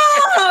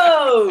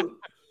 No!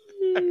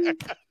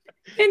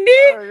 And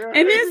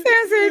then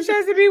Sam said,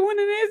 Chassie B, when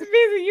it is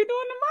busy, you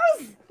doing the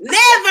most?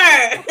 Never!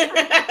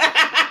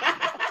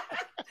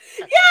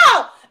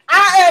 Yo, I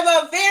am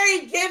a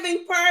very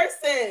giving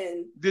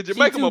person. Did you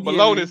make him a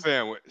bologna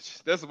sandwich?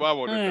 That's what I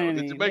want to know.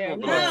 Did you make him a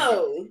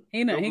bologna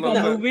sandwich? He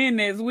gonna move in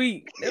next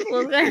week. That's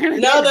what's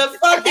no, the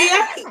fuck he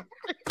ain't.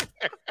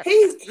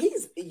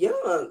 He's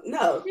young.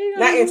 No,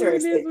 not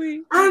interested.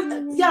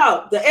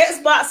 Yo, the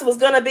Xbox was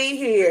gonna be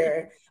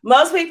here.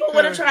 Most people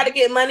would have tried to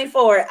get money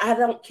for it. I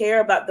don't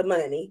care about the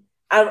money.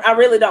 I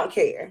really don't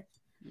care.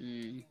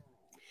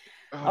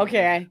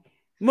 Okay,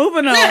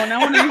 moving on.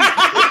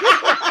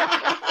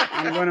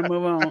 I'm going to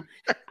move on.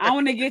 I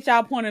want to get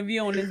y'all point of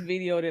view on this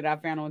video that I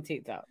found on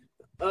TikTok.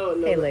 Oh,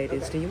 no. Hey,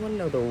 ladies, do you want to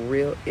know the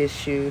real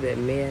issue that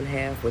men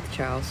have with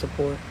child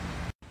support?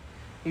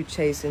 You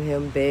chasing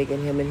him,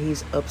 begging him, and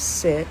he's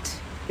upset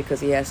because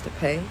he has to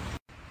pay?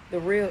 The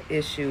real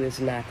issue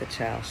is not the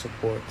child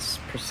supports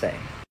per se.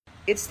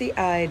 It's the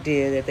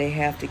idea that they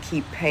have to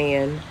keep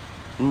paying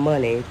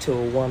money to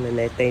a woman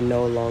that they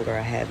no longer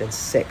are having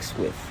sex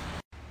with.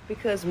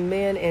 Because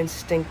men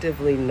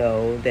instinctively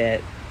know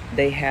that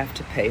they have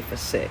to pay for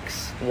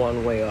sex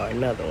one way or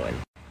another one.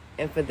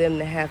 And for them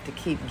to have to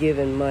keep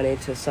giving money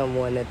to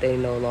someone that they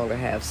no longer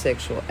have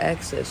sexual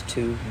access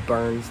to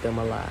burns them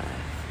alive.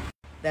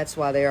 That's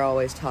why they're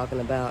always talking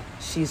about,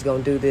 she's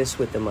gonna do this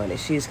with the money,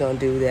 she's gonna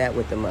do that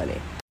with the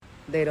money.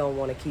 They don't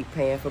want to keep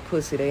paying for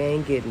pussy they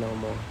ain't getting no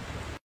more.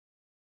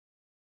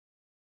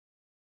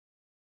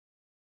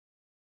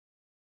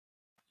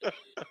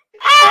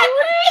 I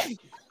agree.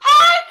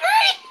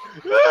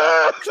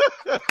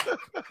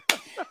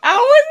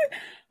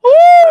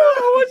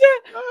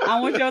 I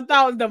want your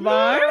thoughts,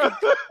 Devon.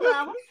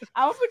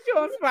 I'll put you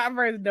on the spot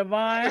first, Devon.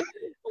 What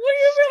do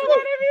you feel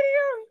about that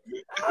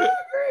video? I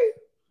agree.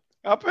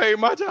 I paid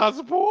my child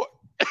support.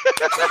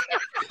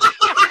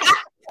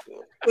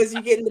 Was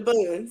you getting the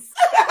buns?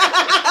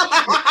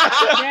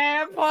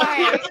 That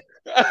part.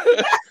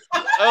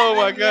 Oh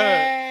my god.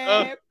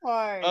 That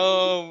part.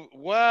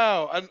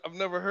 Wow. I've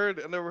never heard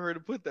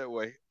it put that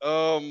way.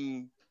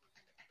 Oh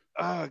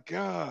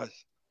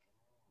gosh.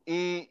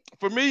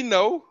 For me,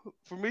 no.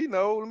 For me,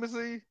 no. Let me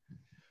see.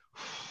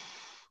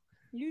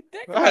 You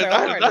think I, about it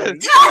I, hard. I, You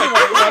think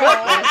about it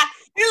hard.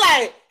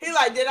 he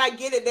like, did I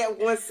get it that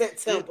one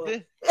September?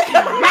 Think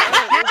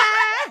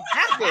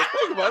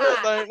about that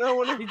thing.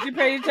 No, Did you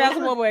pay your child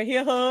support with a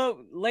heel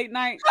hug late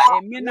night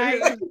at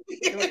midnight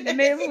the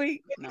next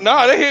week?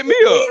 No, they hit me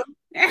up.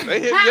 They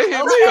hit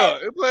me up.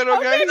 They playing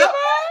no games.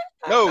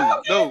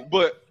 No,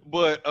 but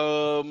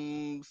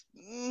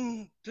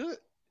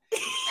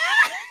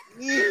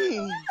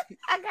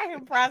I got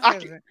him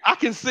processing. I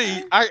can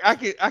see. I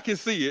can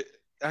see it.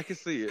 I can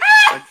see it.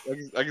 I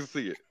can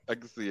see it. I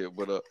can see it.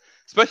 But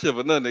especially if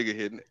another nigga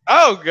hitting it.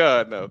 Oh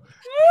God, no.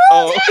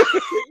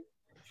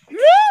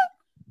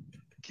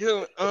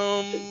 Kill.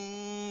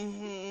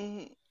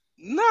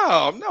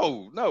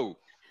 No.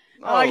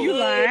 Oh, you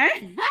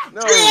lying?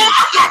 No.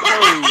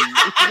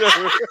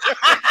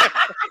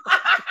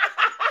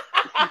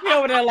 You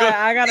over there like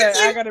I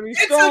gotta be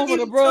strong for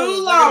the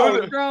bros. I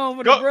gotta be strong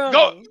for the bros.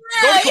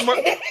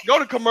 Go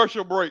to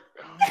commercial break.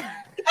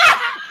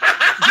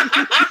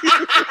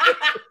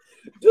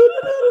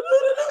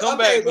 Come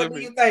back. What do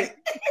you think?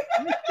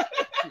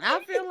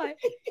 I feel like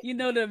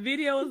the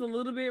video is a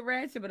little bit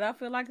ratchet, but I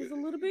feel like it's a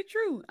little bit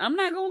true. I'm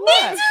not gonna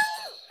lie.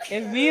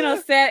 If men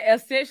are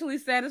sexually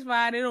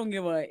satisfied, they don't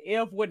give a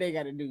F what they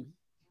gotta do.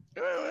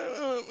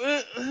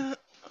 I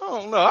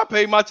don't know. I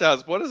paid my child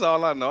support. That's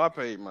all I know. I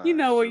paid mine. You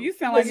know what? You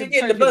sound like you a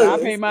get church. the buzz.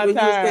 I pay my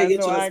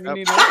time, so I can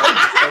need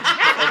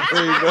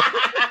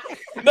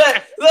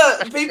But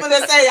look, people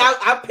that say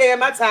I pay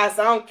my time,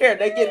 so I don't care.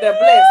 They get their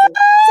blessing.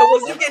 So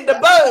was you getting the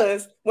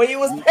buzz when you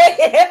was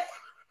paying?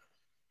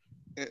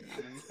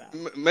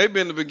 Maybe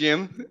in the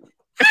beginning.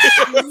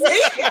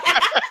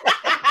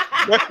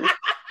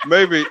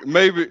 maybe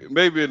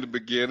in the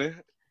beginning,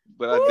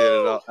 but I did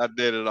it all. I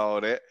did it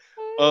all that.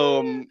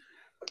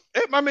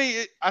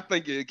 I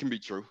think it can be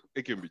true.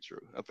 It can be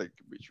true. I think it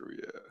can be true.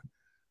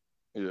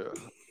 Yeah.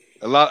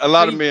 A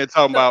lot of men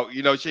talking about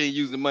she ain't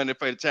using the money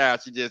for the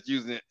child. She just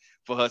using it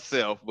for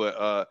herself.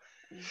 But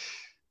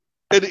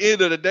at the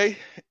end of the day,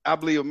 I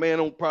believe a man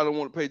don't probably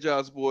want to pay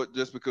child support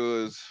just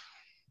because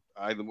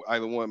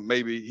either one,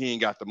 maybe he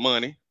ain't got the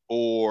money,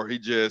 or he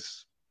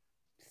just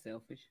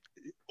selfish,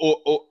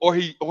 or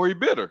he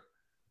bitter,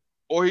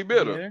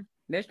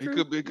 That's true.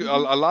 He could, a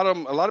lot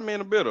of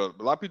men are bitter.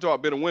 A lot of people are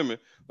bitter women.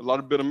 A lot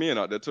of bitter men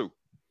out there too.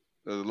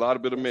 There's a lot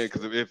of bitter men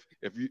because if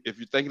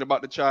you're thinking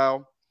about the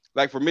child,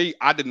 like for me,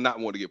 I did not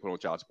want to get put on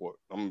child support.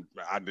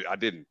 I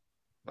didn't.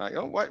 Like,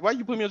 why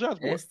you put me on child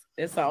support?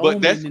 That's an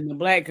omen in the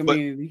black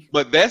community.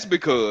 But that's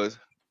because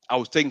I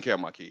was taking care of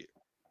my kid.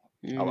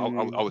 I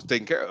was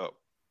taking care of.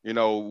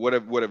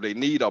 Whatever they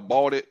need, I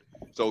bought it.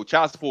 So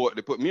child support,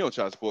 they put me on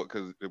child support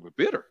because they were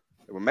bitter.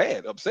 They were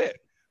mad, upset.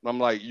 And I'm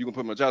like, you can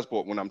put me on child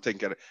support when I'm taking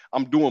care of it.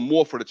 I'm doing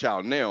more for the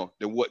child now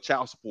than what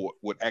child support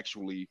would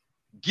actually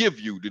give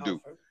you to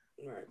do.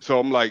 Right. So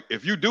I'm like,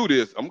 if you do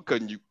this, I'm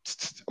cutting you.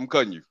 I'm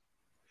cutting you.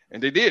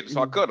 And they did.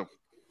 So I cut them.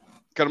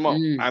 Cut them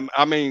off.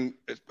 I mean,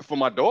 for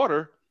my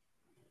daughter,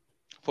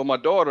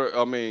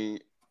 I mean,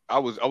 I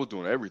was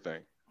doing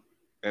everything.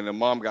 And the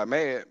mom got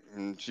mad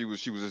and she was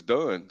just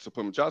done. So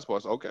put me on child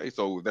support. I said, okay,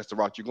 so that's the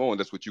route you're going.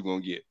 That's what you're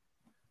gonna get.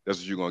 That's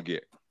what you're gonna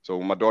get. So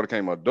when my daughter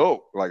came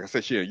adult, like I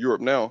said, she in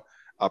Europe now.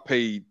 I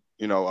paid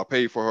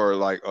for her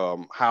like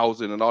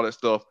housing and all that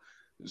stuff.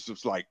 It's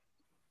just like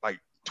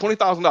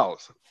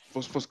 $20,000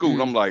 for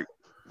school. I'm like,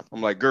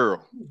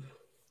 girl.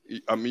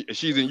 I mean,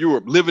 she's in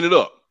Europe, living it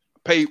up.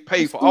 Pay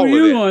for all of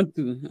that.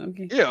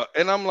 Okay. Yeah,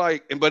 and I'm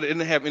like, but it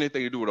didn't have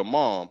anything to do with a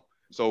mom.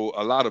 So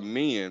a lot of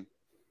men,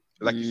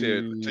 like you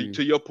said,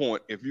 to your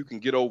point, if you can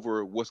get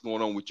over what's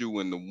going on with you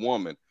and the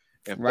woman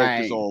and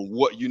focus on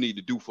what you need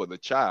to do for the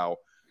child,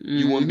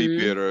 you wouldn't be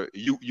bitter.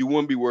 You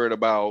wouldn't be worried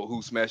about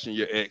who's smashing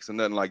your ex and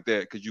nothing like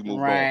that because you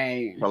moved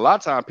on. But a lot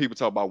of times people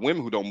talk about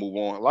women who don't move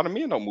on. A lot of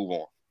men don't move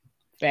on.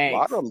 Facts. A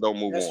lot of them don't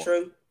move on. That's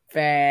true.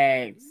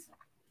 Facts.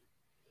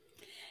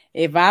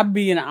 If I'm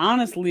being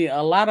honestly,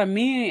 a lot of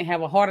men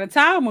have a harder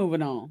time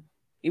moving on,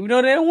 even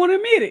though they don't want to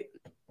admit it.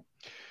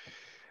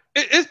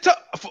 It's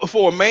tough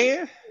for a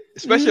man,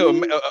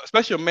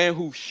 especially a man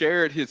who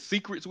shared his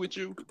secrets with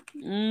you,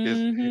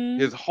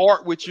 his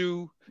heart with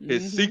you,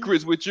 his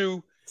secrets with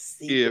you.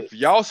 If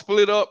y'all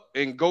split up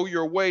and go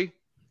your way,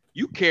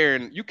 you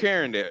carrying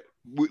that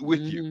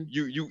with you.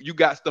 You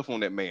got stuff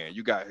on that man.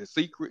 You got his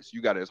secrets.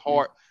 You got his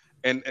heart,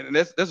 and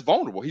that's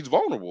vulnerable. He's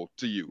vulnerable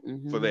to you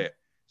for that.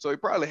 So he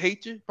probably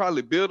hates you,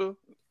 probably bitter.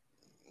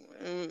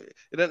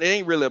 It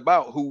ain't really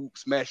about who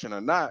smashing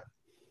or not.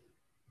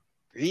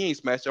 He ain't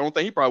smashing. I don't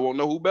think he probably won't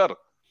know who better.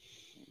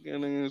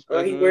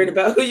 Or he worried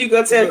about who you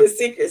gonna tell his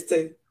secrets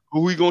to.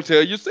 Who he gonna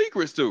tell your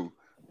secrets to?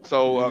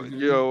 So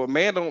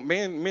men don't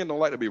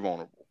like to be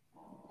vulnerable.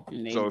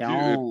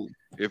 So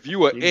if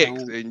you are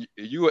ex and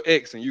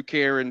you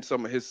carrying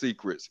some of his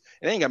secrets,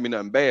 it ain't got to be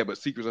nothing bad, but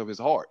secrets of his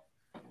heart.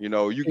 You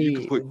know, you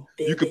can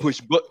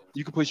push buttons.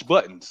 You can push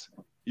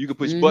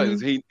Mm-hmm.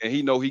 buttons. He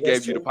know he That's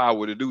gave you the true.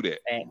 power to do that.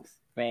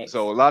 Facts.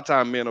 So a lot of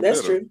times men are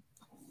That's bitter. true.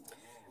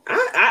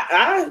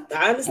 I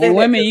understand And that,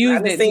 women 'cause use I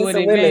done that seen to an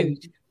some women.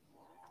 advantage.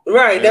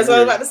 Right, And that's what I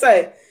was will. about to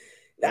say.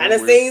 I And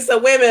done will. seen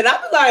some women. I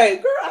was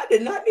like, girl, I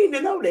did not need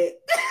to know that.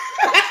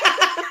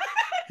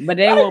 But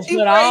they Why will did you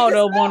put bring all this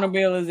those up?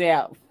 vulnerabilities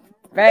out.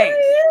 Facts.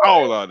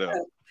 All out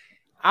there.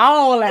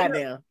 All out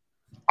there.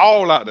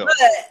 All out there.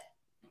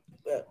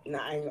 But nah,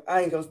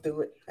 I ain't gonna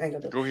do it. I ain't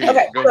gonna do it. Go ahead.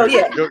 Okay, Go so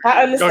ahead. yeah,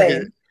 I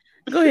understand.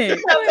 Go ahead.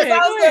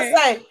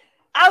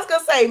 I was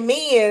gonna say,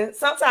 men,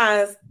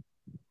 sometimes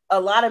a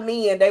lot of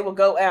men, they will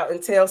go out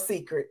and tell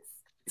secrets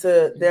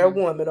to their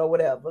woman or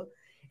whatever.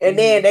 And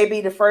then they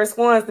be the first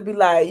ones to be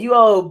like, you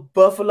old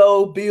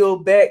Buffalo Bill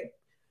back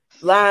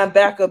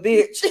linebacker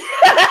bitch.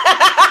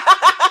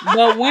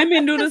 But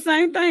women do the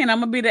same thing. I'm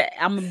gonna be the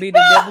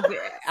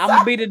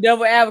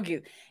devil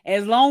advocate.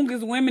 As long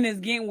as women is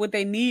getting what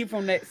they need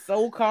from that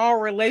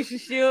so-called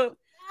relationship,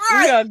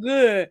 we are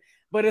good.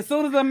 But as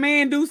soon as a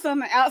man do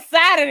something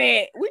outside of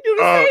that, we do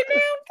the same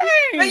damn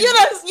thing. But you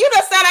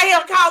done said I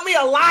him called me a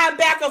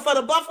linebacker for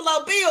the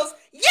Buffalo Bills.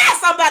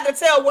 Yes, I'm about to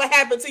tell what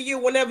happened to you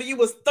whenever you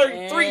was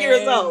 3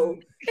 years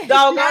old.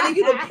 Doggone it,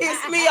 you done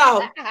pissed me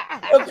off.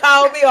 You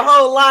called me a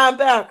whole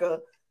linebacker.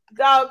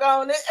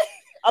 Doggone it.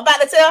 I'm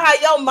about to tell how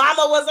your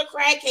mama was a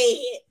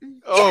crackhead.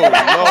 Oh, Lord.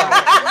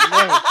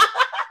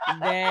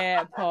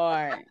 That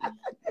part.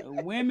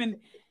 Women,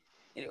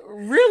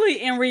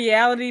 really, in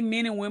reality,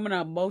 men and women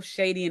are both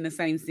shady in the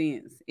same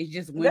sense. It's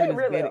just women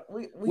really better.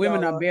 we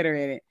Women are better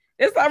at it.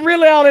 That's not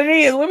really all it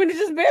is. Women are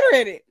just better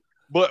at it.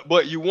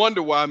 But you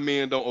wonder why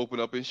men don't open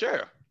up and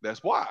share.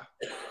 That's why.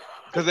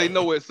 Because they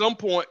know at some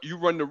point you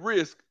run the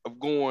risk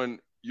of going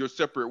your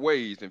separate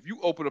ways. If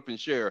you open up and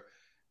share,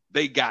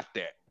 they got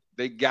that.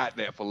 They got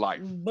that for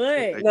life.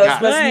 But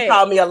especially you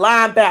called me a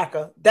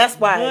linebacker. That's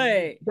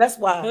why.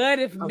 But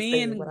if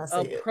men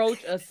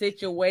approach a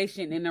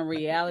situation in the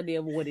reality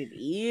of what it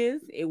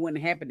is, it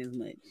wouldn't happen as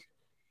much.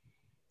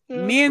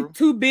 Men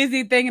too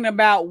busy thinking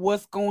about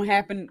what's going to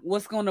happen,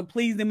 what's going to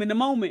please them in the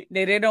moment,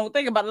 that they don't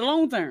think about the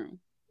long term.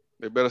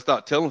 They better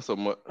stop telling so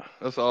much.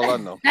 That's all I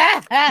know.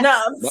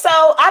 No, so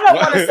I don't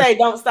want to say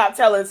don't stop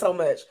telling so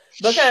much,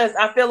 because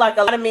I feel like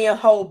a lot of men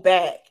hold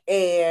back,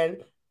 and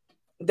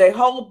they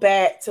hold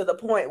back to the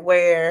point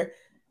where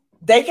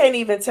they can't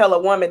even tell a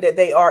woman that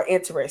they are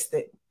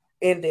interested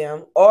in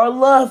them or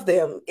love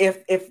them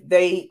if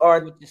they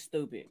are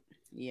stupid.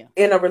 Yeah.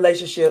 In a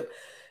relationship,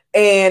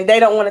 and they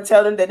don't want to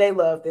tell them that they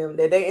love them,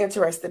 that they're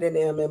interested in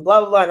them, and blah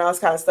blah blah and all this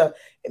kind of stuff.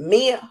 And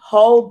men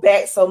hold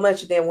back so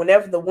much, and then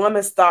whenever the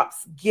woman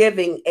stops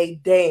giving a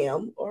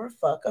damn or a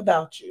fuck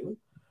about you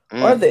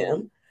or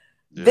them,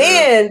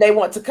 then they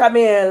want to come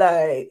in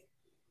like,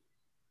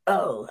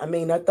 oh, I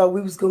mean, I thought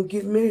we was gonna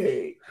get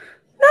married.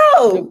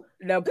 No.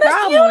 The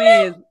problem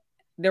is,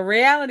 the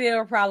reality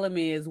of the problem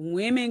is,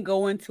 women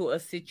go into a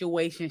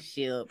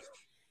situationship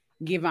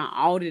giving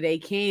all that they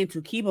can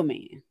to keep a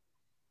man.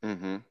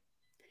 Mm-hmm.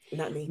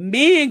 Not me.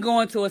 Men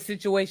go into a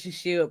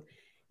situationship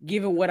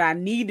giving what I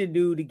need to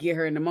do to get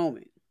her in the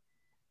moment.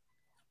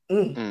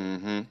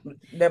 Mm-hmm. And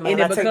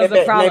it becomes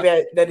a problem.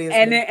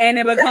 And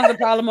it becomes a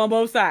problem on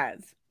both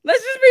sides.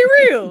 Let's just be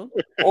real.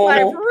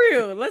 Like, for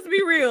real. Let's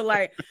be real.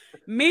 Like,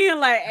 men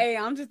like, hey,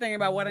 I'm just thinking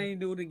about what I need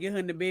to do to get her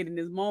in the bed in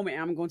this moment.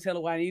 I'm going to tell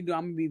her what I need to do.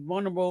 I'm going to be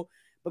vulnerable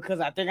because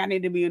I think I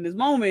need to be in this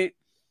moment.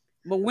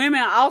 But women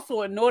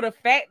also ignore the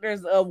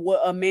factors of what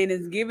a man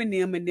is giving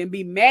them and then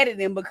be mad at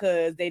them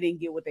because they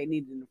didn't get what they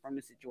needed from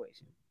the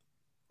situation.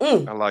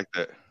 I like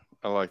that.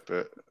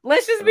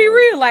 Let's just be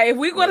real. Like, if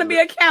we're going to be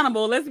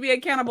accountable, let's be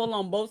accountable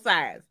on both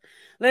sides.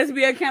 Let's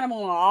be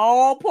accountable on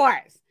all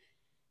parts.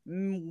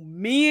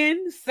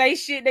 Men say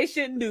shit they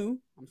shouldn't do.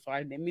 I'm sorry,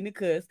 I didn't mean to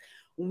cuss.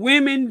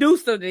 Women do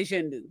stuff they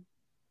shouldn't do.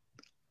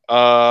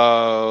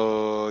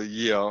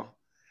 Yeah.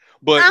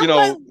 But,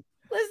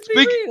 let's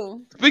be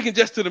real. Speaking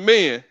just to the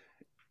men,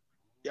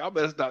 y'all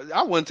better stop.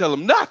 I wouldn't tell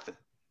them nothing.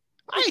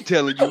 I ain't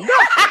telling you nothing.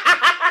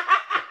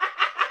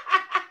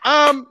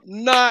 I'm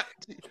not.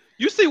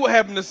 You see what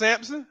happened to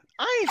Samson?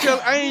 I ain't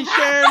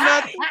sharing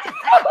nothing.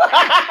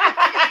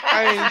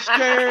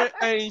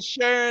 I ain't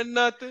sharing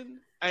nothing.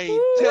 I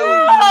ain't telling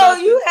you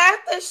nothing. You have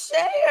to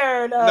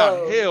share though.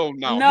 No, hell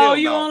no. No,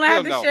 you only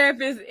have to share if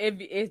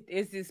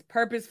it's his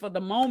purpose for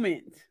the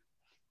moment.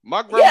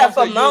 My grandma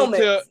said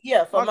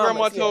my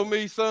grandma told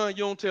me, son,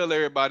 you don't tell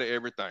everybody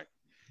everything.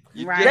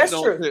 That's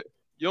true.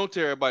 You don't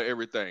tell everybody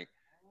everything.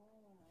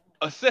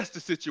 Assess the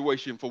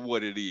situation for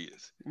what it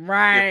is.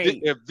 Right.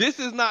 If this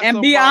is not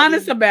and be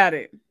honest about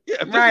it. Yeah,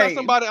 if this is not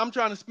somebody I'm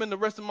trying to spend the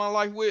rest of my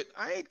life with,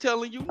 I ain't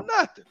telling you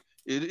nothing.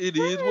 It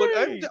is what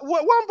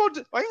I'm going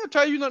to. I ain't gonna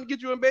tell you nothing to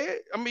get you in bed.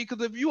 I mean,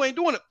 because if you ain't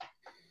doing it,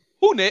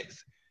 who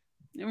next?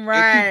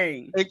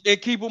 Right.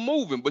 And keep them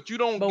moving. But you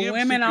don't. But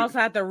women also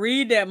have to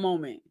read that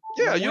moment.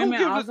 Yeah,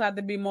 women also have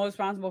to be more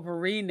responsible for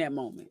reading that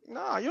moment.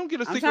 Nah, you don't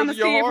get a secret. I'm trying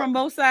to see it from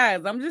both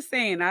sides. I'm just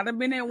saying, I'd have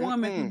been that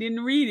woman who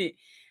didn't read it,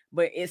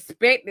 but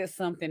expected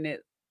something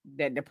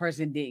that the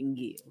person didn't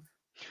give.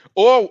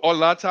 Or a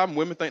lot of time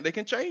women think they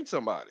can change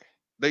somebody.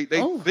 They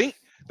Oh, think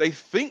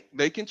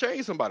they can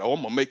change somebody. Oh,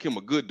 I'm gonna make him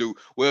a good dude.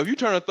 Well, if you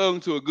turn a thug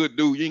into a good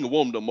dude, you ain't gonna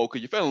want him no more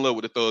because you fell in love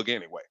with the thug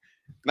anyway.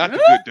 Not the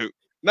good dude.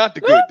 Not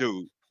the good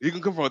dude. You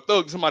can come from a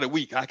thug to somebody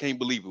weak. I can't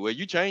believe it. Well,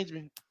 you changed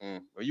me.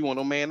 Well, you want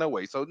no man no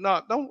way. So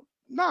don't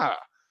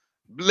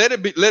let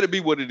it be. Let it be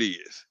what it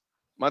is.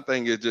 My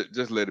thing is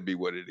just let it be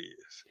what it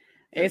is.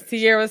 as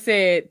Tierra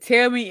said,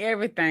 tell me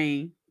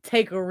everything.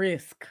 Take a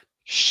risk.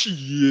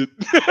 Shit.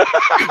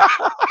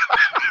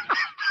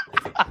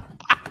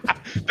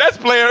 That's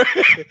playing.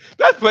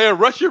 That's playing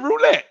Russian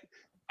roulette.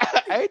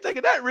 I ain't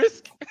taking that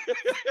risk.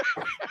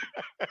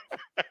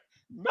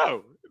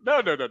 No.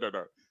 No.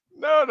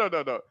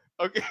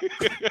 Okay.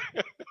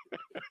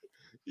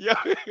 Yeah.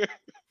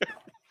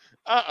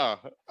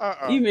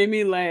 You made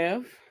me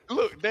laugh.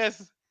 Look,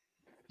 that's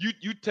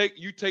you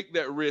take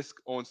that risk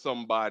on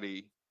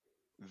somebody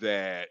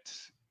that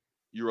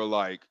you're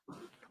like,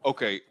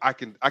 okay, I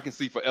can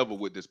see forever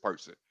with this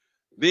person.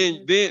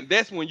 Then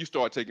that's when you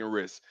start taking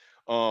risks.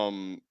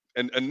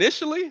 And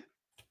initially,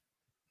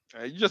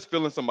 you're just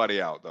filling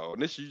somebody out though.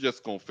 Initially, you're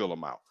just gonna fill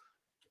them out.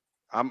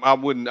 I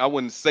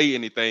wouldn't say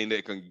anything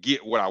that can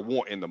get what I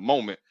want in the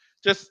moment.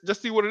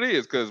 Just see what it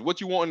is, because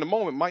what you want in the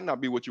moment might not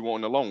be what you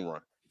want in the long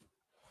run.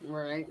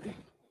 Right.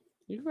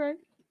 You're right.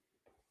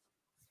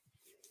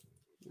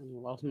 I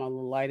lost my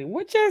little lighting.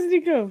 Where Chastity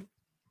go?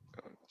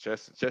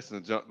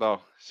 Chestnut jumped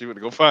off. She went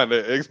to go find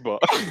that Xbox.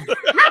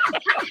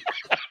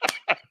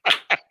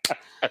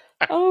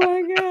 Oh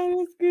my God,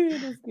 that's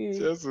good. That's good.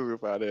 Chestnut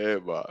went to find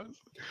that Xbox.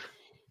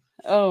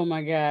 Oh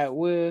my God.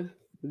 Well,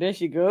 there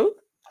she go.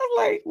 I was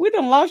like, we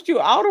done lost you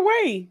all the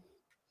way.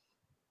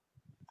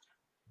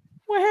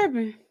 What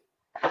happened?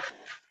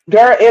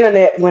 Girl,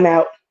 internet went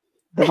out.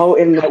 The whole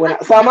internet went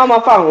out. So I'm on my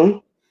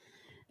phone.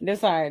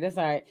 That's all right. That's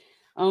all right.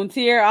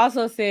 Tier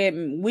also said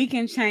we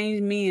can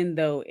change men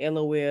though.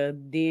 LOL.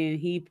 Then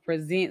he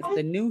presents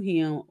the new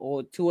him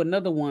or to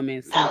another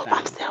woman sometimes.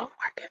 I'm still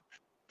working.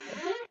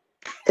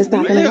 It's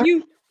not gonna.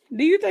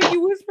 Do you think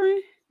you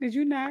whispering? Did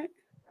you not?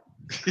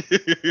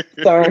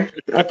 Sorry,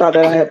 I thought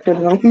that I had put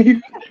it on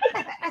mute.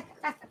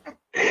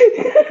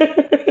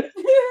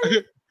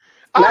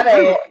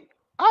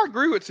 I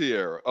agree with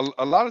Tierra.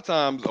 A lot of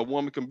times a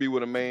woman can be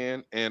with a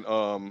man and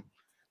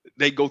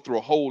they go through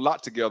a whole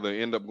lot together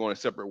and end up going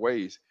separate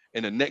ways.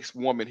 And the next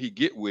woman he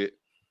get with,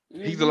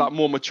 he's a lot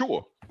more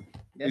mature.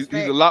 He's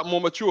a lot more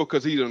mature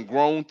because he done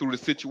grown through the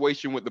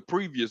situation with the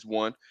previous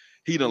one.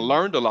 He done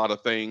learned a lot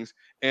of things.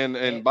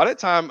 And by that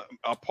time,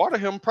 a part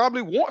of him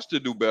probably wants to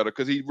do better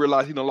because he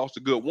realized he done lost a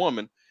good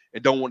woman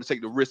and don't want to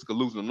take the risk of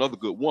losing another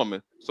good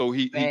woman. So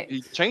he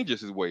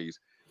changes his ways.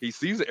 He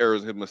sees the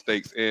errors and his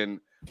mistakes.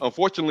 And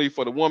unfortunately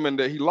for the woman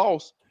that he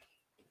lost,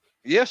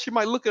 yeah, she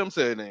might look at him and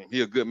say,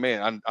 "He a good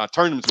man. I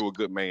turned him to a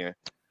good man."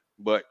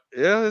 But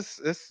yeah, it's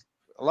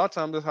a lot of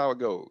times that's how it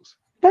goes.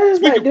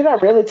 Like, did I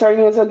really turn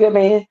you into a good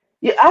man?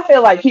 Yeah, I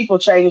feel like people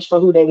change for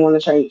who they want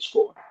to change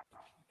for.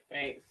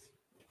 Thanks.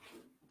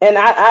 And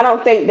I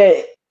don't think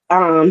that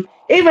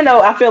even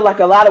though I feel like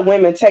a lot of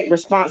women take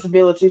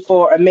responsibility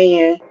for a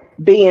man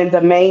being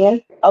the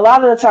man, a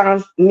lot of the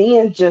times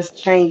men just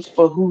change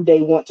for who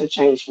they want to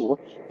change for,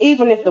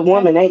 even if the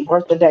woman ain't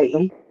worth the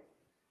damn.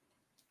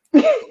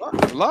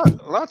 A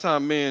lot of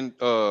time men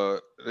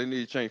they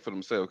need to change for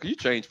themselves. Can you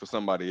change for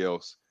somebody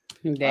else?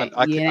 It ain't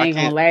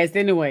gonna last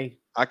anyway.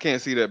 I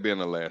can't see that being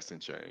a lasting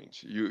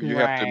change. You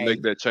have to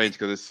make that change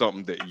because it's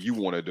something that you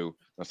want to do.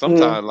 Now,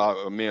 sometimes a lot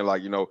of men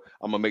like, I'm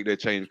gonna make that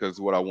change because it's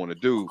what I want to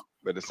do.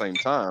 But at the same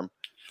time,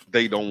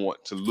 they don't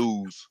want to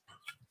lose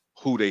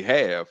who they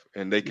have,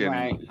 and they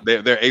can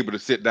they're able to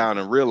sit down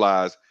and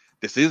realize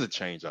this is a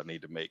change I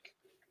need to make.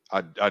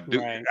 I do.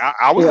 Right.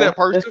 I was that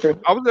person.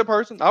 I was that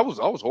person. I was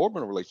horrible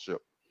in a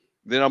relationship.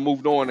 Then I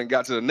moved on and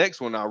got to the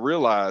next one. I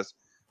realized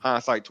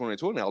hindsight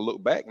 2020. I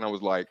look back and I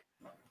was like,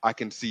 I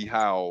can see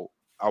how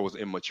I was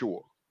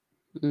immature.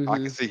 Mm-hmm. I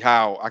can see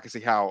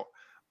how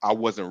I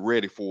wasn't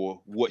ready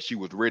for what she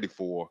was ready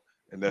for,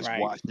 and that's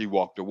why she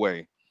walked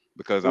away,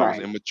 because I was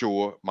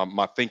immature.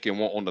 My thinking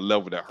wasn't on the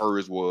level that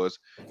hers was.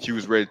 She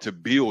was ready to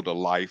build a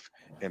life,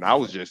 and I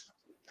was just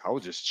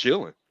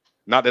chilling.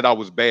 Not that I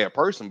was a bad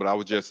person, but I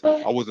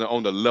wasn't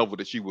on the level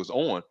that she was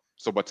on.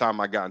 So by the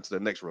time I got into the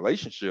next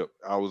relationship,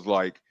 I was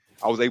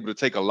able to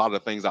take a lot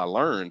of things I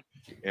learned,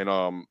 and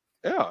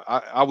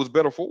I was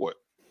better for it.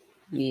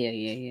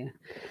 Yeah.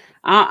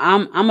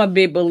 I'm a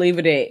big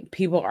believer that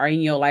people are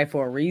in your life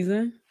for a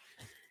reason.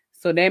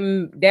 So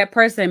that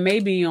person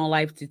may be in your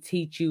life to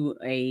teach you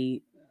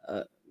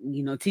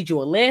teach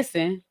you a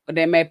lesson, but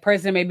that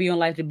person may be in your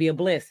life to be a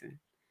blessing.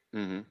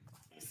 Mm-hmm.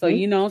 So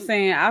you know what I'm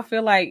saying? I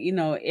feel like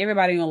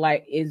everybody in your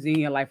life is in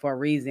your life for a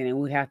reason, and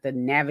we have to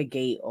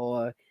navigate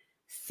or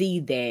see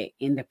that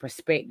in the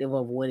perspective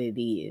of what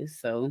it is.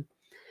 So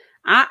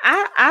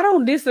I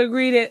don't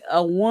disagree that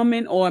a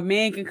woman or a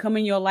man can come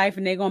in your life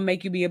and they're gonna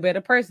make you be a better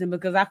person,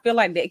 because I feel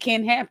like that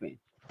can happen.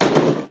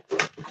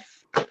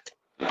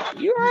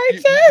 You all right,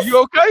 Chess?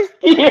 You okay?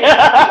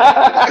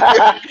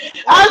 Yeah.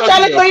 I'm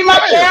trying to clean my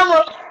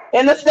camera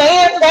and the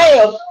stand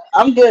failed.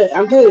 I'm good.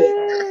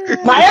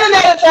 My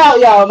internet is out,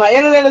 y'all. My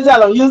internet is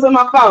out. I'm using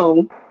my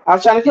phone. I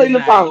was trying to clean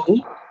the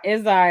phone.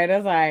 It's all right.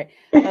 That's all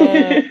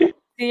right.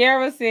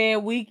 Sierra said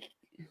we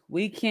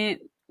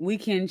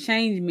can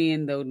change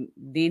men though.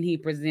 Then he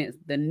presents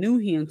the new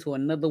him to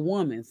another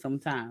woman.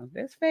 Sometimes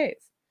that's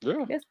facts.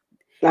 Yeah.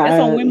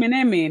 That's on women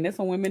and men. That's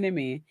on women and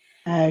men.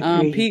 I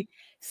agree.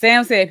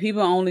 Sam said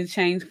people only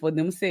change for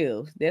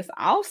themselves. That's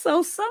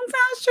also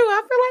sometimes true.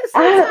 I feel like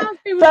sometimes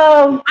people.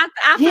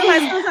 I feel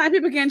like sometimes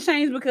people can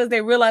change because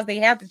they realize they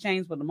have to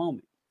change for the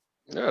moment.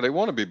 Yeah, they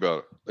want to be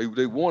better.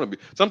 They want to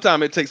be.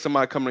 Sometimes it takes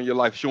somebody coming in your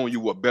life showing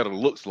you what better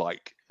looks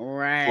like,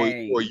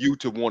 right? For you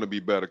to want to be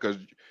better. Because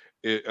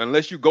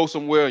unless you go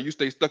somewhere and you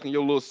stay stuck in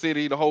your little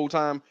city the whole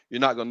time, you're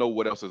not gonna know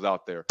what else is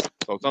out there.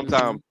 So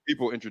sometimes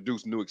people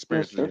introduce new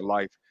experiences in your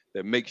life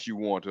that makes you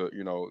want to,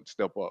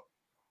 step up.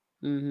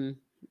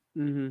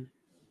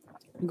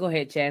 Go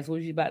ahead, Chaz. What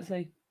was you about to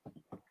say?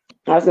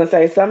 I was gonna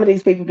say some of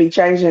these people be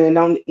changing and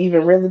don't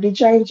even really be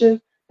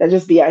changing. They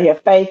just be out here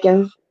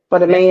faking for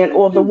the man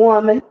or the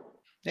woman.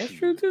 That's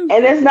true too.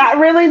 And it's not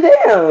really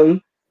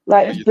them.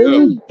 Like,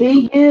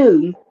 be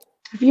you.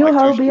 If you a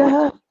hoe, be a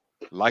hoe.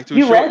 Like to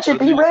you ratchet,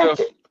 be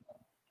ratchet.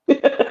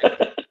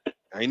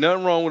 Ain't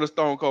nothing wrong with a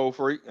stone cold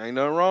freak. Ain't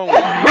nothing wrong with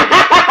it.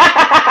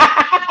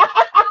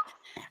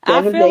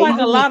 I feel like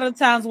a lot of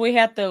times we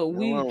try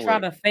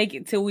to fake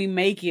it till we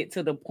make it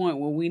to the point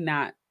where we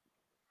not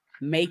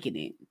making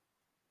it.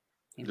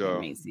 If that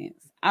makes sense.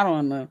 I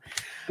don't know.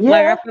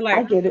 Yeah, I feel like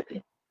I get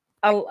it.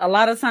 A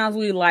lot of times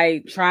we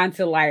like trying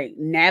to like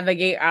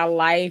navigate our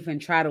life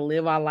and try to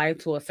live our life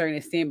to a certain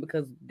extent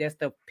because that's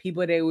the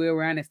people that we're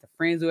around, that's the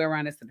friends we're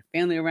around, that's the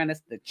family around,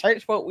 that's the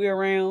church folk we're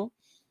around.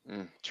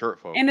 Church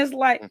folk. And it's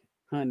like,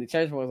 honey,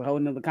 church folk is a whole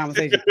nother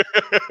conversation.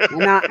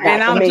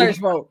 and I'm church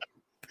folk.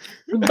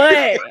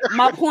 But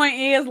my point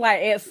is,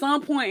 like, at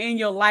some point in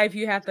your life,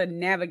 you have to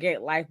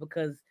navigate life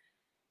because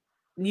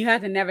you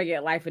have to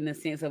navigate life in the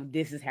sense of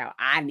this is how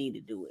I need to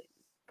do it.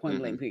 Point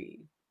blank period.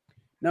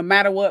 No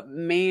matter what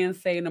men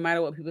say, no matter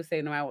what people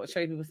say, no matter what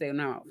church people say, no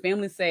matter what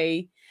family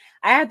say,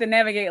 I have to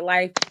navigate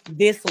life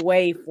this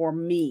way for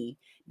me.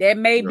 That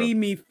may be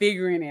me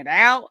figuring it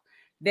out.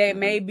 That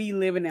may be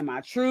living in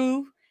my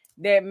truth.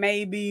 That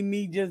may be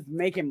me just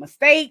making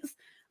mistakes.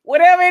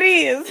 Whatever it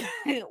is,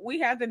 we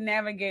have to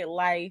navigate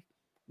life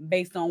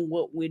based on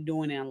what we're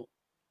doing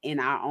in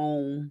our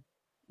own,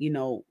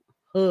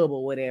 hub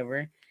or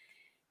whatever.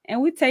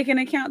 And we take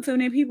into account too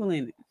many people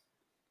in it.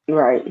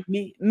 Right.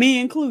 Me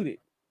included.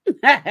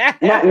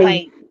 Not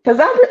me. Because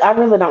I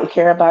really don't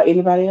care about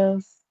anybody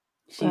else.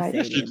 She said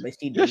it, but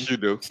she do. Yes, you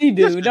do. She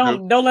do. Yes,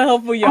 don't let her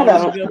fool you on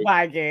the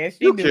podcast.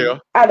 She do. Care.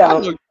 I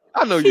don't.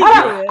 I know you do.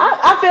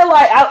 I feel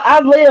like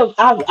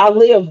I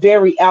live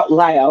very out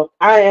loud.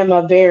 I am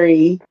a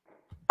very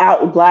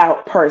out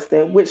loud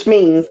person, which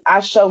means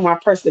I show my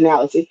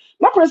personality.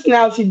 My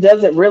personality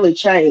doesn't really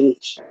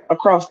change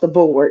across the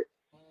board.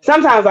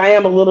 Sometimes I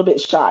am a little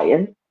bit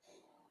shyer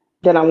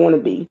than I want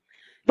to be.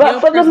 But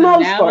for the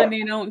most part,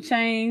 personality don't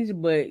change,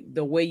 but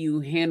the way you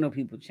handle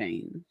people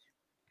change.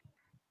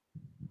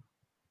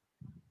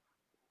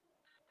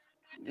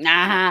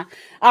 All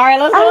right,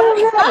 let's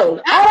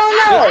go. I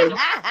don't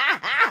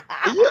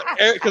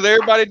know. Because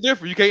everybody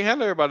different. You can't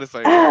handle everybody the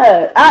same.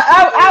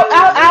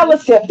 I'll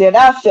accept that.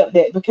 I'll accept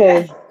that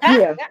because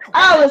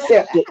I'll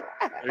accept it.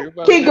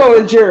 Keep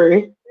going,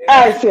 jury.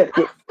 I accept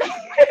it.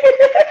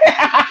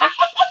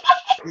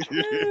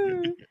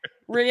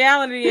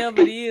 Reality of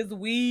it is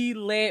we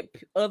let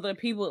other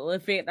people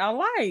affect our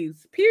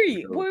lives.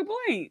 Period. Point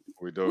blank.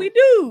 We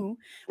do.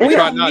 We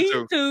try don't not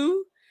need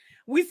to.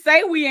 We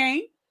say we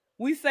ain't.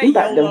 We say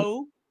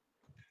YOLO.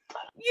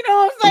 You know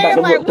what I'm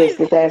saying? Like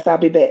this ass, I'll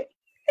be back.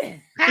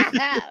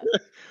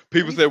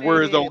 People say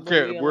words don't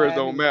care. Words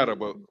don't matter,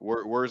 but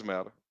words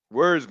matter.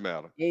 Words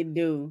matter. It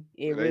do.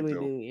 It really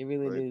do. It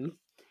really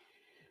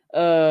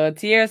do.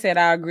 Tierra said,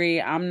 I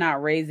agree. I'm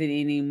not raising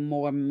any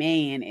more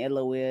man,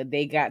 LOL.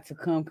 They got to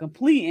come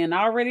complete and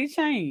already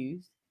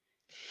changed.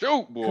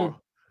 Shoot, boy.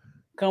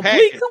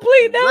 Complete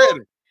though? Ready.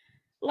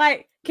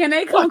 Like, can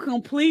they come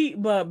complete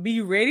but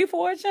be ready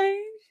for a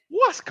change?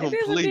 What's complete?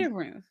 There's a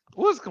difference.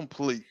 What's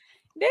complete?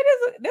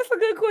 That's a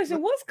good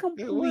question. What's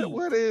complete?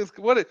 What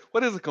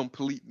is a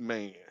complete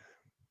man?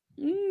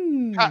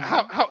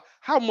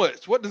 How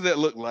much? What does that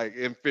look like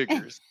in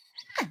figures?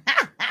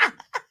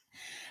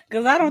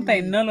 Because I don't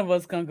think none of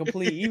us can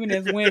complete, even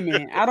as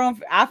women.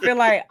 I feel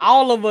like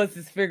all of us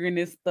is figuring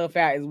this stuff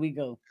out as we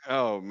go.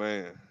 Oh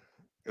man.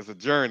 It's a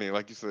journey,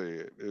 like you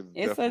said.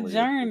 It's a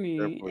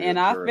journey. And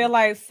I feel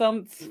like for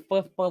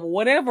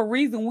whatever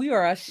reason we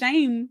are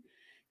ashamed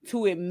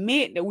to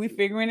admit that we're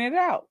figuring it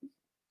out.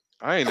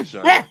 I ain't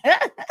ashamed.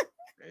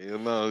 Hell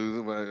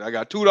no, I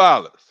got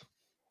 $2.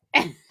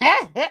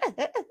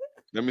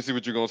 Let me see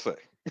what you're gonna say.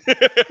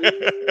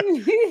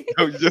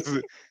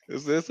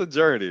 It's a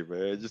journey,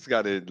 man. You just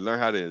got to learn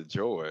how to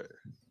enjoy it.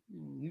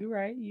 You're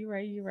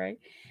right.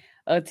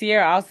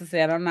 Tierra also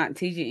said, I'm not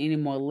teaching any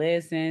more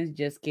lessons.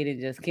 Just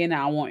kidding.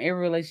 I want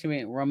every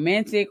relationship,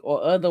 romantic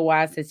or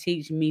otherwise, to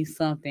teach me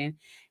something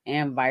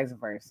and vice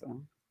versa.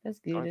 That's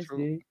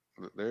good.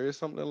 there is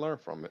something to learn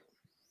from it.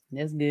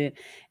 That's good.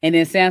 And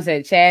then Sam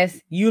said,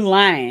 Chaz, you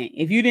lying.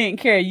 If you didn't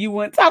care, you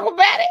wouldn't talk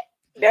about it.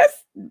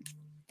 That's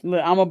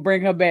look, I'm gonna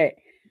bring her back.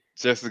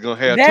 Jess is gonna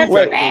have That's two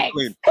vacuum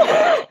cleaners.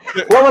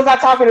 What was I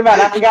talking about?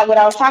 I forgot what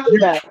I was talking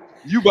about.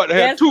 You about to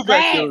have That's two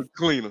facts. vacuum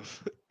cleaners.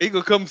 He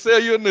gonna come sell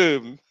you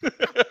another.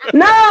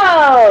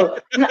 No,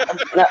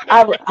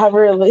 I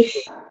really.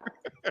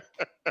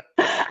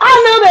 I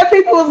knew that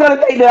people was gonna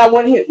think that I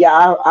want him. Yeah,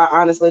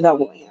 I honestly don't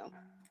want him.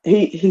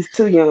 He's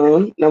too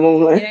young. Number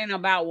It one. ain't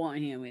about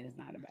wanting him. It's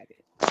not about it.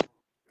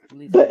 At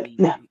least for But me.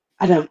 no,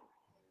 I don't.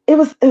 It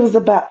was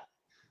about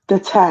the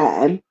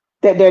time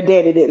that their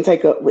daddy didn't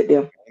take up with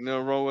them. Ain't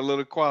nothing wrong with a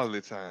little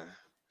quality time.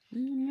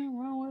 Nothing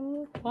wrong with a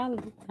little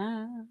quality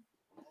time.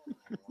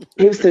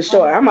 He was too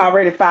short. I'm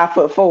already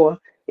 5'4".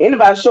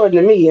 Anybody shorter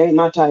than me ain't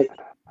my type.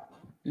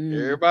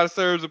 Everybody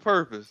serves a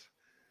purpose.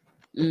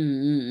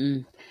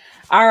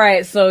 All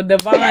right, so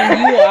Devon,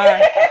 you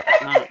are.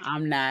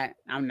 I'm not.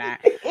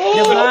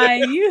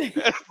 Devon, you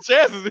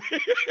Chances,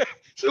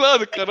 she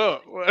loves to cut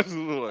up.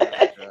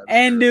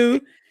 and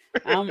do.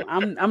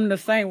 I'm the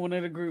same one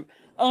of the group.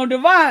 Oh,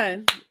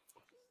 Devon,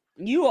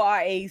 you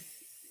are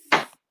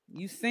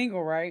you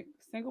single, right?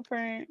 Single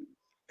parent.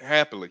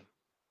 Happily.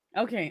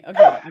 Okay.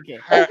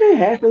 Okay,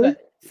 happily.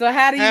 So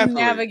how do you Happily.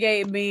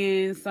 navigate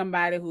being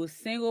somebody who's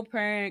single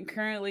parent,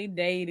 currently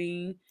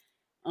dating,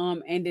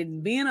 and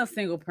then being a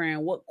single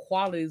parent? What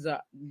qualities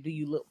do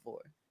you look for?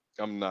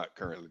 I'm not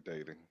currently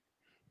dating.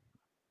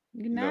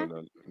 You not?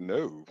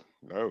 No.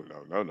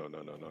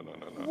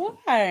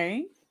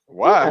 Why?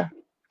 Why? Yeah.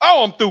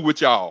 Oh, I'm through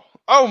with y'all.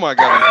 Oh my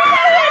God.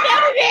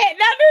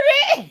 Don't do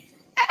that.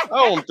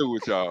 Oh, I'm through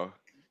with y'all.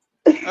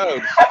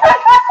 Oh,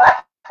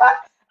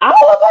 All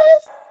of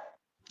us.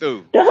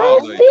 through. The All whole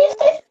of you.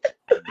 species.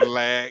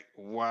 Black,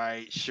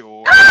 white,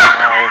 short,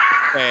 tall,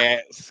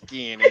 fat,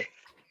 skinny,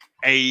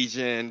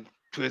 Asian,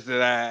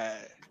 twisted eye,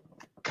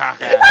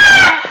 cockeyed,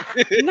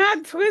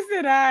 Not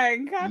twisted eye.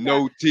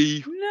 no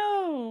teeth.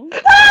 No.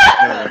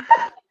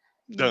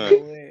 Done.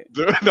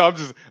 No, I'm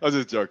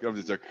just joking.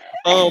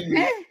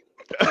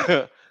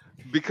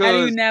 How do Because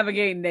you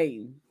navigate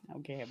dating?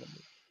 Okay,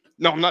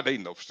 no, I'm not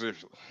dating though.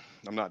 Seriously,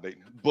 I'm not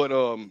dating. But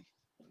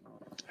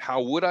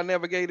how would I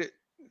navigate it?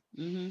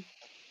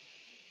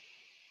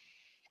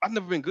 I've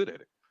never been good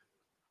at it.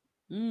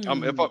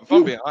 If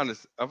I'm being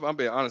honest,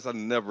 I've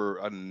never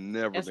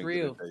That's been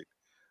good real. at dating.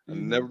 I've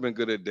never been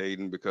good at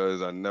dating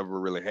because I never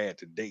really had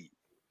to date.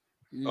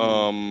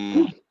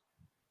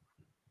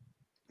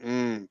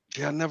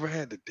 Yeah, I never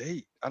had to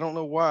date. I don't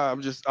know why.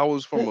 I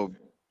was from a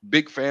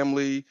big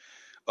family,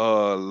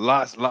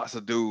 lots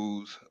of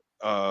dudes,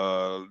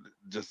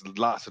 just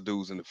lots of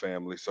dudes in the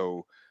family.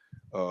 So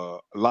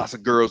lots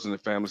of girls in the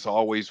family. So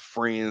always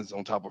friends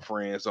on top of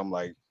friends. So I'm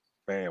like,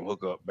 bam,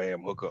 hook up,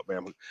 bam, hook up,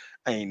 bam.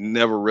 I ain't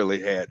never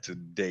really had to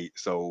date.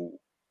 So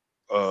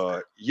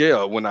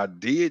yeah, when I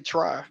did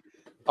try,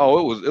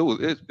 oh,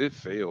 it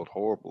failed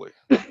horribly.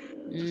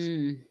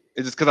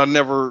 It's just because I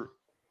never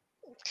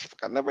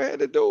had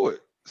to do it.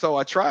 So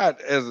I tried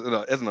as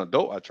an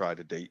adult. I tried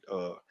to date.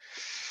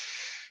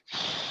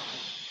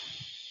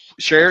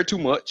 Shared too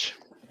much.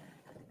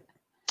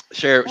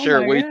 Share Oh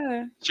share my way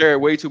God. share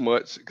way too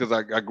much because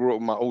I grew up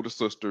with my older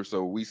sister,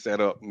 so we sat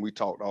up and we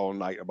talked all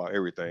night about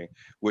everything,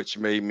 which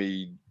made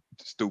me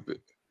stupid.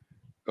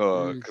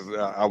 Because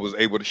I was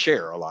able to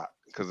share a lot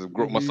because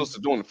my sister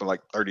doing it for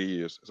like 30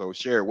 years, so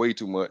share way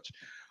too much.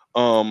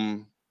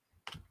 Um,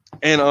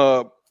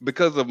 and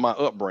because of my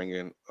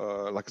upbringing,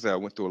 like I said, I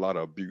went through a lot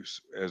of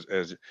abuse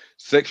as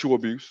sexual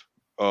abuse,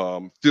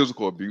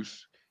 physical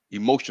abuse,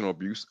 emotional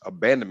abuse,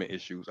 abandonment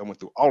issues. I went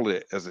through all of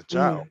that as a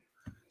child.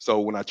 So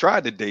when I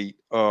tried to date,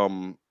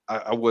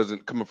 I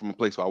wasn't coming from a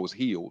place where I was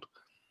healed.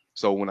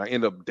 So when I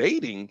end up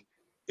dating,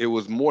 it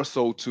was more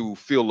so to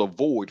fill a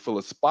void, fill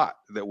a spot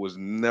that was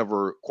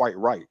never quite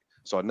right.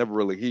 So I never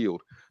really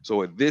healed.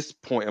 So at this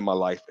point in my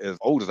life, as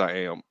old as I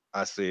am,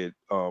 I said,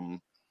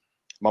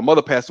 my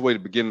mother passed away at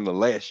the beginning of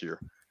last year,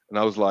 and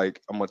I was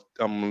like,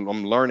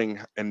 I'm learning,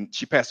 and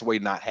she passed away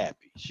not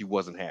happy. She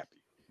wasn't happy.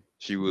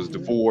 She was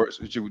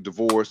divorced. She was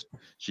divorced.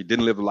 She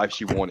didn't live the life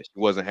she wanted. She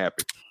wasn't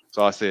happy.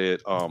 So I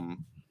said,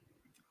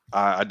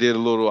 I did a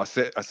little. I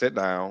sat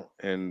down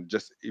and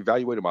just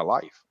evaluated my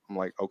life. I'm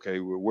like, okay,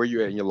 where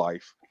you at in your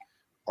life?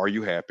 Are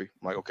you happy?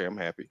 I'm like, okay, I'm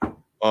happy.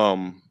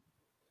 Um,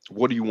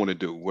 what do you want to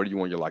do? Where do you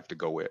want your life to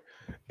go at?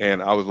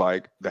 And I was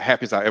like, the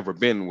happiest I ever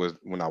been was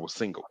when I was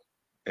single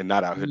and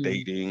not out here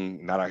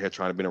dating, not out here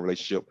trying to be in a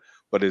relationship.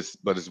 But it's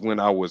when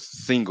I was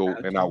single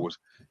and I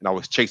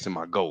was chasing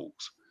my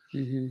goals.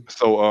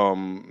 So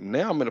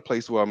now I'm in a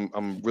place where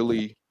I'm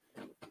really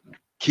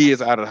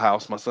kids out of the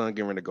house. My son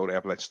getting ready to go to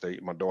Appalachian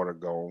State. My daughter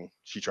gone.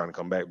 She trying to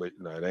come back, but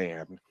no, that ain't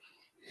happening.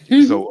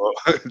 So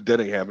that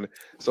ain't happening.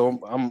 So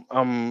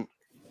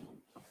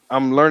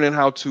I'm learning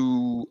how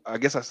to, I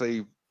guess I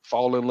say,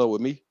 fall in love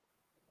with me.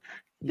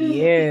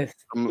 Yes.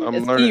 I'm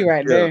That's learning. key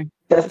right Yeah, there.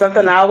 That's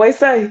something I always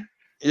say.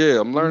 yeah.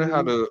 I'm learning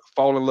how to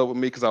fall in love with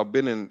me because I've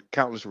been in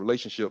countless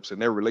relationships,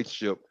 and their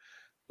relationship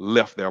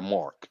left their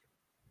mark.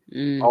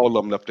 All of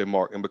them left their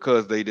mark, and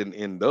because they didn't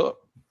end up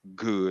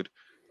good,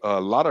 a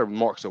lot of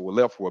marks that were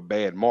left were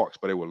bad marks,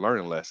 but they were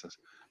learning lessons.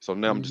 So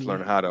now I'm just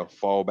learning how to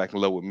fall back in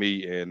love with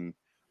me and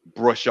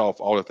brush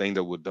off all the things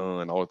that were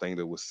done, all the things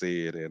that were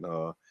said, and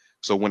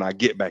so when I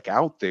get back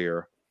out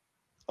there,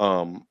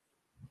 um,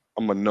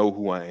 I'm gonna know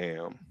who I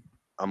am.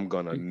 I'm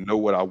gonna know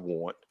what I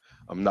want.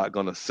 I'm not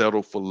gonna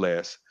settle for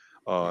less.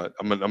 I'm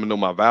gonna know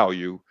my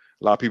value.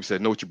 A lot of people say,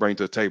 "Know what you bring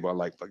to the table."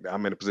 Like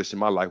I'm in a position in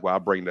my life where I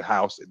bring the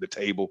house, the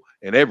table,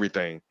 and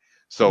everything.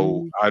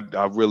 So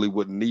I really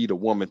wouldn't need a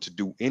woman to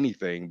do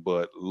anything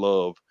but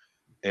love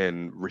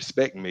and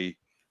respect me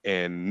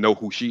and know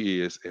who she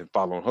is and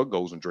following her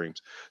goals and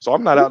dreams. So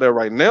I'm not out there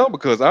right now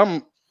because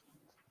I'm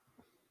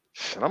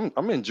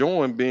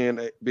enjoying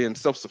being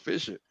self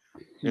sufficient.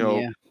 You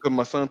know, put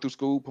my son through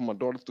school, put my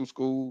daughter through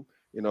school.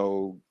 You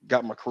know,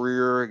 got my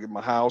career, get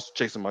my house,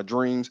 chasing my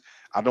dreams.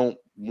 I'm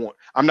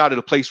not at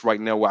a place right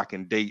now where I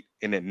can date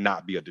and it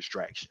not be a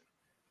distraction.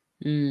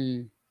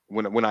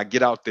 When I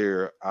get out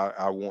there,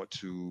 I want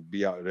to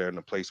be out there in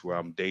a place where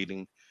I'm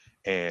dating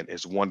and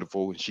it's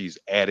wonderful and she's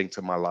adding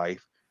to my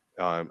life.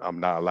 I'm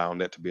not allowing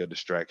that to be a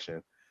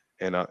distraction,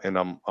 and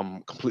I'm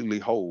completely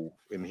whole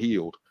and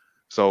healed.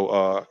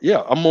 So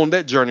yeah, I'm on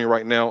that journey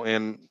right now,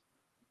 and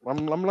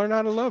I'm learning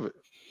how to love it.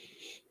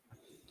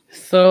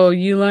 So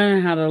you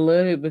learn how to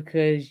love it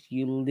because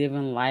you live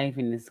in life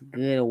and it's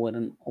good or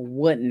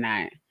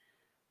whatnot.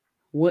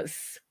 What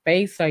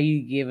space are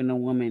you giving a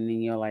woman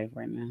in your life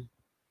right now?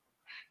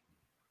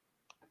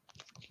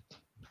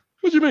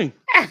 What do you mean?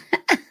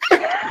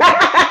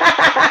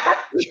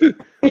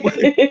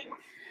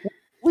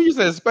 When you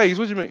said space,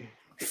 what do you mean?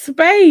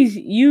 Space.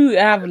 You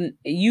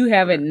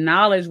have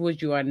acknowledged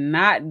what you are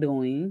not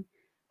doing.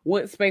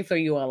 What space are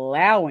you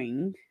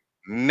allowing?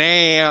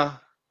 Nah,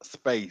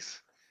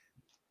 space.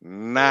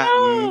 Not,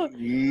 No,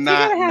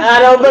 not,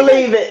 I don't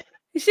believe it.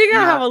 She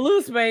gotta have a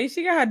little space.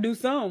 She gotta do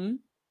something.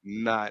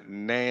 Not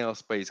now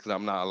space because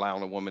I'm not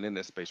allowing a woman in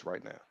that space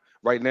right now.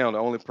 Right now, the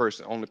only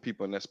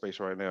people in that space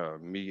right now are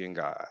me and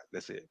God.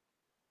 That's it.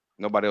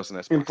 Nobody else in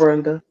that And space.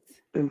 Brenda.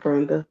 And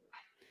Brenda.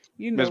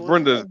 You Miss know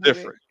Brenda is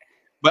different.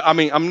 But I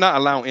mean, I'm not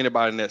allowing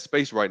anybody in that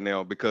space right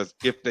now because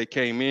if they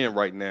came in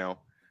right now,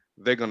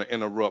 they're gonna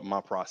interrupt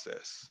my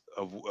process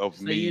of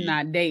So me. you're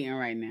not dating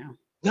right now.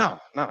 No.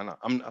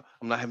 I'm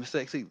not having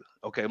sex either.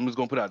 Okay, I'm just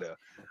gonna put it out there.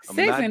 I'm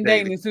Sex not and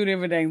dating. dating is two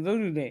different things.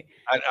 Don't do that.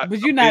 I,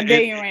 But you're not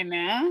dating right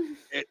now.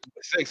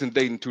 sex and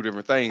dating two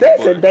different things. Sex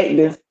and dating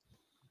is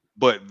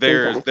But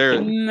there's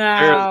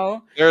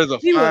No. there's a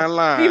fine People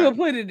line.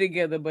 put it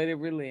together, but it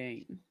really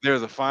ain't.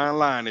 There's a fine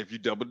line if you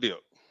double dip.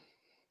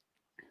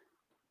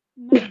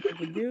 Not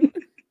double dip.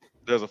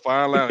 There's a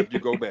fine line if you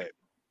go back.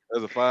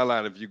 There's a fine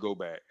line if you go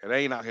back. And I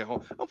ain't out here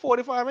home. I'm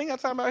 45. I ain't got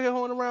time out here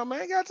hoeing around, man.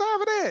 I ain't got time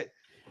for that.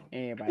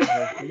 Everybody,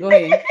 go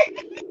ahead.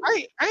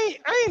 I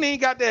ain't even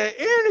got that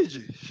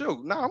energy.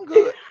 Shoot, no, I'm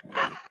good.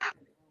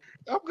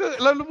 I'm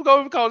good. Let me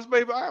go and call this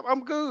baby.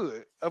 I'm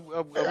good. I'm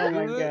Oh good.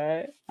 my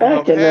God.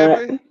 I'm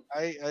happy.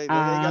 I ain't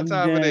got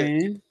time for that.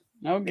 Done.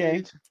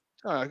 Okay.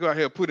 Go out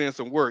here and put in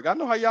some work. I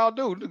know how y'all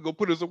do. Go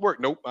put in some work.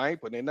 Nope, I ain't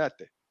putting in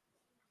nothing.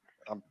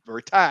 I'm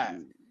very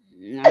tired.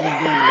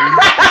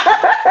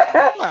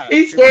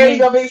 He's scared he's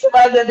gonna be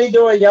somebody that be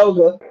doing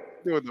yoga.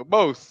 Doing the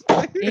most.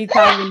 He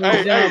talking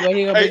this jump, but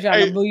he gonna be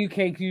trying to booty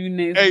cake you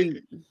next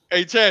week.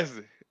 Hey,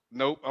 Chassie.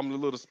 Nope, I'm the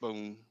little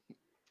spoon.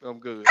 I'm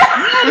good.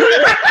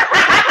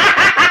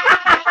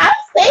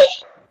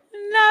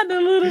 Not the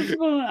little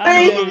spoon.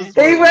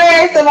 He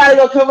ready somebody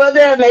gonna come up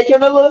there and make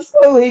him a little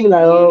spoon. He be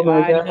like, oh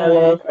my God, I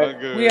love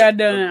her. We are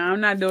done.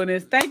 I'm not doing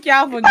this. Thank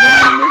y'all for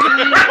joining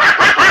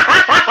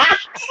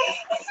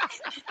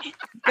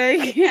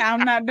me.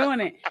 I'm not doing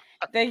it.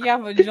 Thank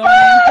y'all for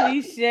joining.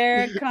 Please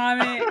share,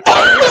 comment,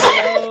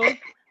 follow,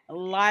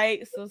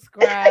 like,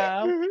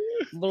 subscribe.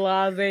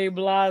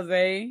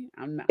 Blase.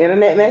 I'm not.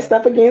 Internet messed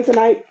up again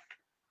tonight.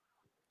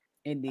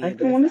 It did. I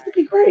still want this to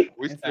be great.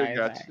 We still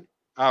got you.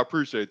 I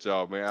appreciate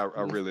y'all, man.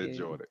 I really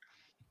enjoyed it.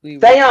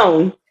 Stay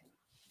on.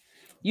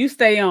 You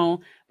stay on.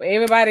 But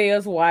everybody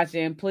else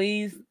watching,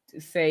 please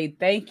say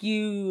thank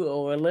you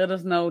or let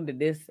us know that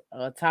this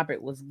topic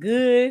was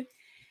good.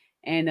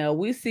 And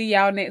we'll see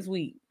y'all next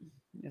week.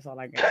 That's all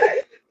I got.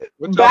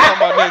 What y'all talking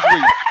about next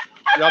week?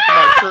 Y'all talking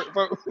about church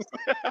folks?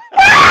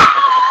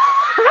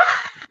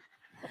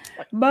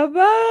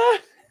 Bye-bye.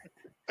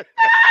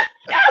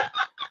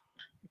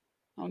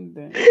 I'm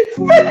done.